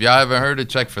 guys. If y'all haven't heard it,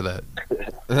 check for that.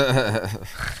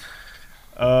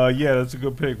 Yeah, that's a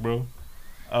good pick, bro.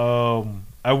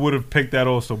 I would have picked that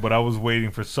also, but I was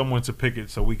waiting for someone to pick it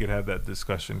so we could have that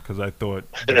discussion because I thought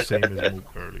the same as Mook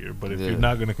earlier. But if Yeah. you're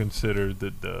not going to consider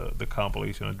the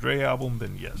compilation of Dre album,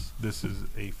 then yes, this is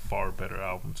a far better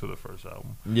album to the first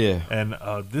album. Yeah. And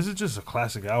this is just a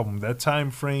classic album. That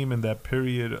time frame and that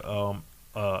period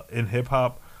in hip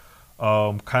hop,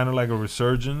 kind of like a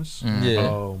resurgence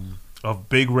Yeah. of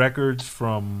big records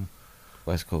from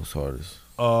West Coast artists.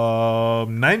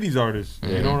 90s artists.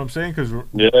 You know what I'm saying? Because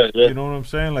Yeah. you know what I'm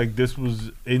saying? Like this was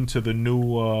into the new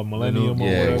millennium or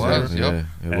Yeah, whatever. exactly. Yep.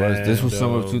 Yeah, it was. This was And,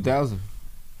 summer of 2000.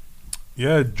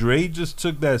 Yeah, Dre just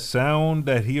took that sound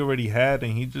that he already had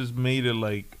and he just made it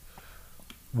like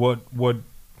what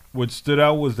stood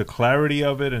out was the clarity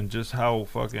of it and just how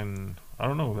fucking I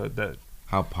don't know that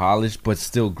how polished, but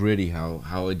still gritty.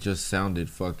 How it just sounded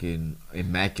fucking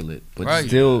immaculate, but Right.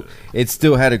 still, it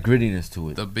still had a grittiness to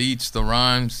it. The beats, the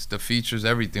rhymes, the features,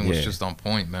 everything was Yeah. just on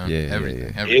point, man. Yeah, yeah,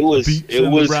 everything. yeah. It was Beats it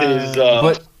and was the his.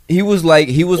 But he was like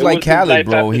it was Khaled, his life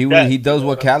bro. after He death, does you know what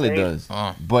what I'm Khaled saying? does,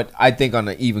 but I think on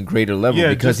an even greater level Yeah,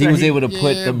 because just he that was he- able to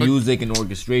put Yeah, the but- music and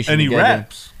orchestration And he together.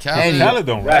 raps. Khaled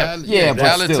don't rap. Khaled, Yeah, yeah, but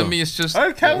Khaled to still. me is just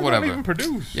Khaled whatever. don't even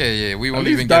produce. Yeah, we At won't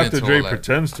least even get Dr. into Dre all that.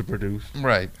 pretends to produce.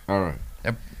 Right, All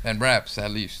right, and raps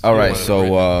at least. all right.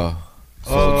 Whatever.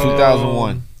 So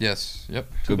 2001, Yes, yep.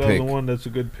 good pick. 2001, that's a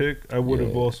good pick. I would have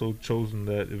Yeah. also chosen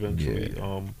that eventually.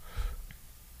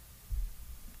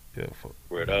 Fuck.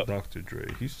 Word up. Dr. Dre.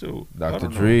 He's still Dr. I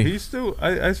don't know. Dre. He's still.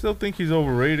 I still think he's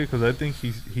overrated because I think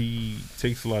he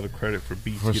takes a lot of credit for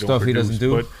beats For he don't stuff he produce, doesn't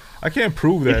do? But I can't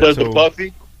prove that. Because so of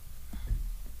Buffy.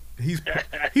 he's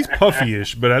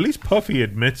puffy-ish, but at least Puffy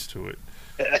admits to it.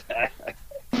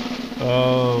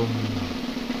 All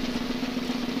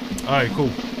right, cool.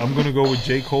 I'm gonna go with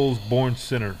J. Cole's "Born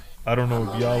Sinner." I don't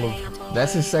know if y'all have.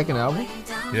 That's his second album.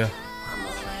 Yeah.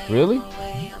 Really?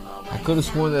 I could have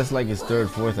sworn that's like his third,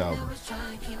 fourth album.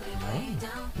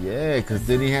 Yeah, cause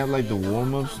didn't he have like the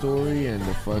warm up story and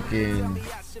the fucking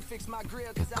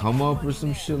the come up or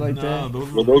some shit like that?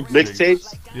 Those Were those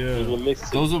mixtapes? Yeah. Those were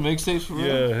mixtapes. Those are mixtapes for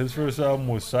real. Yeah, his first album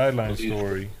was Sideline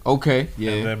Story, Okay. and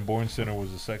Yeah. then Born Sinner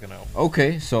was the second album.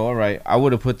 Okay. So all right, I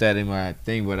would have put that in my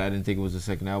thing, but I didn't think it was the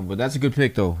second album. But that's a good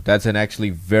pick though. That's an actually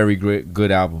very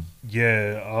good album.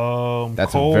 Yeah,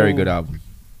 That's Cole, a very good album.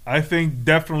 I think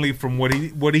definitely from what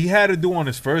he had to do on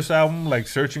his first album, like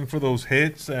searching for those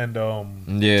hits and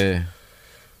Yeah.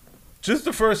 just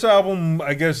the first album,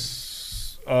 I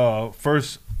guess,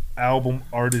 first album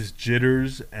artist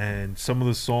jitters and some of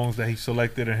the songs that he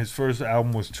selected. And his first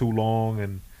album was too long,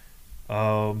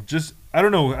 and just I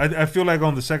don't know. I feel like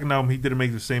on the second album he didn't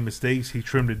make the same mistakes. He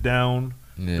trimmed it down.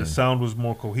 Yeah. The sound was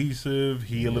more cohesive.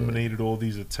 He eliminated all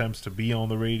these attempts to be on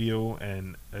the radio,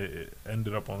 and it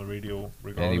ended up on the radio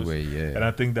regardless. Anyway, yeah. And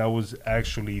I think that was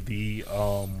actually the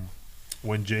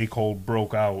when J. Cole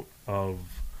broke out of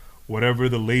whatever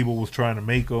the label was trying to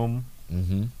make him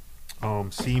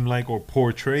seem like or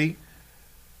portray.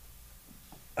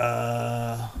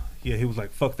 Yeah, he was like,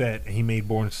 "Fuck that," and he made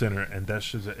Born Sinner, and that's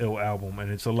just an ill album,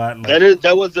 and it's a lot like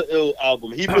That was an ill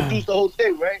album. He produced the whole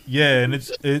thing, right? yeah, and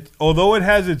it although it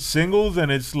has its singles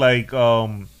and it's like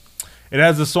it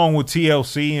has a song with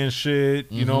TLC and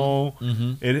shit, you know.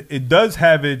 It does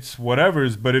have its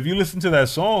whatevers, but if you listen to that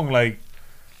song, like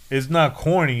it's not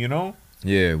corny, you know.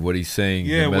 Yeah, what he's saying.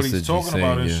 Yeah, the what message he's talking saying,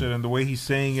 about and yeah. shit, and the way he's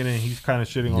saying it, and he's kind of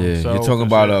shitting on Yeah, himself. you're talking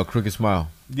and about shit. Crooked Smile.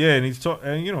 Yeah, and he's talking,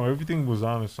 and you know everything was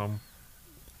honest. And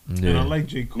I Yeah. like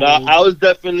J. Cole. No, I was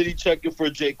definitely checking for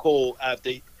J. Cole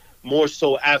more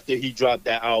so after he dropped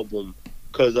that album,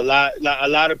 because a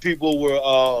lot of people were he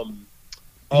up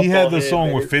had on the him, song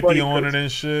and with it's 50 funny on 'cause it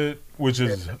and shit, which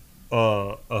is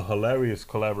a hilarious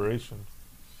collaboration.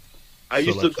 I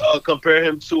used to compare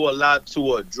him to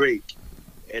a Drake,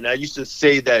 and I used to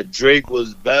say that Drake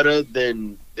was better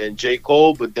than J.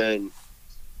 Cole, but then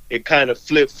it kind of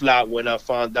flip-flopped when I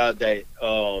found out that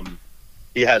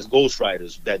he has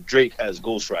ghostwriters, that Drake has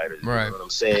ghostwriters. Right. You know what I'm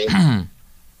saying?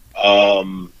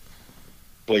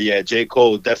 But yeah, J.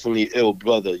 Cole definitely ill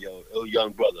brother, ill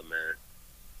young brother, man.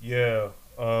 Yeah,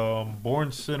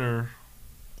 Born Sinner.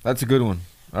 That's a good one.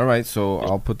 All right, so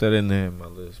I'll put that in there in my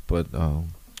list. But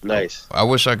Nice. I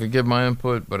wish I could give my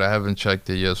input, but I haven't checked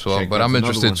it yet. So, Check, but that's I'm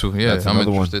another interested one. to. Yeah, That's I'm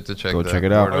another one. interested to check Go that. check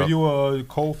it out. Word Are up. you a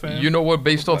Cole fan? You know what?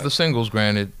 Based off the singles,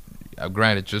 granted,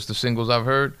 just the singles I've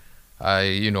heard,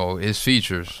 his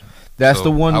features. that's So,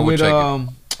 the I one would with check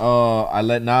I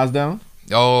Let Nas Down.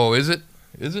 Oh, is it?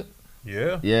 Is it?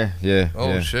 Yeah. Yeah. Oh,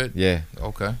 yeah, shit. Yeah.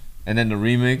 Okay. And then the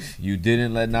remix, You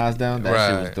Didn't Let Nas Down. That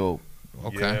shit was Right. dope.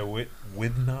 Okay. Yeah,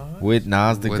 with Nas. With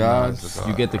Nas the With Gods, Nas the God,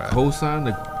 you get the right. cosign,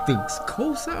 the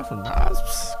cosign from Nas.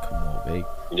 Psst, come on, babe.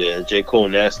 Yeah, J. Cole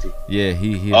nasty. Yeah,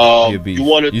 he'll be. You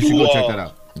wanna should do, go check that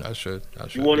out. I should.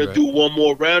 You want to do one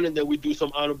more round and then we do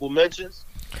some honorable mentions?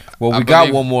 Well, I we got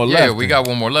believe- one more left. Yeah, we got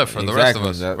one more left for the rest of Exactly,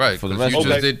 us. that- Right. for the 'cause rest you of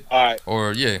just us. did. All right.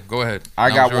 Or go ahead. I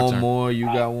Now got it's your one turn. more. You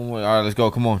got one more. All right, let's go.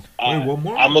 Come on. Wait, one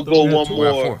more? I'm gonna go one We're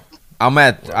at more.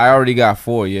 4. I already got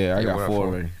 4. Yeah, I Yeah, got we're at 4 4.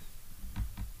 already.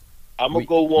 I'm gonna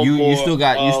go one you, more. You still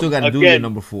got to do your again,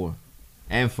 number 4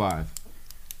 and 5.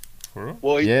 For real?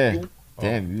 Well, Yeah. you,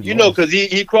 Damn, you know, lost. because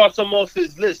he crossed them off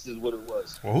his list, is what it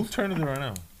was. Well, whose turn is it right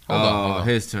now? Hold on.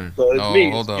 His turn. So it's No,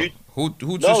 me. hold on. You- Who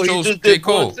no, just he chose just J. did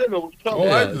Born Cole? Sinner. What you talking Oh,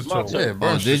 about? I It's just my chose. turn. Yeah,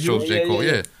 Burns did just you? chose J. Cole.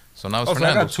 Yeah. Yeah. So now it's Oh, so I got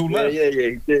Fernando's. 2 Yeah, left. yeah,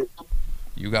 he did.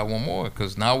 You got one more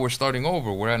because now we're starting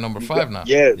over. We're at number You 5 got- now.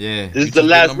 Yeah, Yeah, this You is the just did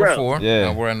last number round. 4. Yeah.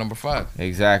 Now we're at number 5.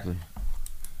 exactly.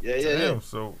 Damn,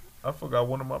 so I forgot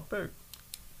one of my picks.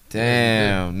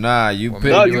 Damn, nah, you picked.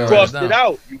 No, you crossed it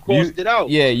out. You crossed it out.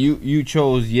 Yeah, you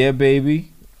chose Yeah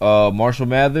Baby, Marshall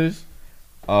Mathers.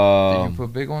 Did you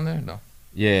put Big on there? No.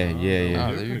 Yeah.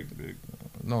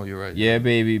 No, you're right. Yeah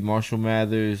Baby, Marshall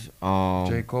Mathers,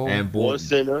 J. Cole, and Born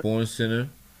Sinner.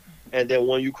 And then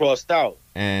one you crossed out.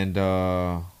 And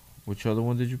which other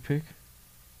one did you pick?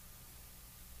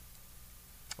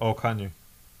 Oh, Kanye.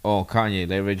 Oh, Kanye,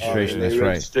 Late Registration. That's right.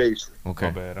 Registration. Okay,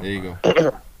 My bad, there you go.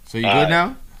 So you good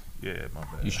now? Yeah, my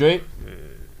bad. You straight? Yeah,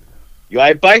 You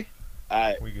alright, bye?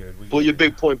 Alright. we good. Pull your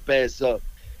big point pants up.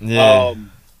 Yeah. All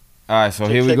right, so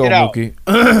here we go,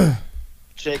 Mookie.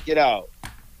 Check it out.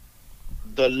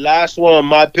 The last one,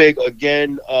 my pick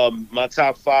again. My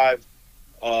top 5.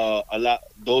 A lot.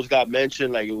 Those got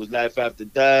mentioned. Like it was Life After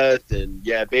Death, and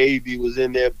Yeah Baby was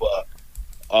in there. But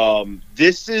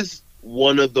this is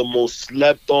one of the most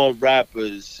slept on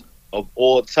rappers of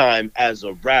all time as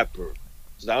a rapper.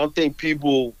 I don't think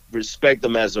people respect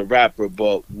him as a rapper,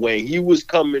 but when he was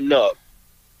coming up,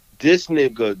 this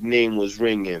nigga name was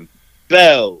ringing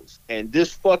bells, and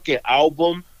this fucking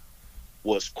album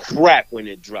was crack when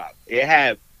it dropped. It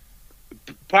had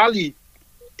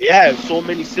so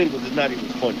many singles, it's not even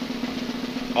funny.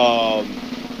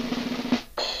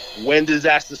 When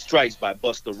Disaster Strikes by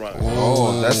Busta Rhymes.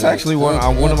 Oh, that's actually one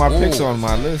of my picks on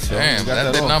my list. Yo. Damn,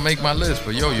 that did not make my list,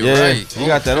 but yo, you're Yeah, right. you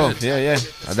got that off. Yeah.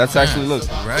 That's actually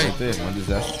right there. When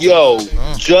Disaster. Yo,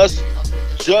 just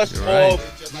You're right.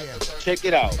 off, check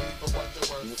it out.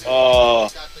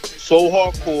 So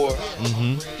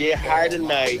Hardcore, Get High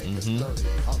Tonight.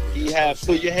 He had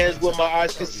Put Your Hands Where My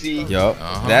Eyes Can See. Yup,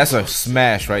 that's a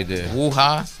smash right there.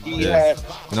 Woo-ha. He had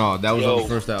No, that was on the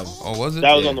first album. Oh, was it?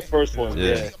 that was on the first one.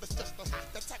 Yeah.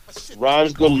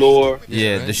 Rhymes Galore.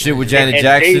 Yeah, right. the shit with Janet And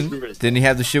Jackson. Dangerous. Didn't he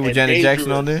have the shit with And Janet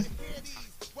Jackson on Dangerous. there?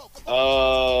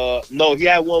 No, he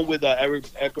had one with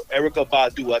Erica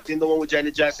Badu. I think the one with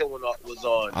Janet Jackson was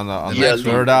on. On the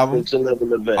third album. Extinction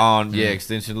Level Event. On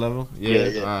Extinction Level.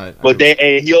 Yeah. All right. But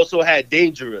and he also had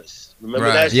Dangerous. Remember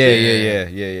Right. that Yeah,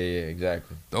 shit?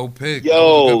 exactly. Dope pick. Yo, That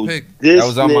was a good pick. this That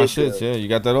was on my nigga- shit. Yeah, you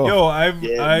got that off. Yo, I've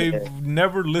Yeah.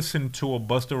 never listened to a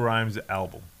Busta Rhymes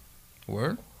album.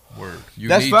 Word? Word. You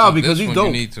That's need foul to. because This he's one dope.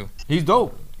 You need to. He's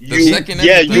dope. The second and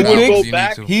the you third would albums, go you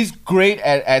back. need to. He's great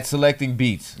at selecting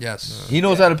beats. Yes. He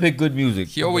knows how to pick good music.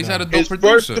 He always had a dope His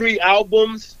producer. first 3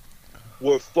 albums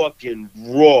were fucking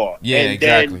raw. Yeah, and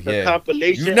exactly, Then the yeah.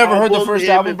 compilation. You've never heard the album, first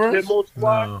him album, and Burns? Flipmode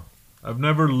Squad, No, I've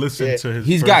never listened to his.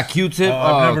 He's first, got Q-Tip,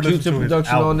 I've never listened Q-Tip to his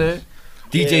production on album. there.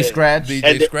 DJ Yeah. Scratch. DJ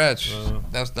And the- Scratch.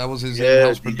 that was his Yeah,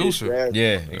 in-house DJ producer. Scratch.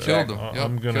 Yeah, He exactly. killed him. I'm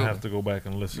Yup, gonna killed have him. to go back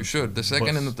and listen. You should. The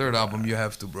second and the third album, you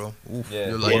have to, bro. Oof, Yeah.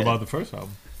 you're What like, about the first album?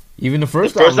 Even the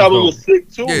first, First album was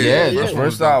sick too. Yeah, Yeah, yeah, the yeah.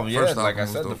 first dope. album. Yeah, First like album I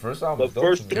was said, the dope. first album. The was dope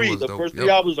first to me. was the dope. first Yep.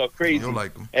 3 albums are crazy. You'll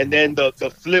like them. And then the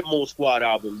Flipmode Squad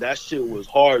album, that shit was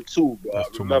hard too, bro. That's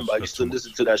too Remember, much. I That's used to too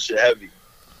listen to that shit heavy.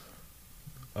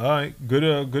 All right,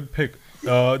 good pick.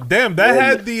 Damn, that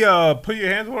had the Put Your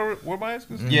Hands Where My Eyes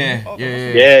Can See. Yeah, Oh,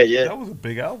 yeah. Yeah. That was a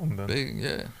big album then. Big,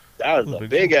 yeah. That was a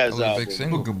big ass That was a album. big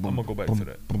single. I'm gonna go back to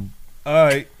that. All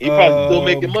right, He probably still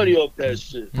making money off that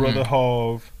shit. Brother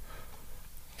Hov,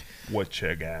 what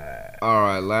you got? All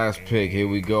right, last pick. Here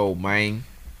we go, man.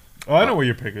 Oh, I know where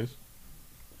your pick is.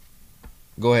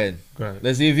 Go ahead. Go ahead.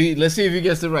 Let's see if he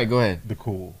gets it right. Go ahead. The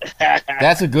Cool.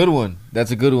 That's a good one.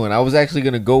 I was actually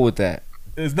gonna go with that.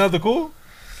 It's not The Cool?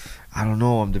 I don't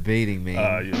know. I'm debating,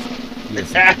 man.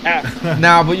 Yes.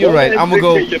 Nah, but you're right. I'm gonna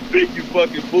go. You pick, you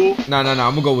fucking fool. No. I'm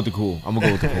gonna go with the cool.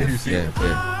 Yeah.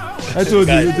 I told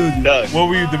you. Done. What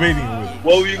were you debating with?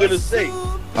 What were you gonna say?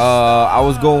 I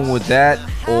was going with that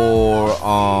or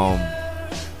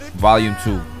Volume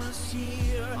 2.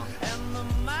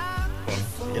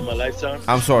 In my lifetime?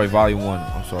 I'm sorry, Volume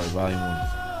 1. Volume 1.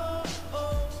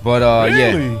 But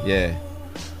Really? yeah.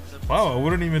 Wow, I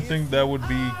wouldn't even think that would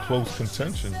be close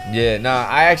contention. Yeah, nah,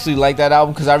 I actually like that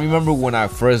album because I remember when I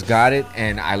first got it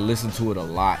and I listened to it a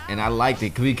lot and I liked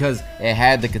it because it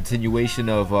had the continuation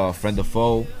of Friend or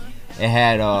Foe. It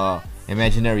had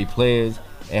Imaginary Players.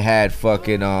 It had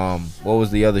fucking what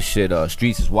was the other shit?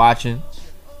 Streets is Watching.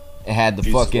 It had the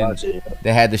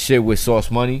they had the shit with Sauce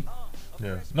Money.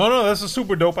 Yeah. No, that's a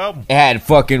super dope album. It had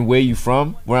fucking Where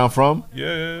I'm From.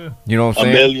 Yeah. You know what I'm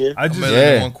A saying? million. I just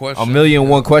Million One Question. A Million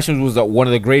One Questions was one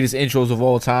of the greatest intros of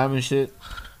all time and shit.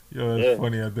 Yo, that's Yeah.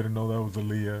 funny. I didn't know that was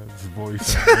Aaliyah's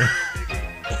voice.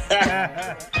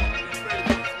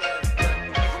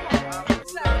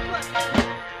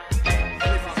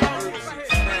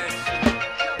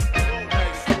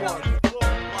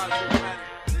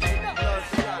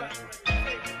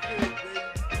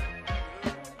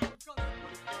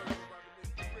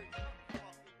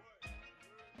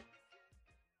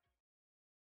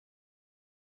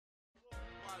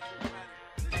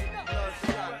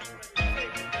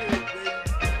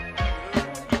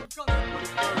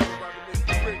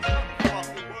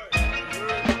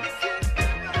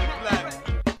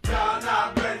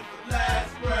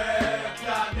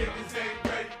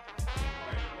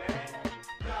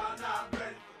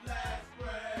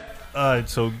 Alright,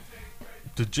 so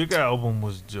the Jigga album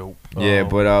was dope. Yeah,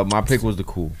 but my pick was the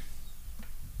Cool.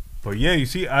 But yeah, you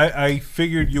see, I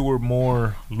figured you were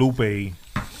more Lupe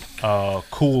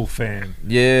Cool fan.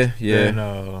 Yeah.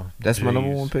 Than, That's my number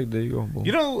Jay's. one pick. There you go. Boom.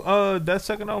 You know, that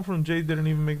second album from Jay didn't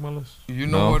even make my list. You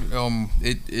know what?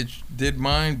 It did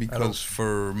mine because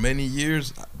for many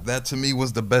years that to me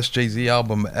was the best Jay-Z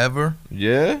album ever.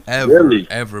 Yeah.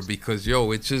 Ever because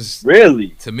it just Really?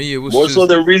 to me it was More just, so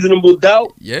than Reasonable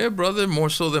Doubt? Yeah, brother, more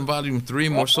so than Volume 3,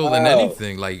 more so than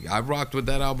anything. Like I rocked with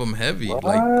that album heavy.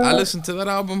 Like I listened to that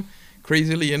album,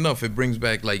 crazily enough, it brings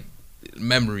back like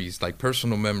memories, like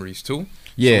personal memories too.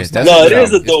 Yeah, so it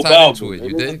is a dope album. It,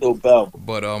 it you is a dig? dope album.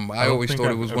 But I always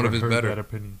thought it was one of his better. That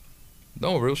opinion.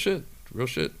 No, real shit.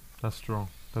 That's strong.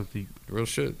 That's deep. Real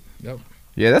shit. Yep.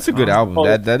 Yeah, that's a good album.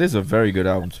 That is a very good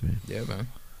album to me. Yeah, man.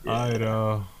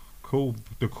 Alright, cool.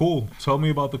 The Cool. Tell me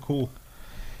about the Cool.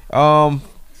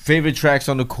 Favorite tracks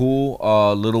on the Cool,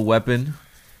 Little Weapon,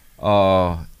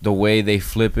 the way they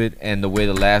flip it, and the way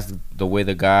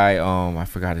the guy, I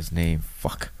forgot his name.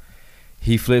 Fuck.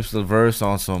 He flips the verse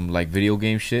on some like video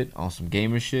game shit, on some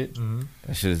gamer shit. Mm-hmm.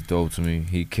 That shit is dope to me.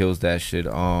 He kills that shit.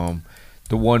 The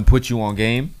one Put You On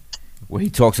Game, where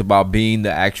he talks about being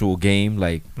the actual game,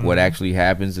 like what actually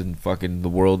happens in fucking the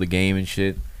world of the game and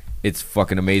shit. It's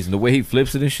fucking amazing. The way he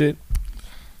flips it and shit,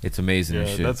 it's amazing and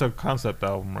shit. That's a concept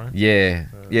album, right?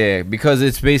 Yeah, because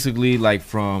it's basically like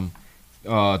from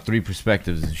 3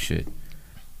 perspectives and shit.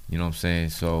 You know what I'm saying?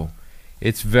 So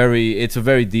it's a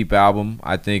very deep album.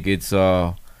 I think it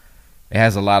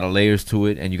has a lot of layers to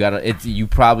it, and you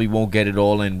probably won't get it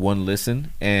all in one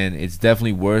listen, and it's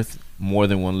definitely worth more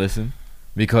than one listen,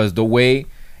 because the way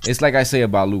it's like I say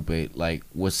about Lupe, like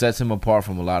what sets him apart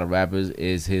from a lot of rappers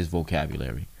is his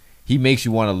vocabulary. He makes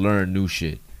you want to learn new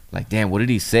shit. Like, damn, what did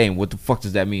he say? And what the fuck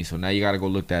does that mean? So now you gotta go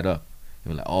look that up.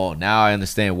 You're like, oh, now I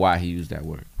understand why he used that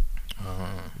word. You know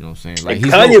what I'm saying? Like,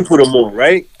 Kanye put him on,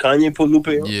 right? Kanye put Lupe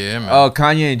on. Yeah, man.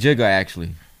 Kanye and Jigga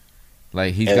actually.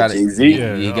 Like he's And got it.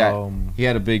 Jay-Z? He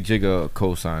had a big Jigga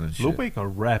cosign and shit. Lupe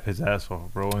can rap his ass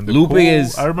off, bro. And Lupe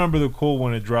is. I remember the Cool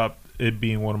when it dropped. It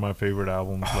being one of my favorite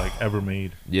albums like ever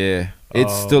made. Yeah,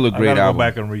 it's still a great I gotta album. go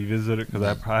back and revisit it because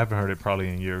I haven't heard it probably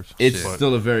in years. It's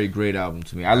still a very great album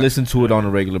to me. I listen to it on a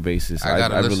regular basis. I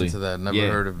gotta listen to that.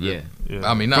 Never heard of it. Yeah.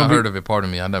 I mean, not heard of it. Pardon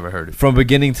me. I never heard it. From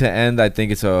beginning to end, I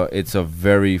think it's a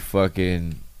very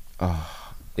fucking.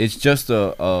 It's just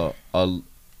a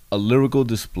lyrical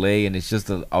display, and it's just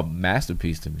a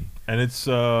masterpiece to me. And it's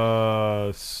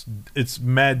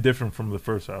mad different from the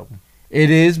first album. It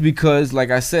is, because,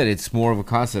 like I said, it's more of a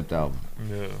concept album.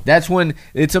 Yeah, that's when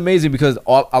it's amazing, because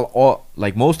all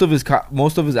like most of his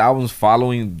albums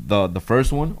following the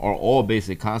first one are all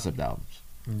basic concept albums.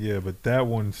 Yeah, but that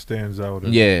one stands out.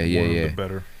 As one of the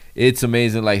better. It's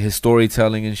amazing, like his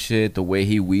storytelling and shit, the way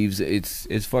he weaves it.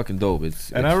 It's fucking dope.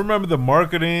 I remember the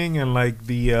marketing and like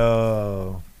the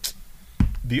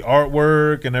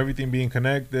artwork and everything being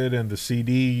connected, and the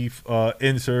CD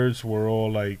inserts were all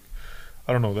like.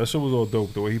 I don't know. That shit was all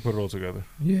dope. The way he put it all together.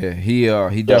 Yeah, he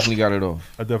definitely got it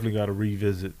off. I definitely got to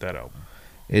revisit that album.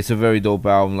 It's a very dope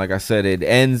album. Like I said,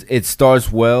 it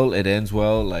starts well, it ends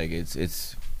well. Like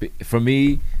it's for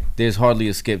me, there's hardly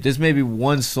a skip. There's maybe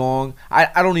one song.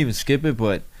 I don't even skip it,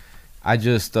 but I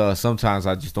just sometimes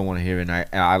I just don't want to hear it. And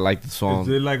I like the song. Is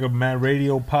it like a Mad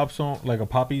Radio pop song, like a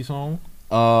poppy song?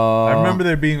 I remember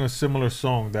there being a similar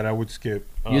song that I would skip.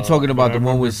 You're talking about the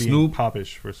one with Snoop?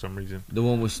 Popish for some reason. The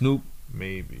one with Snoop?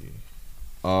 Maybe.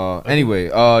 Anyway,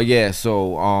 yeah.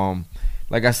 So,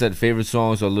 like I said, favorite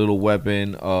songs are Little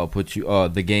Weapon,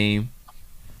 The Game,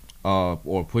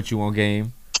 or Put You On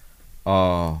Game.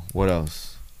 What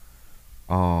else?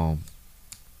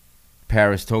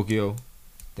 Paris, Tokyo.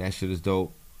 That shit is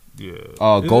dope. Yeah.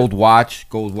 Gold Watch.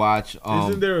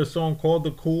 Isn't there a song called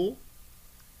The Cool?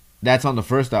 That's on the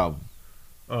first album.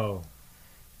 Oh.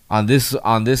 On this,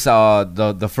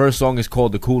 the first song is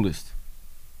called The Coolest.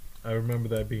 I remember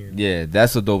that being. Yeah,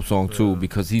 that's a dope song too,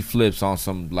 because he flips on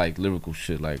some like lyrical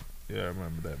shit. Like, yeah, I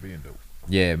remember that being dope.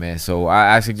 Yeah, man. So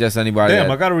I suggest anybody. Damn,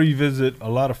 I gotta revisit a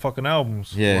lot of fucking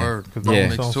albums. Yeah,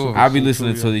 I'll be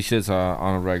listening to these shits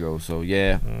on a regular. So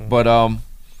yeah, but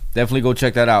definitely go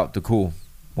check that out. The Cool,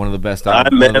 one of the best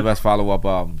albums, one of the best follow up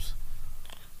albums.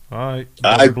 All right,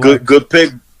 good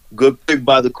pick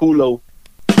by the Kulo.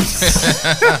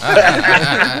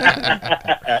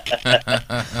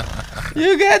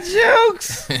 You got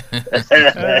jokes.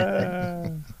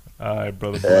 All right,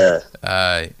 brother. All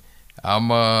right.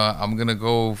 I'm gonna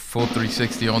go full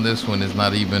 360 on this one. It's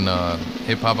not even a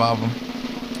hip hop album.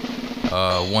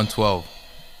 112.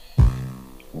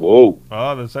 Whoa.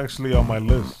 Oh, that's actually on my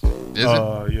list. Is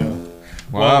it? Yeah.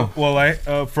 Wow. Well, I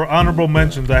for honorable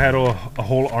mentions, I had a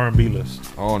whole R&B list.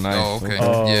 Oh, nice. Oh, okay.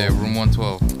 Yeah, room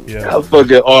 112. Yeah. I'm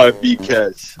fucking R&B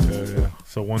cats. Yeah.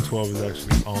 So 112 is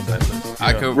actually on that list.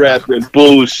 I could Rapping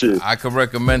bullshit. I could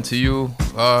recommend to you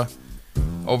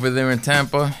over there in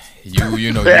Tampa.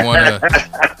 You know you want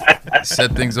to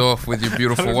set things off with your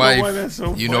beautiful wife.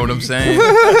 You know what I'm saying?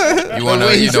 You want to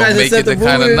make it the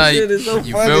kind of night.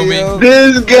 You feel me?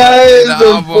 This guy is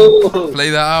the fool.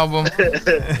 Play the album,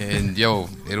 and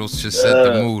it'll just set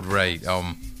the mood right.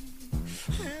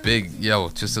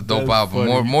 Just a dope album.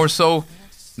 Funny. More so.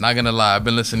 Not gonna lie, I've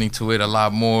been listening to it a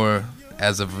lot more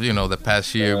as of the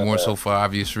past year, more so for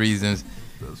obvious reasons.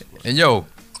 And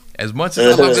as much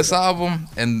as I love this album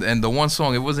and the one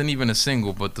song, it wasn't even a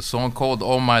single, but the song called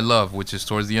 "All My Love," which is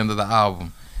towards the end of the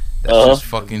album, that's just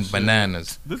fucking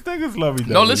bananas. This thing is lovey.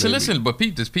 No, listen, but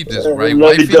peep this, right?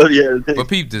 Wifey, but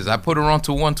peep this. I put her on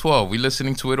to 112. We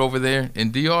listening to it over there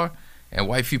in DR, and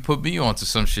wifey put me on to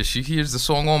some shit. She hears the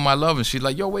song "All My Love" and she's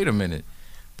like, "Yo, wait a minute."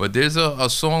 But there's a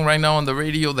song right now on the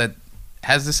radio that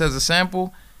has this as a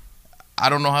sample. I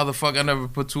don't know how the fuck I never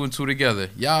put two and two together.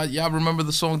 Y'all remember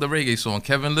the song, the reggae song,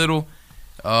 Kevin Little,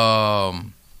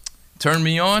 "Turn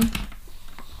Me On"?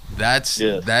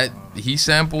 That he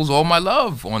samples "All My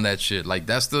Love" on that shit. Like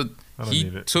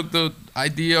he took the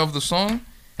idea of the song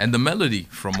and the melody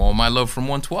from "All My Love" from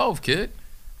 112, kid.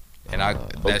 And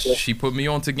she put me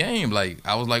on to game. Like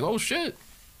I was like, oh shit.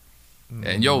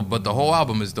 And but the whole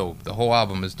album is dope.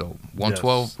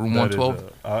 112, Room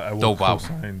 112, I will dope album.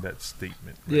 co-sign that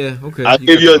statement. Yeah, okay. I'll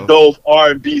give you a dope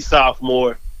R&B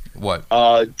sophomore. What?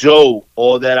 Joe,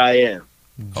 "All That I Am."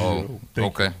 Oh,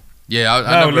 okay.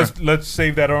 Yeah, let's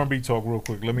save that R&B talk real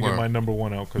quick. Let me get my number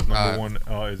one out because number one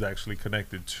is actually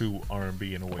connected to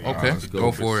R&B in a way. Okay,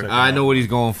 go for it. I know what he's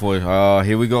going for.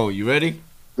 Here we go. You ready?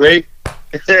 Great.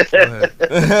 You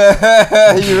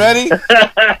ready?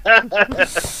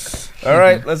 All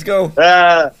right, let's go.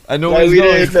 I know where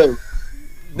he's going.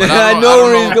 I know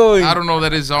where he's going. I don't know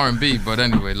that it's R&B, but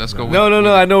anyway, let's go.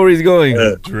 No. I know where he's going.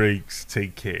 Drake's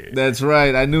 "Take Care." That's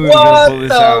right. I knew he was gonna pull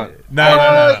this out.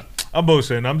 No. I'm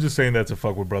bullshitting. I'm just saying that to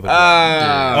fuck with brother.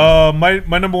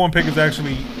 My number one pick is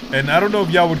actually, and I don't know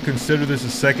if y'all would consider this a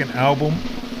second album,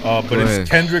 but it's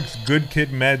Kendrick's "Good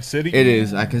Kid, Mad City." It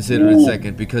is. I consider it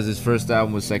second because his first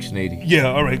album was Section 80.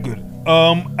 Yeah. All right. Good.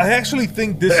 I actually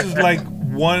think this is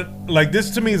this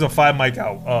to me is a 5 mic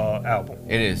album.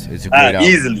 It is. It's a great album.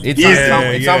 Easily.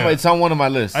 It's on one of my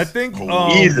lists. I think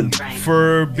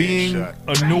for being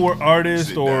a newer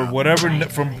artist or whatever,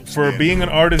 for being an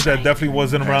artist that definitely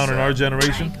wasn't around in our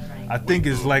generation, I think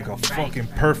is like a fucking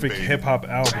perfect hip hop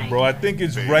album, bro. I think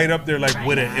it's right up there like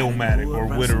with an Illmatic or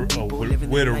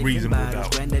with a Reasonable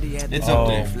Doubt. It's up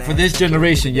there for this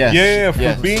generation. Yes. Yeah.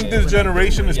 For being this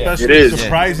generation, especially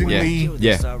surprisingly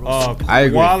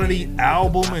quality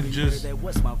album, and just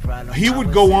he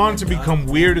would go on to become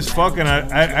weird as fuck, and I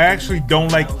actually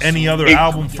don't like any other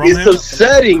album from him. It's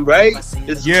upsetting, right?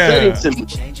 It's upsetting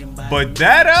to me. But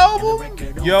that album,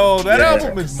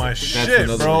 album is my shit,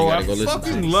 bro. I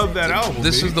fucking love that album.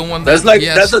 This is the one that's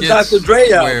a Dr. Dre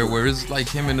album. Where it's like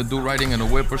him and the dude riding in a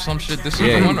whip or some shit. This is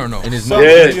the one or no? In his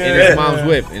mom's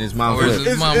whip. It's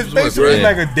basically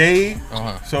like a day.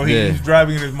 So he's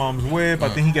driving in his mom's whip. I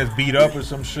think he gets beat up or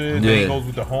some shit. Then he goes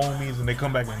with the homies and they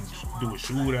come back and do a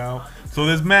shootout. So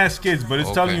there's mad skits, but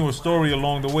it's telling you a story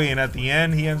along the way. And at the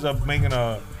end, he ends up making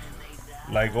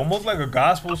almost like a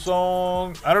gospel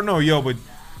song. I don't know, but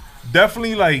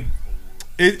definitely like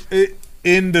it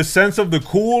in the sense of the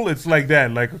cool, it's like that,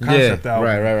 like a concept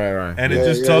album. Right. And it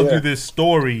just tells you this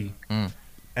story.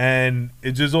 And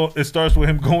it starts with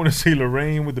him going to see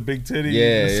Lorraine with the big titties.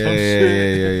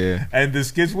 Yeah. And the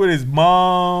skits with his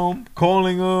mom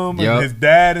calling him and his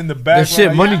dad in the background. That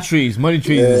shit, Money Trees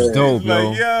is dope, bro.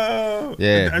 Like, yo.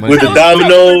 Yeah. With the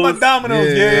dominoes.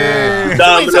 Dominoes, yeah.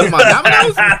 Dominoes.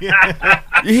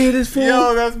 You hear this fool?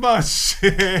 Yo, that's my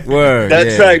shit. Word.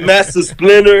 That track, Master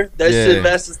Splinter. That shit,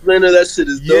 Master Splinter. That shit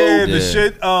is dope. Yeah, the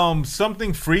shit,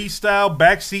 something freestyle,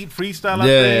 backseat freestyle. I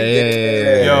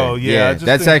think. Yo, yeah.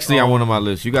 That's actually on one of my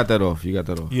lists. You got that off.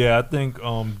 Yeah, I think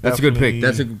that's a good pick.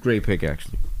 That's a great pick,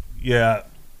 actually. Yeah,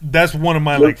 that's one of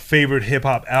my favorite hip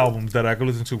hop albums that I could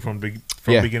listen to from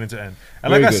beginning to end.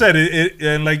 And like I said,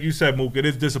 and like you said, Mook, it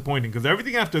is disappointing because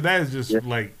everything after that is just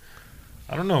like,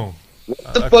 I don't know.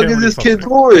 What the fuck is this kid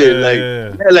doing?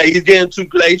 Like he's getting too,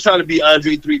 like he's trying to be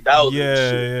Andre 3000.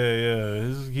 Yeah.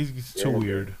 He's too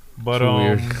weird. But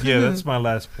that's my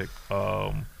last pick.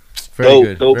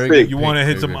 Very dope pick. You want to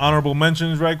hit some honorable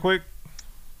mentions right quick?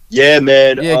 Yeah,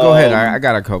 man. Yeah, go ahead. I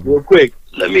got a couple. Real quick.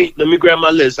 Let me grab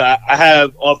my list. I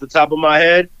have off the top of my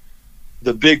head,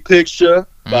 The Big Picture,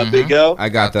 by Big L. I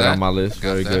got that on my list.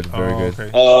 Very good. Very good.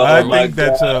 Okay. Oh, I my think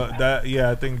that's God.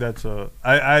 I think that's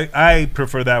I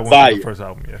prefer that one to Fire. the first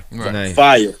album. Yeah. Right.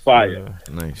 Nice. Fire.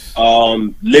 Nice.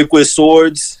 Liquid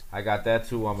Swords. I got that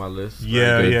too on my list.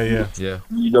 Yeah.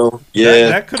 You know, yeah.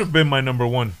 That could have been my number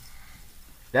one.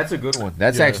 That's a good one.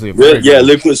 That's Yeah. actually a very good Yeah, one.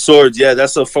 Liquid Swords. Yeah,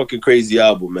 that's a fucking crazy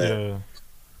album, man.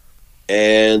 Yeah.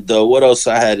 And what else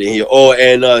I had in here? Oh,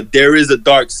 and There Is a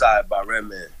Dark Side by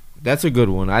Redman. That's a good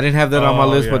one. I didn't have that on my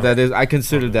list, but yeah. that is I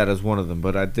considered that as one of them,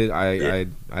 but I didn't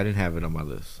have it on my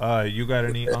list. You got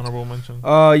any honorable mentions?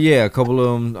 Yeah, a couple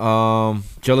of them.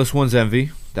 Jealous One's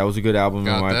Envy. That was a good album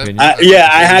in my opinion.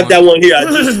 I had that one here.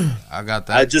 I got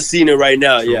that. I just seen it right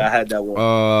now. Yeah, I had that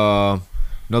one.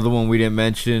 Another one we didn't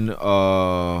mention.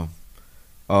 What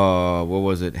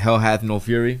was it? Hell Hath No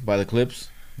Fury by the Clips.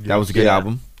 That was a good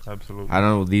album. Absolutely. I don't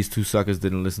know. These two suckers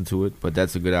didn't listen to it, but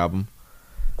that's a good album.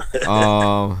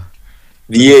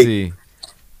 Let's see.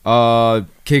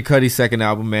 Kid Cudi's second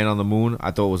album, Man on the Moon.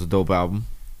 I thought was a dope album.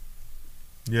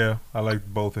 Yeah, I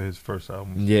liked both of his first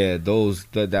albums. Yeah, those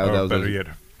that Or was better yet,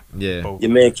 yeah. both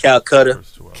Your man Calcutta.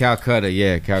 first two albums. Calcutta,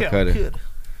 yeah, Calcutta.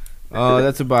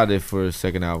 That's about it for his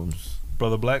second albums.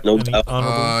 Brother Black. No any doubt.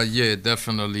 honorable? Yeah,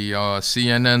 definitely.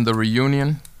 CNN, The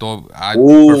Reunion. Though I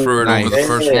Ooh, prefer it nice. over the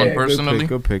first one personally.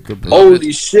 Good pick.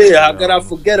 Holy shit! How could I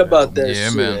forget about that Yeah,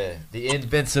 shit? man. The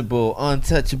invincible,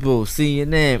 untouchable,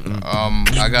 CNN.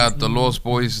 I got The Lost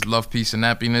Boys, Love, Peace, and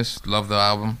Happiness. Love the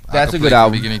album. That's I a could good play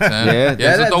album. from beginning to end. Yeah,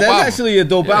 it's a dope that's album. actually a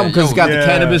dope Yeah, album because it's got yo, the yeah.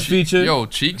 cannabis feature. Yo,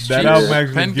 Cheeks. That Cheeks, album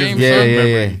actually Pen gives Game, me Yeah, son. yeah,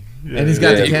 memory. yeah. And he's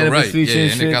got the you're cannabis right. feature Yeah,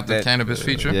 and and shit. it got the cannabis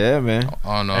feature. Yeah, man.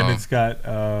 On And it's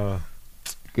got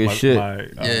Good shit.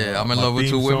 yeah, I'm in my love with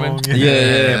theme two women. song.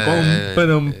 Yeah.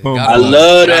 Boom, boom, Gotta I love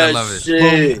love it. Gotta that love it.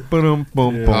 shit. Boom,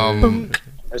 boom, Yeah. boom.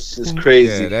 That's just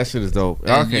crazy. Yeah, that shit is dope.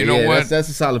 And Okay, you know yeah, what? That's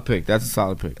a solid pick. That's a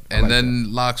solid pick. I And like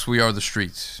then Locks, We Are the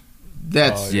Streets.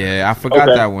 that's Oh, yeah. yeah. I forgot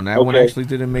Okay. that one. That one Okay. actually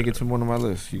didn't make it to one of my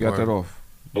lists. You got Word. that off.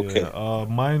 Okay. Yeah,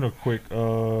 mine are quick.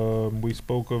 We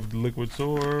spoke of Liquid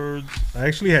Swords. I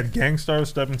actually had Gangstar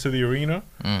Step Into the Arena.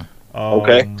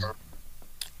 Okay.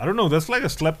 I don't know. That's like a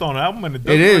slept-on album, and it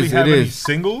doesn't It really is, have it any is.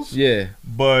 singles. Yeah,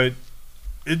 But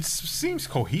it seems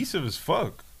cohesive as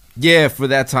fuck. yeah, for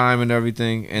that time and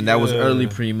everything, and that was Yeah. early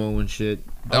Primo and shit.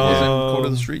 That wasn't Um, Code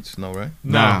of the Streets? No, right?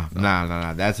 Nah.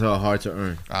 That's hard to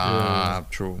earn.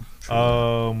 True.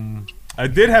 I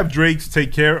did have Drake's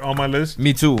 "Take Care" on my list.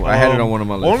 Me too. I had it on one of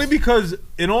my lists. Only because,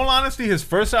 in all honesty, his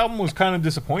first album was kind of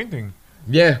disappointing.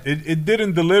 Yeah, It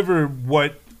didn't deliver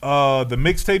what the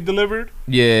mixtape delivered.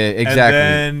 yeah, exactly.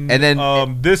 And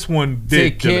then this one did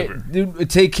Take Care, deliver. dude,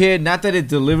 Take Care. Not that it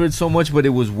delivered so much, but it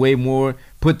was way more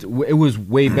It was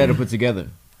way better put together.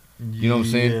 You know what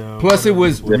I'm saying? Yeah, Plus, it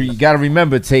was. whatever. You gotta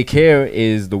remember, Take Care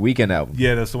is the Weekend album.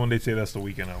 Yeah, that's the one they say that's the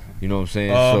Weekend album. You know what I'm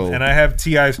saying? So And I have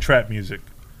T.I.'s trap music.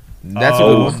 that's a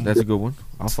good one. That's a good one.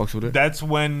 I'll fucks with it. That's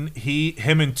when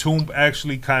him and Toomp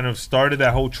actually kind of started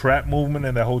that whole trap movement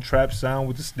and that whole trap sound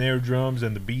with the snare drums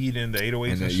and the beat and the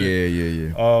 808s and, shit.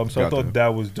 Yeah. So I thought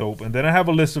that was dope. And then I have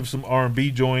a list of some R&B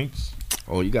joints.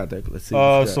 Oh, you got that. Let's see.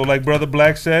 what you got. So like Brother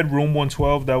Black said, Room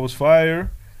 112, that was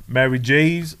fire. Mary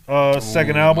J's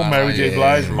second album, Mary J.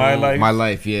 Blige, My Life. My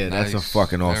Life, yeah, that's a Nice.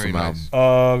 fucking Very awesome nice.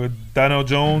 album. Donnell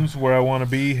Jones, Where I Want to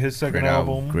Be, his second Great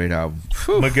album. album. Great album.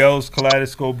 Miguel's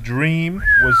Kaleidoscope Dream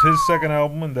was his second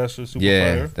album, and that's just super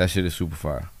Yeah, fire. that shit is super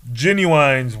fire.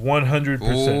 Genuine's 100%.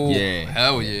 Ooh, Yeah.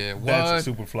 hell yeah. What? That's a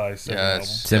super fly second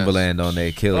Yes. Timberland on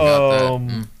there, kill it. Got that.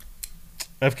 album.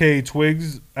 FKA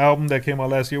Twigs album that came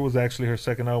out last year was actually her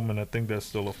second album, and I think that's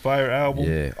still a fire album.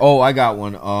 Yeah. Oh, I got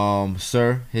one.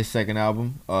 Sir, his second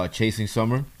album, Chasing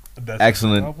Summer. That's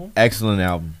Excellent, her album. excellent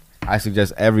album. I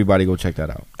suggest everybody go check that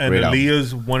out. And Great album.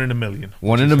 Aaliyah's One in a Million.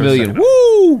 One which in is a her Million. second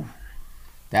Woo!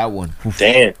 That one. Oof.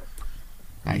 Damn.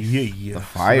 Nice. Yeah. The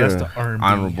fire So that's the R&B,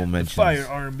 honorable the mentions. fire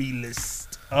R&B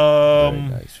list. Very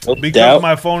nice. No Because doubt.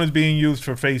 my phone is being used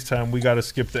for FaceTime, we got to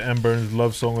skip the M Burns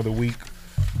Love Song of the Week.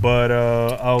 But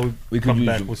I'll We could come use-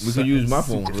 back we with could something use my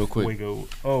phone super real quick. fuego.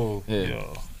 Oh, Yeah. yeah.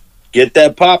 Get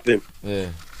that popping. Yeah.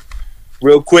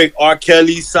 Real quick, R.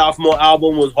 Kelly's sophomore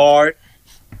album was hard.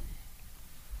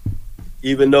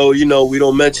 Even though, we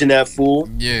don't mention that fool.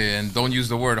 Yeah, and don't use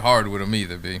the word hard with him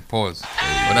either, B. Pause.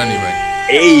 But anyway.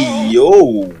 Hey,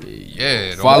 yo. Yeah.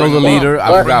 don't Follow bring the him leader. up.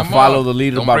 I Don't forgot bring him Follow up. the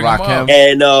Leader Don't by bring him up.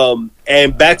 Rakim.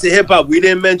 And back to hip hop, we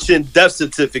didn't mention Death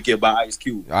Certificate by Ice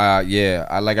Cube.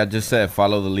 Yeah, like I just said,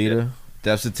 Follow the Leader.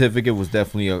 Death Certificate was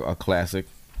definitely a classic.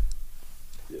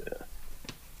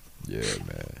 Yeah,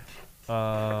 man.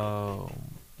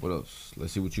 What else?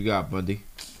 Let's see what you got, Bundy.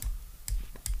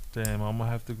 Damn, I'm gonna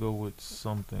have to go with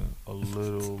something a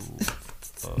little.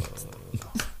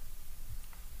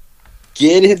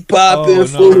 Get it poppin', no,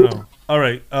 fool. no. All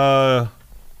right. Janae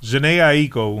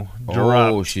Aiko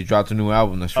dropped. Oh, she dropped a new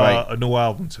album. That's right. A new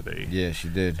album today. Yeah, she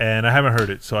did. And I haven't heard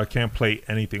it, so I can't play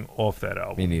anything off that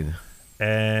album. Me neither.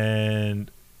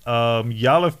 And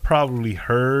y'all have probably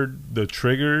heard the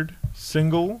Triggered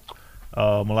single.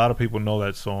 A lot of people know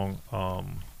that song.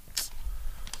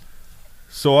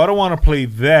 So I don't want to play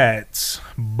that,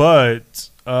 but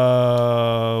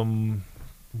what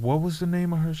was the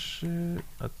name of her shit?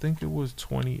 I think it was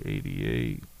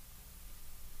 2088.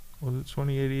 Was it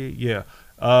 2088? Yeah.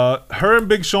 Her and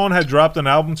Big Sean had dropped an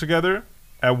album together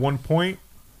at one point.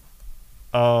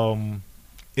 In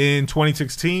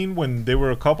 2016 when they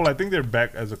were a couple. I think they're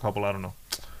back as a couple. I don't know.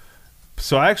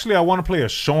 So actually, I want to play a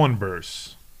Sean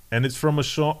verse, and it's from a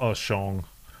song.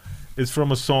 It's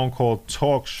from a song called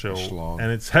 "Talk Show,"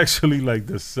 and it's actually like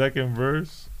the second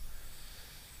verse.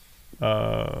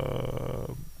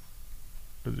 Where's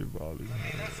your volume?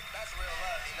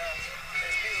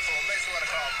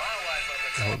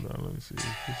 Hold on, let me see.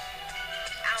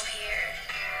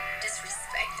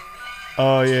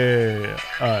 Oh yeah.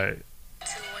 All right.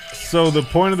 So the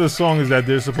point of the song is that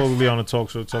they're supposedly on a talk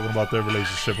show talking about their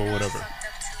relationship or whatever.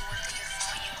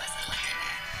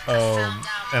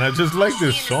 And I just like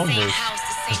this song verse.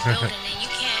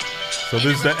 So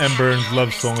this is the M. Burns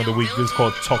love song of the week. This is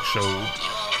called "Talk Show."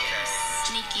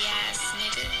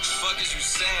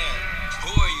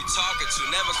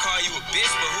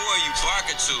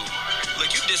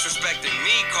 Disrespecting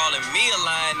me, calling me a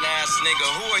lying ass nigga.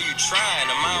 Who are you trying?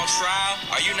 Am I on trial?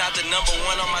 Are you not the number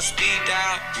one on my speed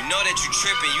dial? You know that you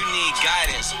tripping, you need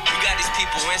guidance. You got these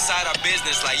people inside our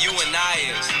business like you and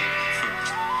I is.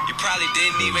 You probably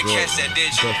didn't even catch that,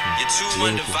 did you? You're too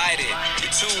undivided.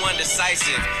 You're too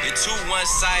undecisive. You're too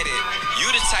one-sided. You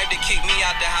the type to kick me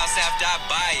out the house after I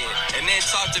buy it, and then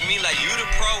talk to me like you the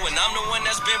pro and I'm the one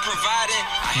that's been providing.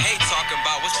 I hate talking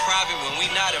about what's private when we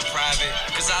not in private,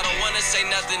 cause I don't wanna say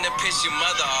nothing to piss your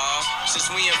mother off. Since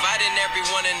we inviting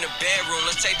everyone in the bedroom,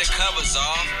 let's take the covers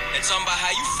off and talking about how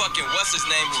you fucking what's his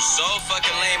name who's so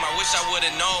fucking lame. I wish I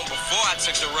would've known before I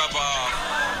took the rubber off.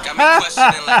 Got me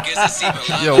questioning like is this even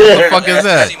love? Yo, what the fuck is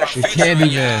that? The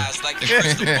Candyman.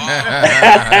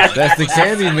 That's the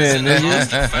Candyman,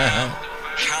 nigga.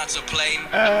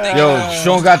 Yo,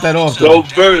 Sean got that off though.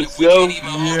 Dope verse, yo.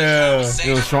 Yeah.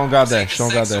 Yo, Sean got that.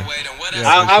 Sean got that. Yeah,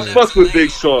 I fuck with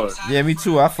Big Sean. Yeah, me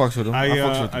too. I fucks with him. I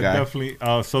fucks with the guy.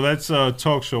 Definitely. So that's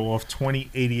Talk Show off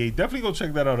 2088. Definitely go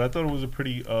check that out. I thought it was a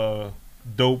pretty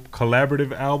dope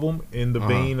collaborative album in the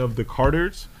vein of the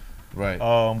Carters. Right.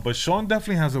 But Sean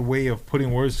definitely has a way of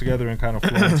putting words together and kind of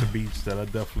flowing to beats that I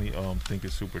definitely think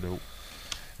is super dope.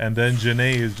 And then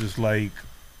Janae is just like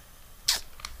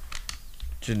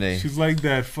she's like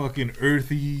that fucking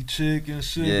earthy chick and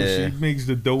shit. Yeah. But she makes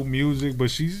the dope music, but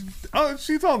she's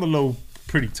on the low,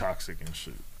 pretty toxic and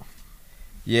shit.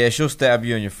 Yeah, she'll stab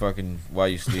you in your fucking while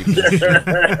you sleep.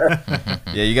 Yeah,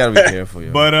 you gotta be careful,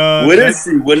 yo. But what is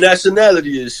she? What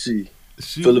nationality is she?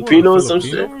 Filipino or some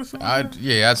shit?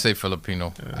 I'd say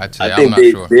Filipino. I think I'm not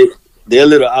sure. They're a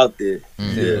little out there.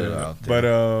 Yeah.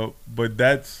 But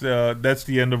that's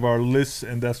the end of our list,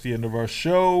 and that's the end of our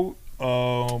show.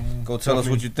 Go tell us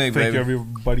what you think, thank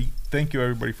baby. Thank you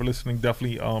everybody for listening.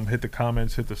 Definitely hit the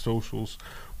comments, hit the socials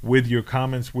with your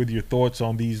comments, with your thoughts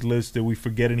on these lists. Did we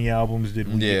forget any albums? Did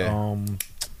we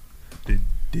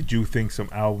did you think some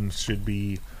albums should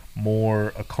be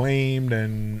more acclaimed,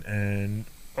 and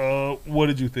what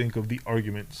did you think of the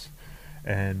arguments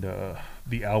and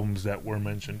the albums that were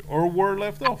mentioned or were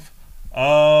left off?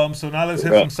 So now let's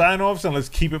hit some sign-offs and let's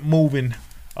keep it moving.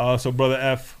 So Brother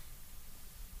F,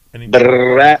 my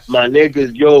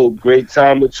niggas, yo, great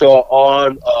time with y'all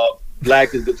on.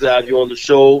 Black is good to have you on the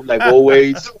show, like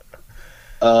always.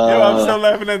 Yo, I'm still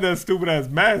laughing at that stupid ass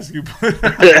mask you put.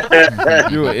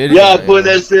 You an idiot. Y'all put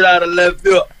that shit out of left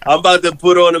field. I'm about to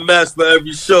put on a mask for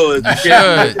every show. You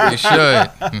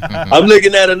should. I'm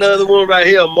looking at another one right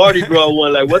here, a Mardi Gras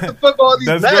one. Like, what the fuck all these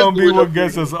masks? That's gonna be what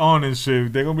gets us on and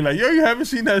shit. They're gonna be like, yo, you haven't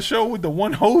seen that show with the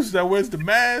one host that wears the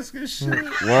mask and shit?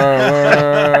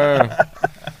 Word.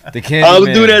 I'll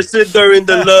do that shit during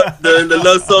the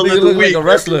love song of the week. Like a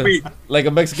wrestler, like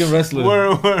a Mexican wrestler.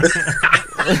 Word.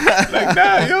 Like,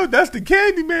 nah, yo, that's the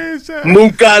Candyman shit.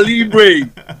 Nunca Libre.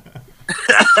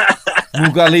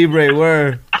 Nunca Libre,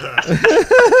 word.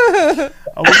 I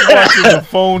was watching the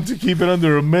phone to keep it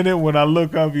under a minute. When I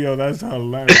look up, yo, that's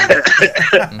hilarious.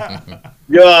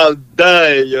 Yo, I'm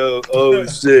dying, yo. Oh,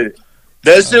 shit.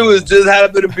 That shit was just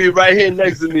happened to be right here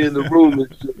next to me in the room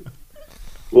and shit.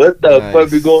 What the fuck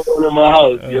be going on in my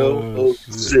house, yo? Oh,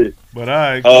 shit. But all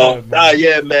right.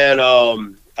 yeah, man.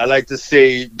 I like to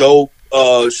say dope.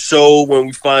 show when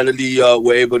we finally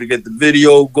were able to get the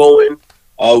video going.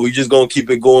 We just gonna keep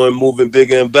it going, moving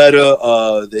bigger and better.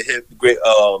 The Great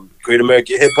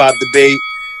American Hip Hop Debate.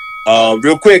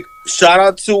 Real quick, shout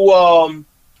out to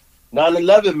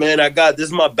 9/11, man. This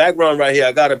is my background right here.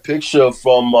 I got a picture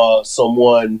from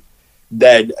someone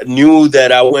that knew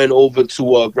that I went over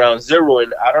to Ground Zero,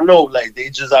 and I don't know, like they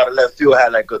just out of left field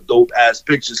had like a dope ass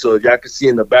picture. So if y'all can see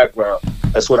in the background,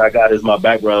 that's what I got as my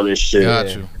background and shit.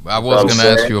 Got you. I was gonna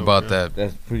ask you about that.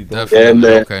 That's pretty dope. Definitely. Yeah,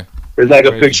 man. Okay. It's like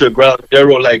a picture of Ground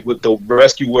Zero, like with the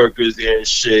rescue workers and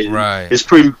shit. Right. It's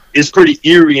pretty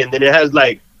eerie, and then it has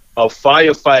like a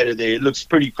firefighter there. It looks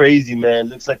pretty crazy, man. It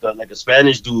looks like a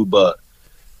Spanish dude, but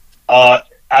I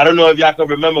don't know if y'all can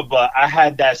remember, but I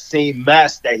had that same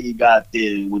mask that he got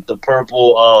there with the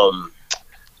purple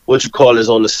what you call it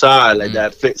on the side, like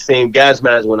that same gas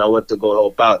mask. When I went to go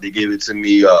help out, they gave it to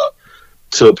me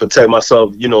to protect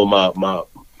myself, you know, my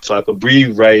so I could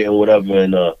breathe right and whatever,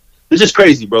 and it's just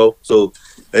crazy, bro. So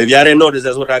if y'all didn't notice,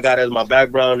 that's what I got as my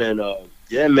background. And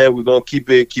yeah, man, we're gonna keep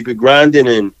it grinding.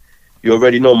 And you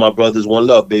already know, my brothers, one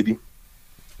love, baby.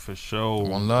 For sure.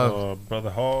 One love.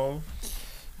 Brother Hall.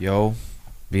 Yo,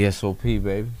 VSOP,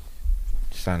 baby.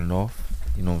 Signing off.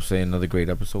 You know what I'm saying? Another great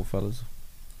episode, fellas.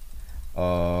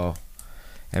 MDMA,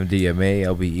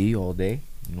 LBE all day.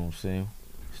 You know what I'm saying?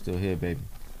 Still here, baby.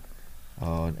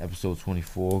 Episode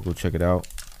 24. Go check it out.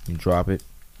 You drop it.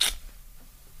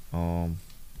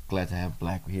 Glad to have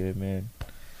Black here, man.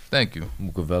 Thank you.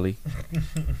 Mukavelli.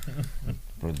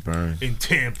 Brother Burns. In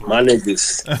Tampa. My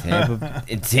niggas.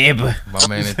 In Tampa. My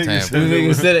man in Tampa.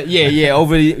 Yeah,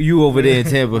 you over there in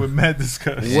Tampa. With Matt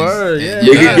discussion. Word, yeah.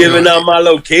 Nigga giving out my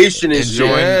location and shit.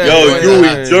 You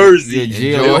in Jersey.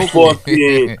 Yeah,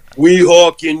 fucking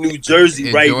Weehawken, New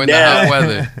Jersey right Enjoying now. the hot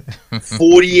weather.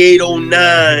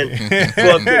 4809.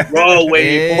 Fucking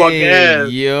Broadway. Fuck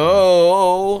ass.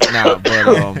 Yo. Nah,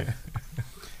 but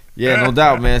yeah, no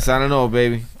doubt, man. Signing off,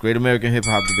 baby. Great American Hip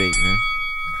Hop Debate, man.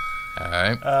 All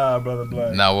right. Brother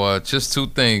Black. Now, just two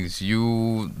things.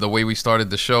 The way we started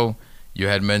the show, you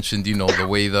had mentioned, you know, the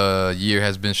way the year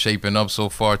has been shaping up so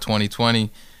far,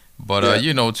 2020. But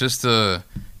you know, just to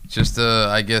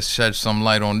I guess shed some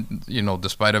light on, you know,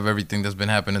 despite of everything that's been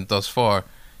happening thus far,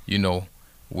 you know,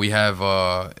 we have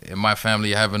in my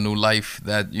family, I have a new life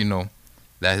that, you know,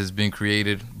 that has been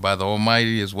created by the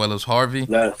Almighty as well as Harvey,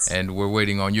 and we're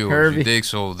waiting on you. You dig?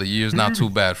 So the year's not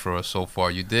too bad for us so far.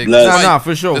 You dig? Nah,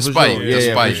 for sure. Despite, for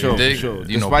sure.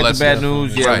 You know, despite the bad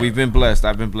news, right. We've been blessed.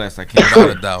 I've been blessed. I can't.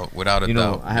 Without a you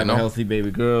know, doubt. I have a healthy baby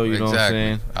girl. You know what I'm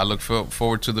saying? I look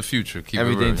forward to the future.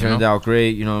 Everything turned out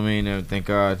great. You know what I mean? And thank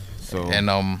God. So and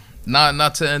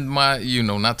not to end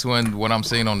not to end what I'm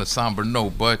saying on a somber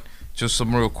note, but just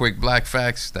some real quick black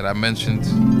facts that I mentioned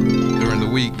during the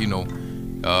week. You know.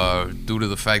 Due to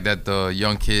the fact that the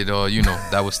young kid, you know,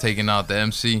 that was taking out the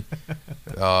MC,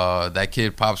 that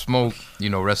kid Pop Smoke, you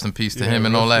know, rest in peace to him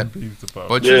and all that.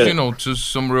 But just, you know,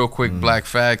 just some real quick black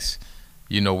facts.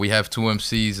 You know, we have two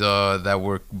MCs that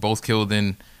were both killed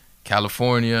in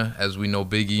California, as we know,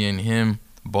 Biggie and him,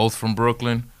 both from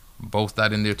Brooklyn, both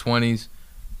died in their 20s,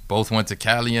 both went to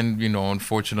Cali and, you know,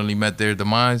 unfortunately met their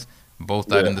demise. Both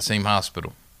died in the same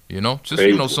hospital. You know, just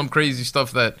you know, some crazy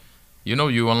stuff that. You know,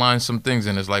 you align some things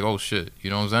and it's like, oh shit,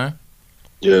 you know what I'm saying?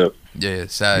 Yeah. Yeah,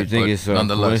 it's sad. You think it's a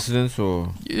coincidence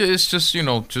or? Yeah, it's just, you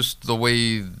know, just the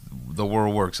way the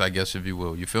world works, I guess, if you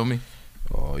will. You feel me?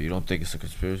 Oh, you don't think it's a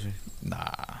conspiracy?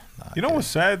 Nah. You know what's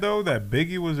sad though? That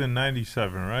Biggie was in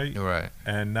 '97, right? Right.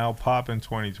 And now Pop in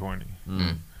 2020.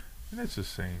 And it's the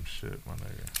same shit, my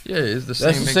nigga. Yeah, it's the same,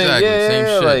 exactly. Same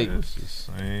shit. Like, it's the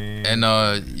same. And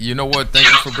you know what? Thank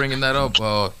you for bringing that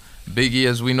up. Biggie,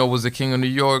 as we know, was the king of New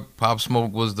York. Pop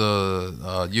Smoke was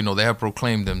the, you know, they have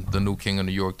proclaimed him the new king of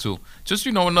New York, too. Just,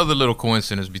 you know, another little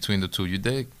coincidence between the two. You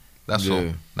dig? That's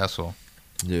all. That's all.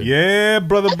 Yeah,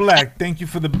 Brother Black. Thank you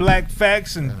for the black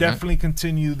facts, and definitely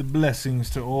continue the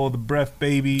blessings to all the breath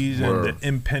babies and the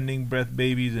impending breath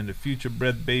babies and the future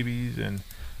breath babies. And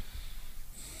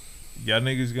y'all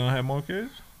niggas gonna have more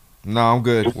kids? No, I'm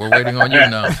good. We're waiting on you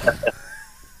now.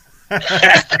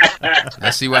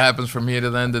 Let's see what happens from here to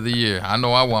the end of the year. I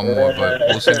know I want more, but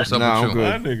we'll see what's up with you.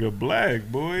 That nigga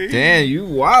Black, boy. Damn, you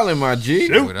wildin', my G.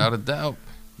 Shoot. Without a doubt.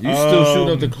 You still shoot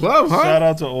up the club, huh? Shout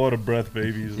out to all the breath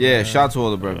babies. Yeah, man. shout out to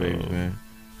all the breath babies, man.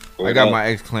 I got my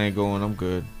X-Clan going. I'm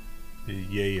good.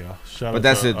 Yeah. Shout but out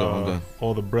that's to, it, though. I'm done.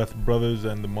 All the breath brothers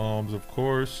and the moms, of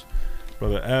course.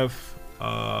 Brother F,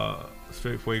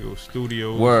 Straight Fuego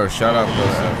Studios. Word, shout out,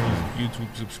 brother.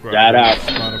 YouTube subscribers. Shout out.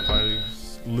 Spotify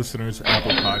listeners,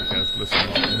 Apple Podcast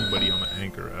listeners, anybody on the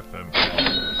Anchor FM.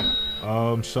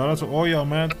 Shout out to all y'all,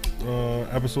 man.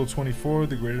 Episode 24,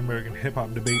 the Great American Hip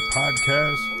Hop Debate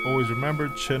Podcast. Always remember,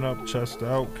 chin up, chest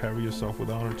out, carry yourself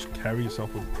with honor, carry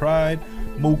yourself with pride.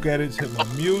 Mook Edits, hit my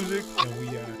music, and we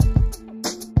out.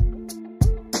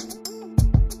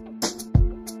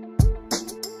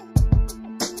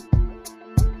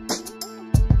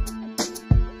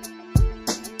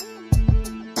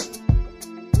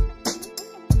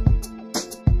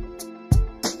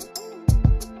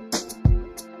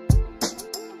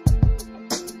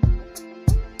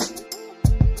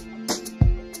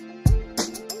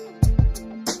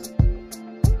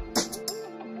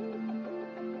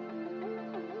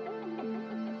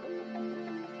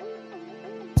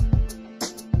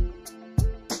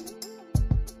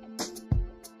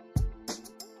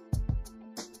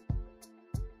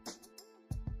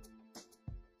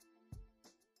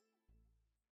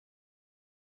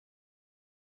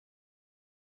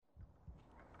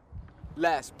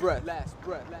 Last breath, last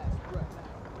breath, last breath.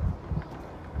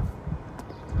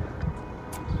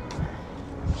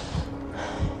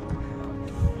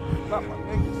 Not my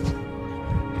niggas.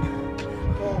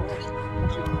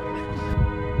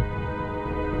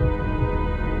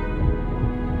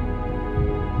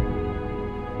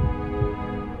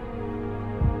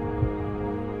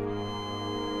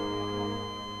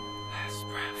 Last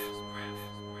breath.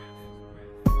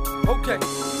 Okay.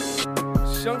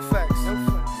 Young facts.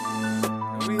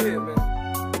 We here, man.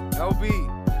 LB,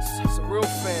 it's a real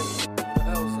family.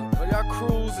 But y'all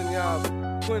crews and y'all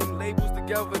putting labels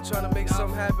together trying to make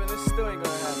something happen, it still ain't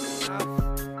gonna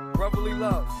happen. Brotherly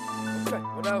love. Okay,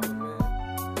 whatever,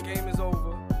 man. The game is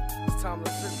over. It's time to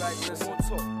sit back, listen, more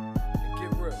talk, and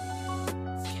get real.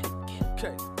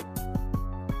 Okay.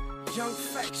 Young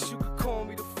facts, you could call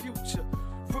me the future.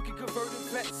 Rookie converted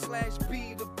vet /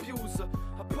 beat abuser.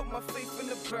 I put my faith in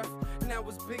the breath. Now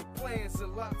it's big plans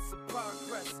and lots of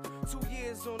progress. 2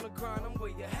 years on the grind, I'm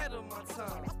way ahead of my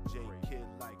time.